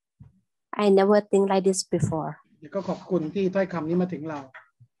I never think like this before ก็ขอบคุณที่ถ้อยคำนี้มาถึงเรา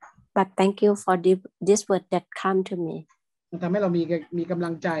but thank you for this word that come to me มันทำให้เรามีกำลั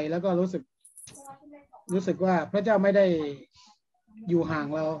งใจแล้วก็รู้สึกว่าพระเจ้าไม่ได้อยู่ห่าง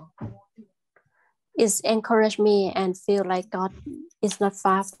เรา It's encouraged me and feel like God is not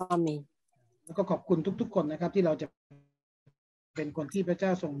far from me แล้วก็ขอบคุณทุกๆคนนะครับที่เราจะเป็นคนที่พระเจ้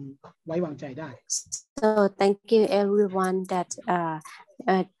าทรงไว้วางใจได้ so thank you everyone that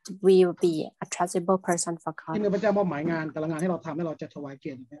we will be a trustable person for ที่ God เมื่อพระเจ้ามอบหมายงานการงานให้เราทำให้เราจะถวายเ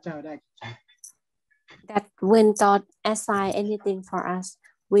กียรติพระเจ้าได้ that when God assign anything for us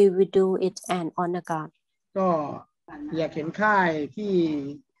we will do it and honor God ก็อยากเห็นค่ายที่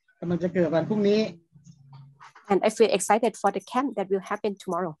กำลังจะเกิดวันพรุ่งนี้ and I feel excited for the camp that will happen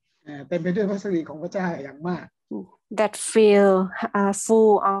tomorrow เต็มไปด้วยพระสิริของพระเจ้าอย่างมาก that feel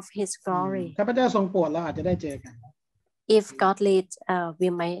full of His glory ถ้าพระเจ้าทรงโปรดเราอาจจะได้เจอกัน if God leads we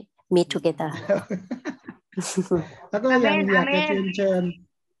might meet together แล้วก็ยังอยาก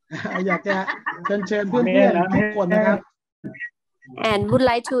จะเชิญเพื่อนๆทุกคนนะครับ and would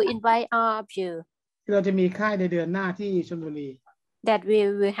like to invite all of you เราจะมีค่ายในเดือนหน้าที่ชลบุรี that we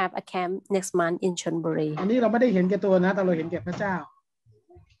will have a camp next month in Chonburi อันนี้เราไม่ได้เห็นแก่ตัวนะแต่เราเห็นแก่พระเจ้า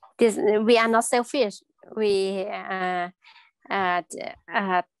this we are not selfish we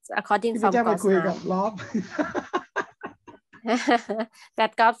according พระ from เจ้าไป God's คุยกับ heart ล็อบ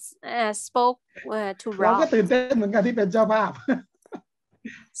that God spoke to เราก็ Rob ตื่นเต้นเหมือนกันที่เป็นเจ้าภาพ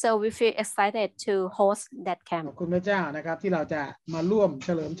so we feel excited to host that ข camp อบคุณพระเจ้านะครับที่เราจะมาร่วมเฉ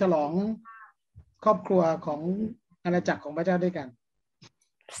ลิมฉลองครอบครัวของอาณาจักรของพระเจ้าด้วยกัน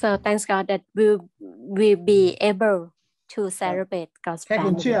so thanks God that we will be able to celebrate God's แค่คุ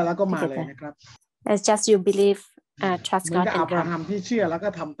ณ family เชื่อแล้วก็มาเลย together นะครับ it's just you believe trust เหมือน God กับ and อับรา God ฮัมที่เชื่อแล้วก็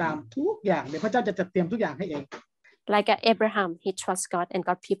ทำตามทุกอย่างเดี๋ยวพระเจ้าจะจัดเตรียมทุกอย่างให้เอง like Abraham he trusts God and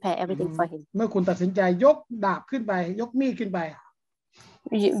God prepare everything for him เมื่อคุณตัดสินใจยกดาบขึ้นไปยกมีดขึ้นไป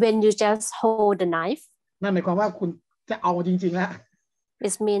when you just hold the knife นั่นหมายความว่าคุณจะเอาจริงๆแล้ว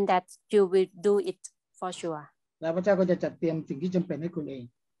it means that you will do it for sure แล้วพระเจ้าก็จะจัดเตรียมสิ่งที่จำเป็นให้คุณเอง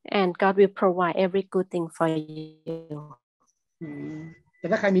and God will provide every good thing for you แต่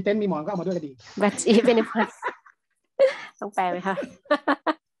ถ้าใครมีเต็นท์มีหมอนก็เอามาด้วยก็ดี but even if ต้องแปลไหมคะ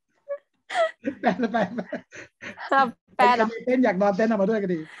แปลแล้วแปลมีเต็นท์อยากนอนเต็นท์เอามาด้วยก็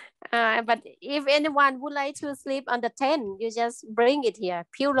ดี but if anyone would like to sleep on the tent you just bring it here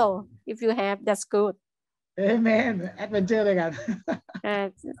pillow if you have that's good Amen adventure ด้วยกัน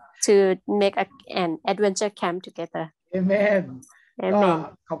to make an adventure camp together Amen ก็ Amen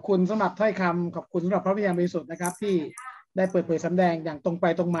ขอบคุณสำหรับถ้อยคำขอบคุณสำหรับพระวิญญาณบริสุทธิ์นะครับที่ได้เปิดเผยสำแดงอย่างตรงไป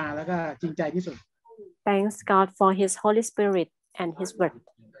ตรงมาแล้วก็จริงใจที่สุด Thanks God for His Holy Spirit and His Word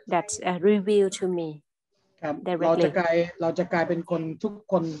that revealed to me ครับ directly เราจะกลายเป็นคนทุก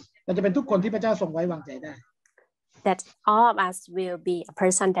คนเราจะเป็นทุกคนที่พระเจ้าทรงไว้วางใจได้ that all of us will be a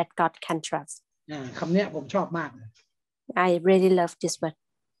person that God can trust คำเนี้ยผมชอบมาก I really love this word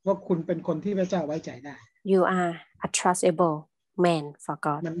ว่าคุณเป็นคนที่พระเจ้าไว้ใจได้ You are a trustable man for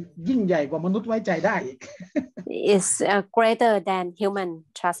God มันยิ่งใหญ่กว่ามนุษย์ไว้ใจได้อีก It's greater than human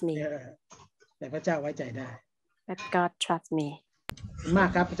trust me แต่พระเจ้าไว้ใจได้ but God trust me มาก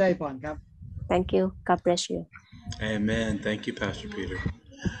ครับพระเจ้าอวยพรครับ Thank you God bless you Amen. Thank you, Pastor Peter.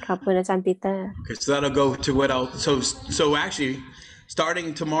 ขอบคุณอาจารย์ปีเตอร์ Okay, so that'll go to what else? So actually, starting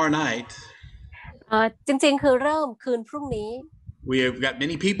tomorrow night, จริงๆคือเริ่มคืนพรุ่งนี้ we have got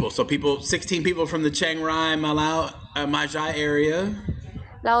many people. So 16 people from the Chiang Rai, Mai Jai area.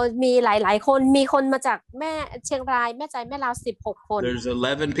 เรามีหลายๆคนมีคนมาจากแม่เชียงรายแม่ใจแม่ลาว16 คน There's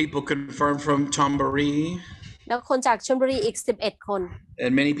 11 people confirmed from Chonburi. แล้วคนจากชลบุรีอีก11 คน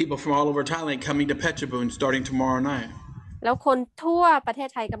And many people from all over Thailand coming to Phetchabun starting tomorrow night. แล้วคนทั่วประเทศ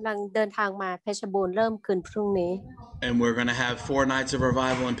ไทยกำลังเดินทางมาเพชรบูรณ์เริ่มคืนพรุ่งนี้ And we're going to have 4 nights of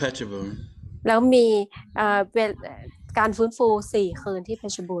revival in Phetchabun. แล้วมีการฟื้นฟู4 คืนที่เพ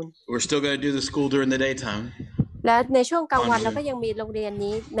ชรบูรณ์ We're still going to do the school during the daytime. และในช่วงกลางวันเราก็ยังมีโรงเรียน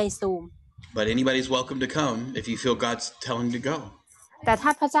นี้ในซูม But anybody's welcome to come if you feel God's telling you to go. แต่ถ้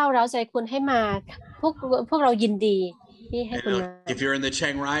าพระเจ้าเร้าใจคุณให้มาพวกเรายินดีที่ให้คุณมา If you're in the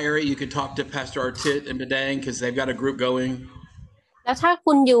Chiang Rai area, you can talk to Pastor Artit and Badang because they've got a group going. แล้วถ้า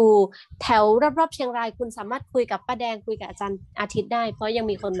คุณอยู่แถวรอบๆเชียงรายคุณสามารถคุยกับป้าแดงคุยกับอาจารย์อาทิตย์ได้เพราะยัง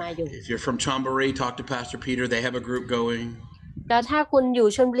มีคนมาอยู่ If you're from Chonburi, talk to Pastor Peter. They have a group going. แล้วถ้าคุณอยู่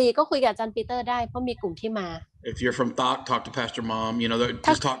ชลบุรีก็คุยกับอาจารย์ปีเตอร์ได้เพราะมีกลุ่มที่มา If you're from Thok, talk to Pastor Mom. You know,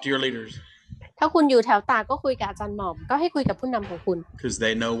 just talk to your leaders. ถ้าคุณอยู่แถวตากก็คุยกับอาจารย์หม่อมก็ให้คุยกับผู้นำของคุณ Because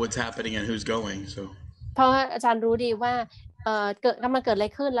they know what's happening and who's going. So. เพราะอาจารย์รู้ดีว่ากำลังเกิดอะไร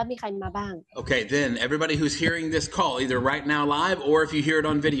ขึ้นแล้วมีใครมาบ้าง Okay, then everybody who's hearing this call, either right now live or if you hear it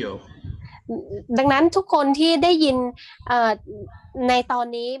on video. ดังนั้นทุกคนที่ได้ยินในตอน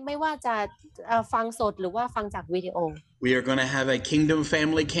นี้ไม่ว่าจะฟังสดหรือว่าฟังจากวิดีโอ We are going to have a Kingdom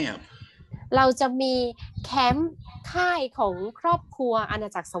Family Camp. เราจะมีแคมป์ค่ายของครอบครัวอาณา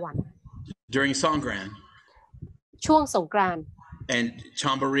จักรสวรรค์ During Songkran. ช่วงสงกรานต์ And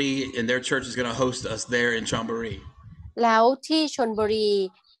Chonburi and their church is going to host us there in Chonburi. แล้วที่ชลบุรี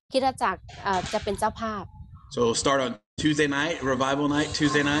คริสตจักรจะเป็นเจ้าภาพ So we'll start on Tuesday night, revival night,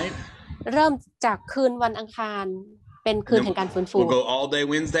 Tuesday night. เริ่มจากคืนวันอังคารเป็นคืนแห่งการฟื้นฟู We'll go all day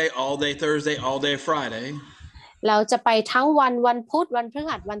Wednesday, all day Thursday, all day Friday. เราจะไปทั้งวันพุธวันพฤ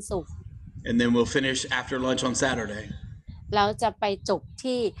หัสวันศุกร์ And then we'll finish after lunch on Saturday. แล้วจะไปจบ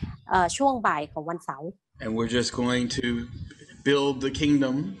ที่ช่วงบ่ายของวันเสาร์ And we're just going to build the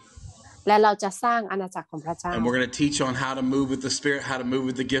kingdom. และเราจะสร้างอาณาจักรของพระเจ้า And we're going to teach on how to move with the Spirit, how to move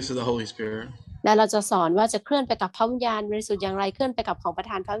with the gifts of the Holy Spirit. และเราจะสอนว่าจะเคลื่อนไปกับพระวิญญาณบริสุทธิ์อย่างไรเคลื่อนไปกับของประ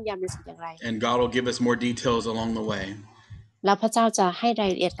ทานพระวิญญาณบริสุทธิ์อย่างไร And God will give us more details along the way. แล้วพระเจ้าจะให้ราย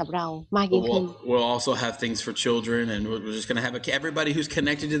ละเอียดกับเรามากยิ่งขึ้น We'll also have things for children, and we're just going to have everybody who's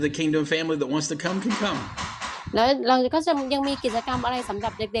connected to the kingdom family that wants to come can come. แล้วเราก็จะยังมีกิจกรรมอะไรสำหรั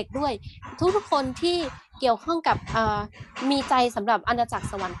บเด็กๆด้วยทุกคนที่เกี่ยวข้องกับมีใจสำหรับอาณาจักร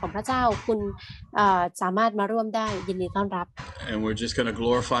สวรรค์ของพระเจ้าคุณสามารถมาร่วมได้ยินดีต้อนรับ And we're just going to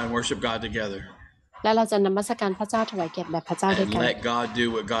glorify and worship God together. และเราจะนมัสการพระเจ้าถวายเกียรติแด่พระเจ้าด้วย And กัน let God do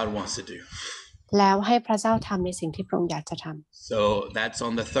what God wants to do. แล้วให้พระเจ้าทำในสิ่งที่พระองค์อยากจะทำ So that's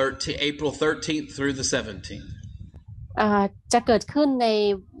on the April 13th through the 17th. จะเกิดขึ้นใน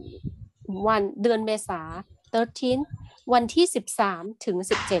วันเดือนเมษา13วันที่13ถึง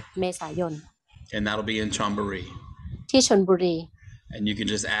17เมษายน And that'll be in Chonburi. ที่ชลบุรี And you can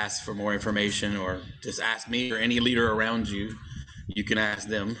just ask for more information or just ask me or any leader around you. You can ask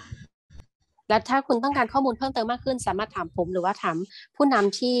them. และถ้าคุณต้องการข้อมูลเพิ่มเติมมากขึ้นสามารถถามผมหรือว่าถามผู้น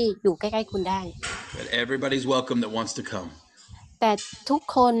ำที่อยู่ใกล้ๆคุณได้ But everybody's welcome that wants to come. แต่ทุก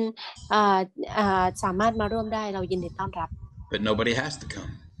คนสามารถมาร่วมได้เรายินดีต้อนรับ But nobody has to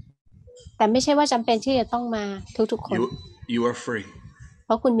come. แต่ไม่ใช่ว่าจำเป็นที่จะต้องมาทุกๆคน You are free. เพ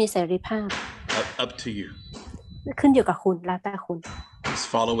ราะคุณมีเสรีภาพ Up to you. ขึ้นอยู่กับคุณแล้วแต่คุณ Just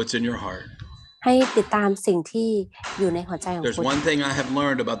follow what's in your heart. ให้ติดตามสิ่งที่อยู่ในหัวใจของ There's คุณ one thing I have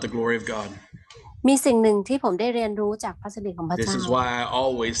learned about the glory of God. มีสิ่งหนึ่งที่ผมได้เรียนรู้จากพระสิริของพระ This เจ้า is why I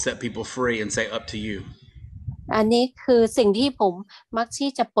always set people free and say up to you. อันนี้คือสิ่งที่ผมมักที่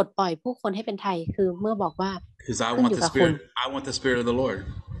จะปลดปล่อยผู้คนให้เป็นไทยคือเมื่อบอกว่า Because I want the spirit of the Lord.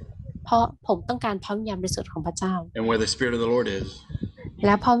 เพ ราะผมต้องการพระวิญญาณบริสุทธิ์ของพระเจ้า And where the Spirit of the Lord is, แล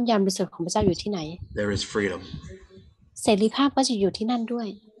ะพระวิญญาณบริสุทธิ์ของพระเจ้าอยู่ที่ไหน there is freedom. เสรีภาพก็จะอยู่ที่นั่นด้วย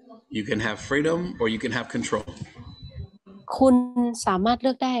You can have freedom or you can have control. คุณสามารถเลื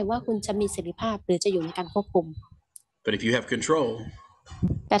อกได้ว่าคุณจะมีเสรีภาพหรือจะอยู่ในการควบคุม But if you have control,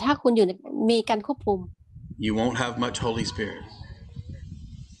 แต่ถ้าคุณมีการควบคุม you won't have much Holy Spirit.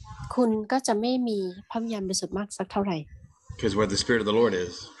 คุณก็จะไม่มีพระวิญญาณบริสุทธิ์มากสักเท่าไหร่ Because where the Spirit of the Lord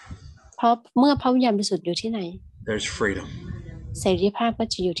is, เพราะเมื่อพระวิญญาณบริสุทธิ์อยู่ที่ไหน there's freedom. เสรีภาพก็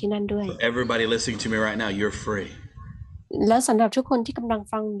จะอยู่ที่นั่นด้วย So everybody listening to me right now, you're free. แล้วสำหรับทุกคนที่กำลัง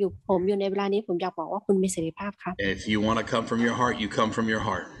ฟังอยู่ผมอยู่ในเวลานี้ผมอยากบอกว่าคุณมีเสรีภาพครับ If you want to come from your heart, you come from your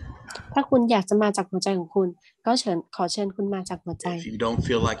heart. ถ้าคุณอยากจะมาจากหัวใจของคุณก็ขอเชิญคุณมาจากหัวใจ If you don't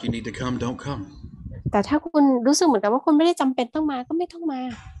feel like you need to come, don't come. แต่ถ้าคุณรู้สึกเหมือนกับว่าคุณไม่ได้จำเป็นต้องมาก็ไม่ต้องมา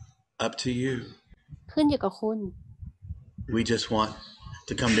Up to you. ขึ้นอยู่กับคุณ We just want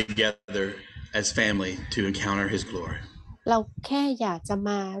to come together as family to encounter His glory. เราแค่อยากจะม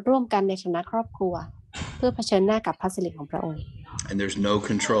าร่วมกันในฐานะครอบครัวเพื่อเผชิญหน้ากับพระสิริของพระองค์ And there's no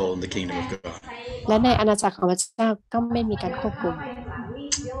control in the kingdom of God. และในอาณาจักรของพระเจ้าก็ไม่มีการควบคุม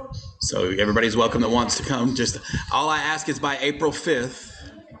So everybody's welcome that wants to come. Just all I ask is by April 5th.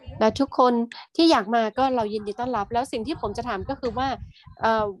 และทุกคนที่อยากมาก็เรายินดีต้อนรับแล้วสิ่งที่ผมจะถามก็คือว่า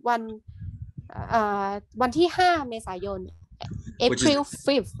วันที่5เมษายน April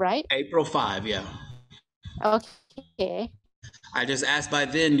 5th right April 5, yeah. Okay. I just asked by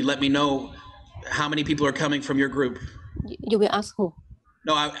then, you let me know how many people are coming from your group. You will ask who?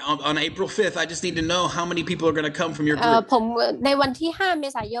 No, on April 5th, I just need to know how many people are going to come from your group. ผมในวันที่5เม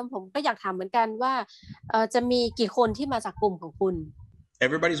ษายนผมก็อยากถามเหมือนกันว่าจะมีกี่คนที่มาจากกลุ่มของคุณ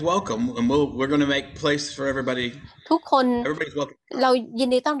Everybody's welcome, and we're going to make place for everybody. ทุกคน Everybody's welcome. เรายิน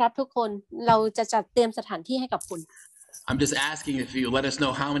ดีต้อนรับทุกคนเราจะจัดเตรียมสถานที่ให้กับคุณ I'm just asking if you let us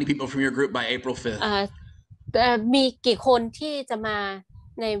know how many people from your group by April 5th. มีกี่คนที่จะมา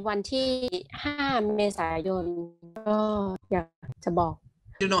ในวันที่5เมษายนก็อยากจะบอก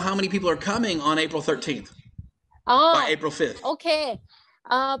To know how many people are coming on April 13th. By April 5th. โอเค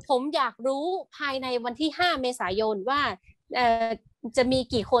ผมอยากรู้ภายในวันที่5เมษายนว่าจะมี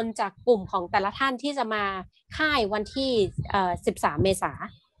กี่คนจากกลุ่มของแต่ละท่านที่จะมาค่ายวันที่13เมษา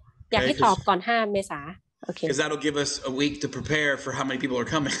อยากให้ตอบก่อน5เมษาโอเค Because that'll give us a week to prepare for how many people are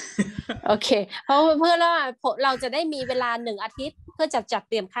coming. โอเคเพราะเพื่อเราจะได้มีเวลา1อาทิตย์เพื่อจัด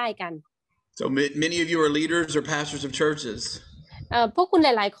เตรียมค่ายกัน So many of you are leaders or pastors of churches. พวกคุณห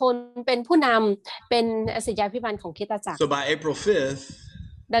ลายๆคนเป็นผู้นำเป็นศิษยาภิบาลของคริสตจักร So by April 5th,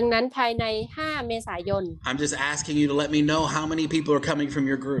 ดังนั้นภายใน5เมษายน I'm just asking you to let me know how many people are coming from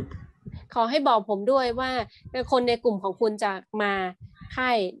your group. ขอให้บอกผมด้วยว่าคนในกลุ่มของคุณจะมาค่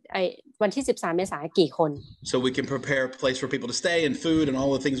ายวันที่13เมษายนกี่คน So we can prepare a place for people to stay and food and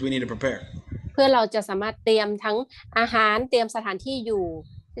all the things we need to prepare. เพื่อเราจะสามารถเตรียมทั้งอาหารเตรียมสถานที่อยู่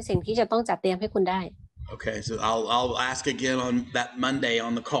สิ่งที่จะต้องจัดเตรียมให้คุณได้ Okay, so I'll ask again on that Monday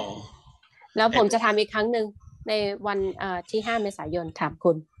on the call. แล้วผมจะถามอีกครั้งหนึ่งในวันที่5เมษายนถา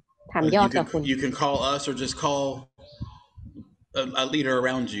มยอดกับคุณ You can call us or just call a leader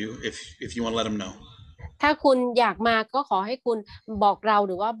around you if you want to let them know. ถ้าคุณอยากมาก็ขอให้คุณบอกเราห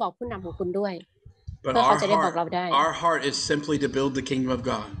รือว่าบอกผู้นำของคุณด้วย But เพื่อเขาจะได้บอกเราได้ our heart is simply to build the kingdom of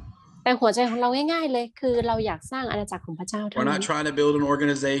God. แต่หัวใจของเราง่ายๆเลยคือเราอยากสร้างอาณาจักรของพระเจ้าเท่า We're นั้ not น trying to build an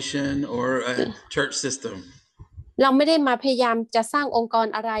organization or a church system. เราไม่ได้มาพยายามจะสร้างองค์กร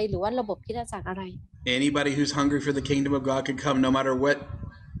อะไรหรือว่าระบบคริสตจักรอะไร Anybody who's hungry for the kingdom of God can come no matter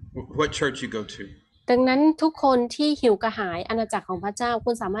what church you go to. ดังนั้นทุกคนที่หิวกระหายอาณาจักรของพระเจ้า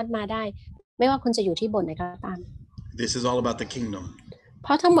คุณสามารถมาได้ไม่ว่าคุณจะอยู่ที่โบสถ์ไหนก็ตาม This is all about the kingdom. เพ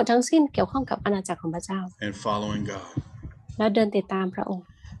ราะทั้งหมดทั้งสิ้นเกี่ยวข้องกับอาณาจักรของพระเจ้า And following God. และเดินติดตามพระองค์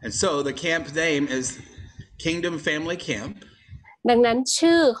And so the camp name is Kingdom Family Camp. ดังนั้น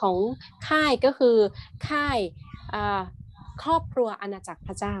ชื่อของค่ายก็คือค่ายครอบครัวอาณาจักรพ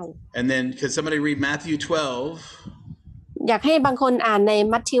ระเจ้า And then could somebody read Matthew 12, อยากให้บางคนอ่านใน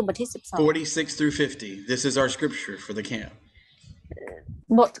มัทธิวบทที่46 through 50. This is our scripture for the camp.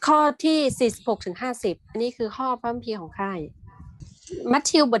 12บทข้อที่46ถึง50อันนี้คือข้อพระคัมภีร์ของค่ายมัท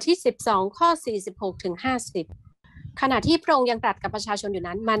ธิวบทที่12ข้อ46ถึง50ขณะที่พระองค์ยังตรัสกับประชาชนอยู่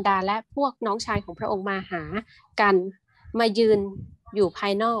นั้นมารดาและพวกน้องชายของพระองค์มาหากันมายืนอยู่ภา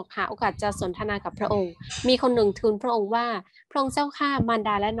ยนอกหาโอกาสจะสนทนากับพระองค์มีคนหนึ่งทูลพระองค์ว่าพระองค์เจ้าข้ามารด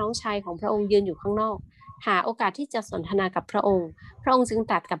าและน้องชายของพระองค์ยืนอยู่ข้างนอกหาโอกาสที่จะสนทนากับพระองค์พระองค์จึง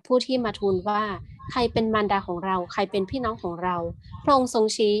ตรัสกับผู้ที่มาทูลว่าใครเป็นมารดาของเราใครเป็นพี่น้องของเราพระองค์ทรง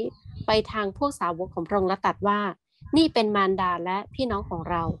ชี้ไปทางพวกสาวกของพระองค์และตรัสว่า นี่เป็นมารดาและพี่น้องของ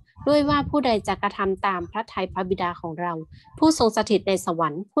เราด้วยว่าผู้ใดจะกระทำตามพระทัยพระบิดาของเราผู้ทรงสถิตในสวร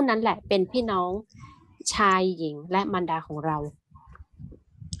รค์ผู้นั้นแหละเป็นพี่น้องชายหญิงและมารดาของเรา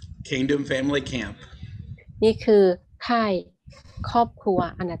Kingdom Family Camp. นี่คือค่ายครอบครัว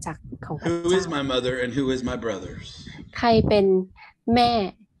อาณาจักรของพระ Who เจ้า is my mother and who is my brothers? ใครเป็นแม่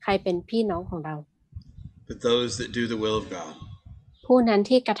ใครเป็นพี่น้องของเรา But those that do the will of God. ผู้นั้น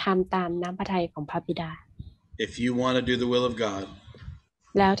ที่กระทำตามน้ำพระทัยของพระบิดา If you want to do the will of God,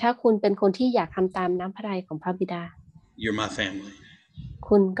 แล้วถ้าคุณเป็นคนที่อยากทำตามน้ำพระทัยของพระบิดา you're my family.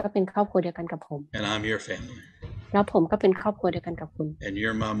 คุณก็เป็นครอบครัวเดียวกันกับผม And I'm your family. แล้วผมก็เป็นครอบครัวเดียวกันกับคุณ And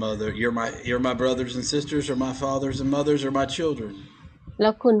you're my mother. You're my brothers and sisters, or my fathers and mothers, or my children. แล้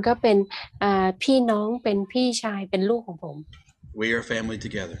วคุณก็เป็นพี่น้องเป็นพี่ชายเป็นลูกของผม We are family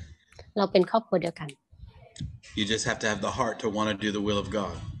together. เราเป็นครอบครัวเดียวกัน You just have to have the heart to want to do the will of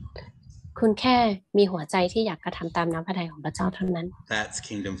God. คุณแค่มีหัวใจที่อยากกระทำตามน้ำพระทัยของพระเจ้าเท่านั้น That's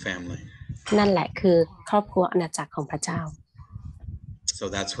kingdom family. นั่นแหละคือครอบครัวอาณาจักรของพระเจ้า So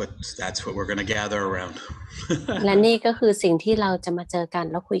that's what we're going to gather around. และนี่ก็คือสิ่งที่เราจะมาเจอกัน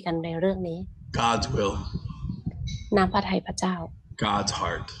แล้วคุยกันในเรื่องนี้ God's will. น้ำพระทัยพระเจ้า God's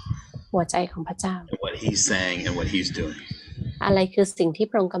heart. หัวใจของพระเจ้า And what He's saying and what He's doing. อะไรคือสิ่งที่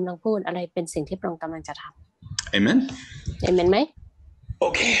พระองค์กำลังพูดอะไรเป็นสิ่งที่พระองค์กำลังจะทำ Amen. เอเมนไหม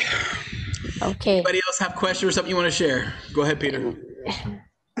Okay. โอเค Anybody else have questions or something you want to share? Go ahead, Peter.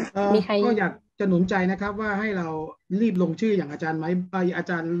 มีใคร ก็อยากจะหนุนใจนะครับว่าให้เรารีบลงชื่ออย่างอาจารย์อา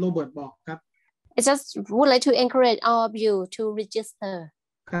จารย์โรเบิร์ตบอกครับ I just would like to encourage all of you to register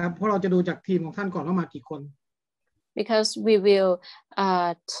ครับเพราะเราจะดูจากทีมของท่านก่อนว่ามากี่คน because we will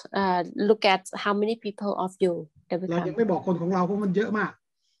look at how many people of you that will เรายัง come ไม่บอกคนของเราเพราะมันเยอะมาก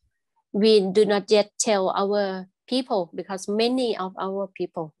we do not yet tell our people because many of our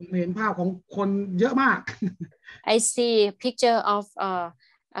people ผมเห็นภาพของคนเยอะมาก I see picture of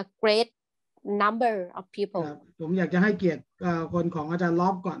a great number of people ผมอยากจะให้เกียรติคนของอาจารย์ล็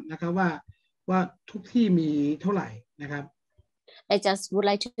อบก่อนนะครับว่าทุกที่มีเท่าไหร่นะครับ I just would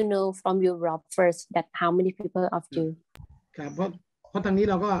like to know from you Rob first that how many people of you ครับเพราะทางนี้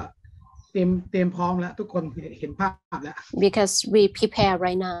เราก็เตรียมพร้อมแล้วทุกคนเห็นภาพแล้ว because we prepare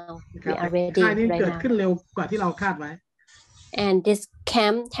right now we are ready ค่ายนี้ right เกิด now ขึ้นเร็วกว่าที่เราคาดไว้ and this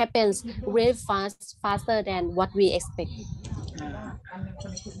camp happens really faster than what we expect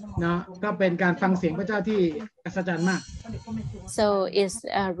นะก็เป็นการฟังเสียงพระเจ้าที่อัศจรรย์มาก so it's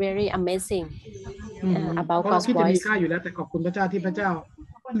really amazing about เพราะเรา God's คิดจะมี voice ค่าอยู่แล้วแต่ขอบคุณพระเจ้าที่พระเจ้า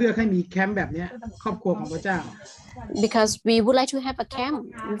เลือกให้มีแคมป์แบบนี้ครอบครัวของพระเจ้า because we would like to have a camp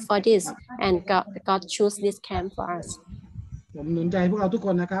for this and God choose this camp for us ผมหนุนใจพวกเราทุกค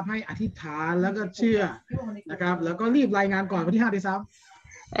นนะครับให้อธิษฐานแล้วก็เชื่อนะครับแล้วก็รีบรายงานก่อนวันที่5ด้วยซ้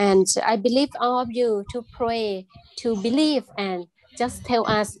ำ and I believe all of you to pray to believe and just tell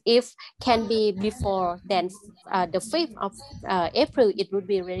us if can be before then the 5th of April it would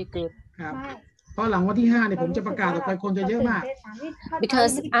be really good ครับเพราะหลังวันที่5เนี่ยผมจะประกาศออกไปคนจะเยอะมาก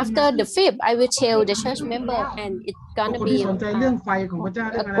because after the 5th I will tell the church member and it's gonna คน be ที่สนใจเรื่องไฟของพระเจ้า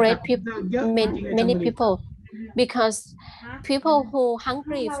เรื่อง a อะไร great ต่าง people ๆเยอะ many people because people who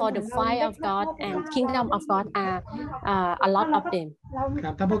hungry for the fire of God and kingdom of God are a lot of them ค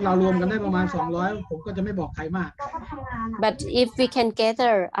รับถ้าพวกเรารวมกันได้ประมาณ200ผมก็จะไม่บอกใครมาก but if we can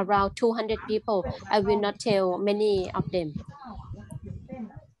gather around 200 people I will not tell many of them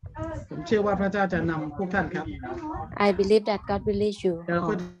ผมเชื่อว่าพระเจ้าจะนำพวกท่านครับ I believe that God will lead you เรา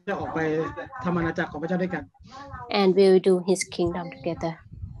ก็จะออกไปทำอาณาจักรของพระเจ้าด้วยกัน and we will do His kingdom together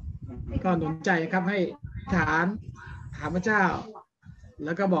ก็หนุนใจครับให้ถามพระเจ้าแ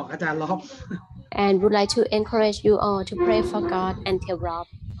ล้วก็บอกอาจารย์ล็อบ and would like to encourage you all to pray for God and tell Rob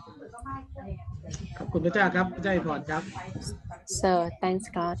ขอบคุณพระเจ้าครับพระเจ้าอวยพรครับ so thanks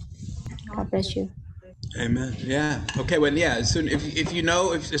God God bless you Amen. Yeah. Okay. Well, yeah. As soon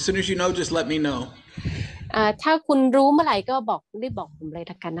as you know, just let me know. ถ้าคุณรู้เมื่อไหร่ก็รีบบอกผมเลย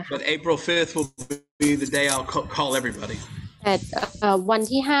ละกันนะคะ But April 5th will be the day I'll call everybody. แต่วัน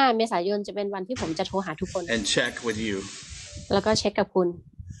ที่5เมษายนจะเป็นวันที่ผมจะโทรหาทุกคน And check with you. แล้วก็เช็คกับคุณ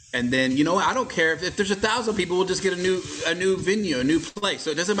And then I don't care if there's 1,000 people, we'll just get a new venue, a new place. So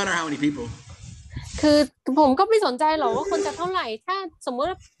it doesn't matter how many people. คือผมก็ไม่สนใจหรอกว่าคนจะเท่าไหร่ถ้าสมมติ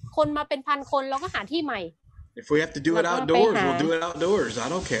คนมาเป็นพันคนเราก็หาที่ใหม่ If we have to do it outdoors, we'll do it outdoors. I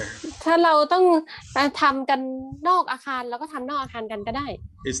don't care. ถ้าเราต้องทำกันนอกอาคารเราก็ทำนอกอาคารกันก็ได้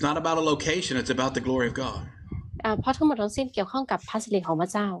It's not about a location, it's about the glory of God. เพราะทั้งหมดทั้งสิ้นเกี่ยวข้องกับพระสิริของพร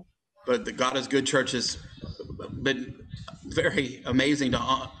ะเจ้า But the God is Good Church has been very amazing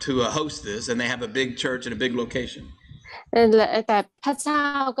to host this, and they have a big church and a big location. แต่พระเจ้า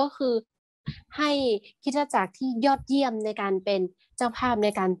ก็คือ ให้คริสตจักรที่ยอดเยี่ยมในการเป็นเจ้าภาพใน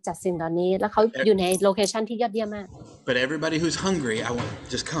การจัดสิ่งเหล่านี้แล้วเขาอยู่ในโลเคชันที่ยอดเยี่ยมมาก But everybody who's hungry, I want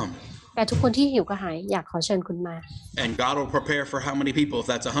just come. แต่ทุกคนที่หิวกระหายอยากขอเชิญคุณมา And God will prepare for how many people? If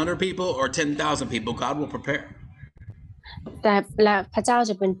that's 100 people or 10,000 people, God will prepare. แต่และพระเจ้า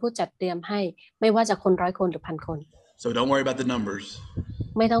จะเป็นผู้จัดเตรียมให้ไม่ว่าจะคน100 คนหรือ1,000 คน So don't worry about the numbers.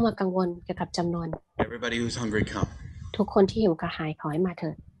 ไม่ต้องมากังวลเกี่ยวกับจำนวน Everybody who's hungry, come. ทุกคนที่หิวกระหายขอให้มาเถิ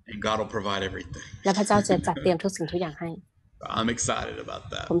ด And God will provide everything. และพระเจ้าจะจัดเตรียมทุกสิ่งทุกอย่างให้ I'm excited about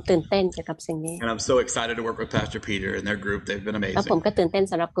that. ผมตื่นเต้นเกี่ยวกับสิ่งนี้ And I'm so excited to work with Pastor Peter and their group. They've been แล้วผม amazing. ก็ตื่นเต้น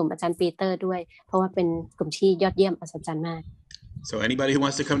สำหรับกลุ่มอาจารย์ปีเตอร์ด้วยเพราะว่าเป็นกลุ่มที่ยอดเยี่ยมอัศจรรย์มาก So anybody who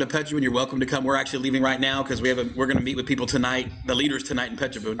wants to come to Petrabun, you're welcome to come. We're actually leaving right now because we're going to meet with people tonight, the leaders tonight in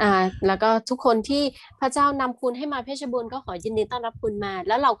Petrabun. แล้วก็ทุกคนที่พระเจ้านำคุณให้มาเพชรบูรณ์ก็ขอยินดีต้อนรับคุณมาแ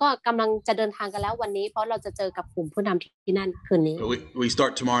ล้วเราก็กำลังจะเดินทางกันแล้ววันนี้เพราะเราจะเจอกับกลุ่มผู้นำที่นั่นคืนนี้ But we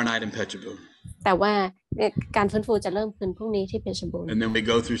start tomorrow night in Petrabun. แต่ว่าการฟื้นฟูจะเริ่มคืนพรุ่งนี้ที่เพชรบูรณ์ And then we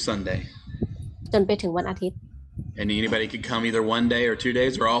go through Sunday. จนไปถึงวันอาทิตย์ And anybody could come either 1 day or 2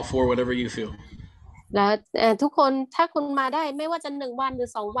 days or all 4, whatever you feel. แล้วทุกคนถ้าคุณมาได้ไม่ว่าจะ1 วันหรือ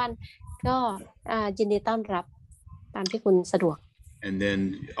2 วันก็ยินดีต้อนรับตามที่คุณสะดวก And then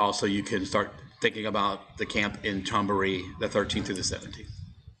also you can start thinking about the camp in Chambéry, the 13th through the 17th.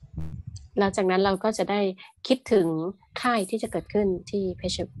 หลังจากนั้นเราก็จะได้คิดถึงค่ายที่จะเกิดขึ้นที่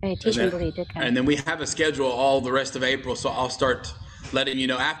ที่ชลบุรีด้วยกัน And then we have a schedule all the rest of April, so I'll start letting you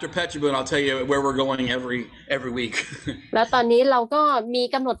know after Petrabun. I'll tell you where we're going every week. แล้วตอนนี้เราก็มี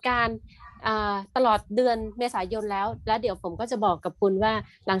กำหนดการตลอดเดือนเมษายนแล้วเดี๋ยวผมก็จะบอกกับคุณว่า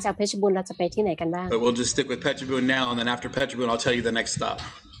หลังจากเพชรบูรณ์เราจะไปที่ไหนกันบ้าง But we'll just stick with Petrabun now, and then after Petrabun, I'll tell you the next stop.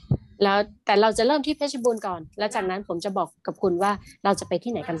 แล้วแต่เราจะเริ่มที่เพชรบูรณ์ก่อนแล้วจากนั้นผมจะบอกกับคุณว่าเราจะไป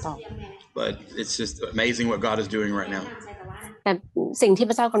ที่ไหนกันต่อ But it's just amazing what God is doing right now. แต่สิ่งที่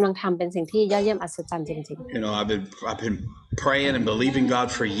พระเจ้ากำลังทำเป็นสิ่งที่ยอดเยี่ยมอัศจรรย์จริง You know, I've been praying and believing God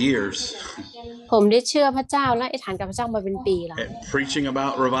for years. ๆผมได้เชื่อพระเจ้าและอธิษฐานกับพระเจ้ามาเป็นปีแล้ว And preaching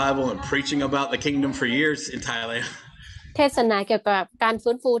about revival and preaching about the kingdom for years in Thailand. เทศนาเกี่ยวกับการ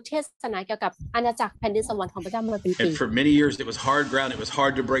ฟื้นฟูเทศนาเกี่ยวกับอาณาจักรแผ่นดินสวรรค์ของพระเจ้ามาเป็นปี And for many years it was hard ground. It was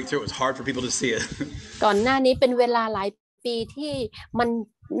hard to break through. It was hard for people to see it. ก่อนหน้านี้เป็นเวลาหลายปีที่มัน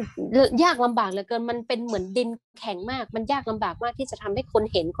ยากลำบากเหลือเกินมันเป็นเหมือนดินแข็งมากมันยากลำบากมากที่จะทำให้คน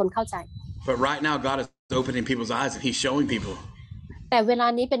เห็นคนเข้าใจ But right now God is opening people's eyes and He's showing people. แต่เวลา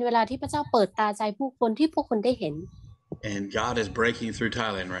นี้เป็นเวลาที่พระเจ้าเปิดตาใจผู้คนที่ผู้คนได้เห็น And God is breaking through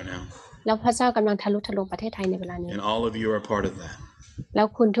Thailand right now. แล้วพระเจ้ากำลังทะลุทะลวงประเทศไทยในเวลานี้ And all of you are part of that. แล้ว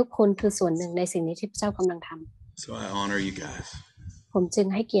คุณทุกคนคือส่วนหนึ่งในสิ่งนี้ที่พระเจ้ากำลังทำ So I honor you guys. ผมจึง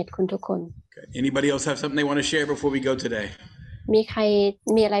ให้เกียรติคุณทุกคน Okay. Anybody else have something they want to share before we go today? มีใคร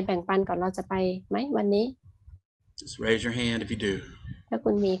มีอะไรแบ่งปันก่อนเราจะไปไหมวันนี้ Just raise your hand if you do. ถ้าคุ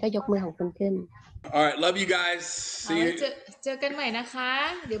ณมีก็ยกมือของคุณขึ้น All right, love you guys. See you. เจอกันใหม่นะคะ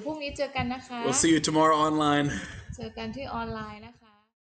เดี๋ยวพรุ่งนี้เจอกันนะคะ We'll see you tomorrow online. เจอกันที่ออนไลน์นะคะ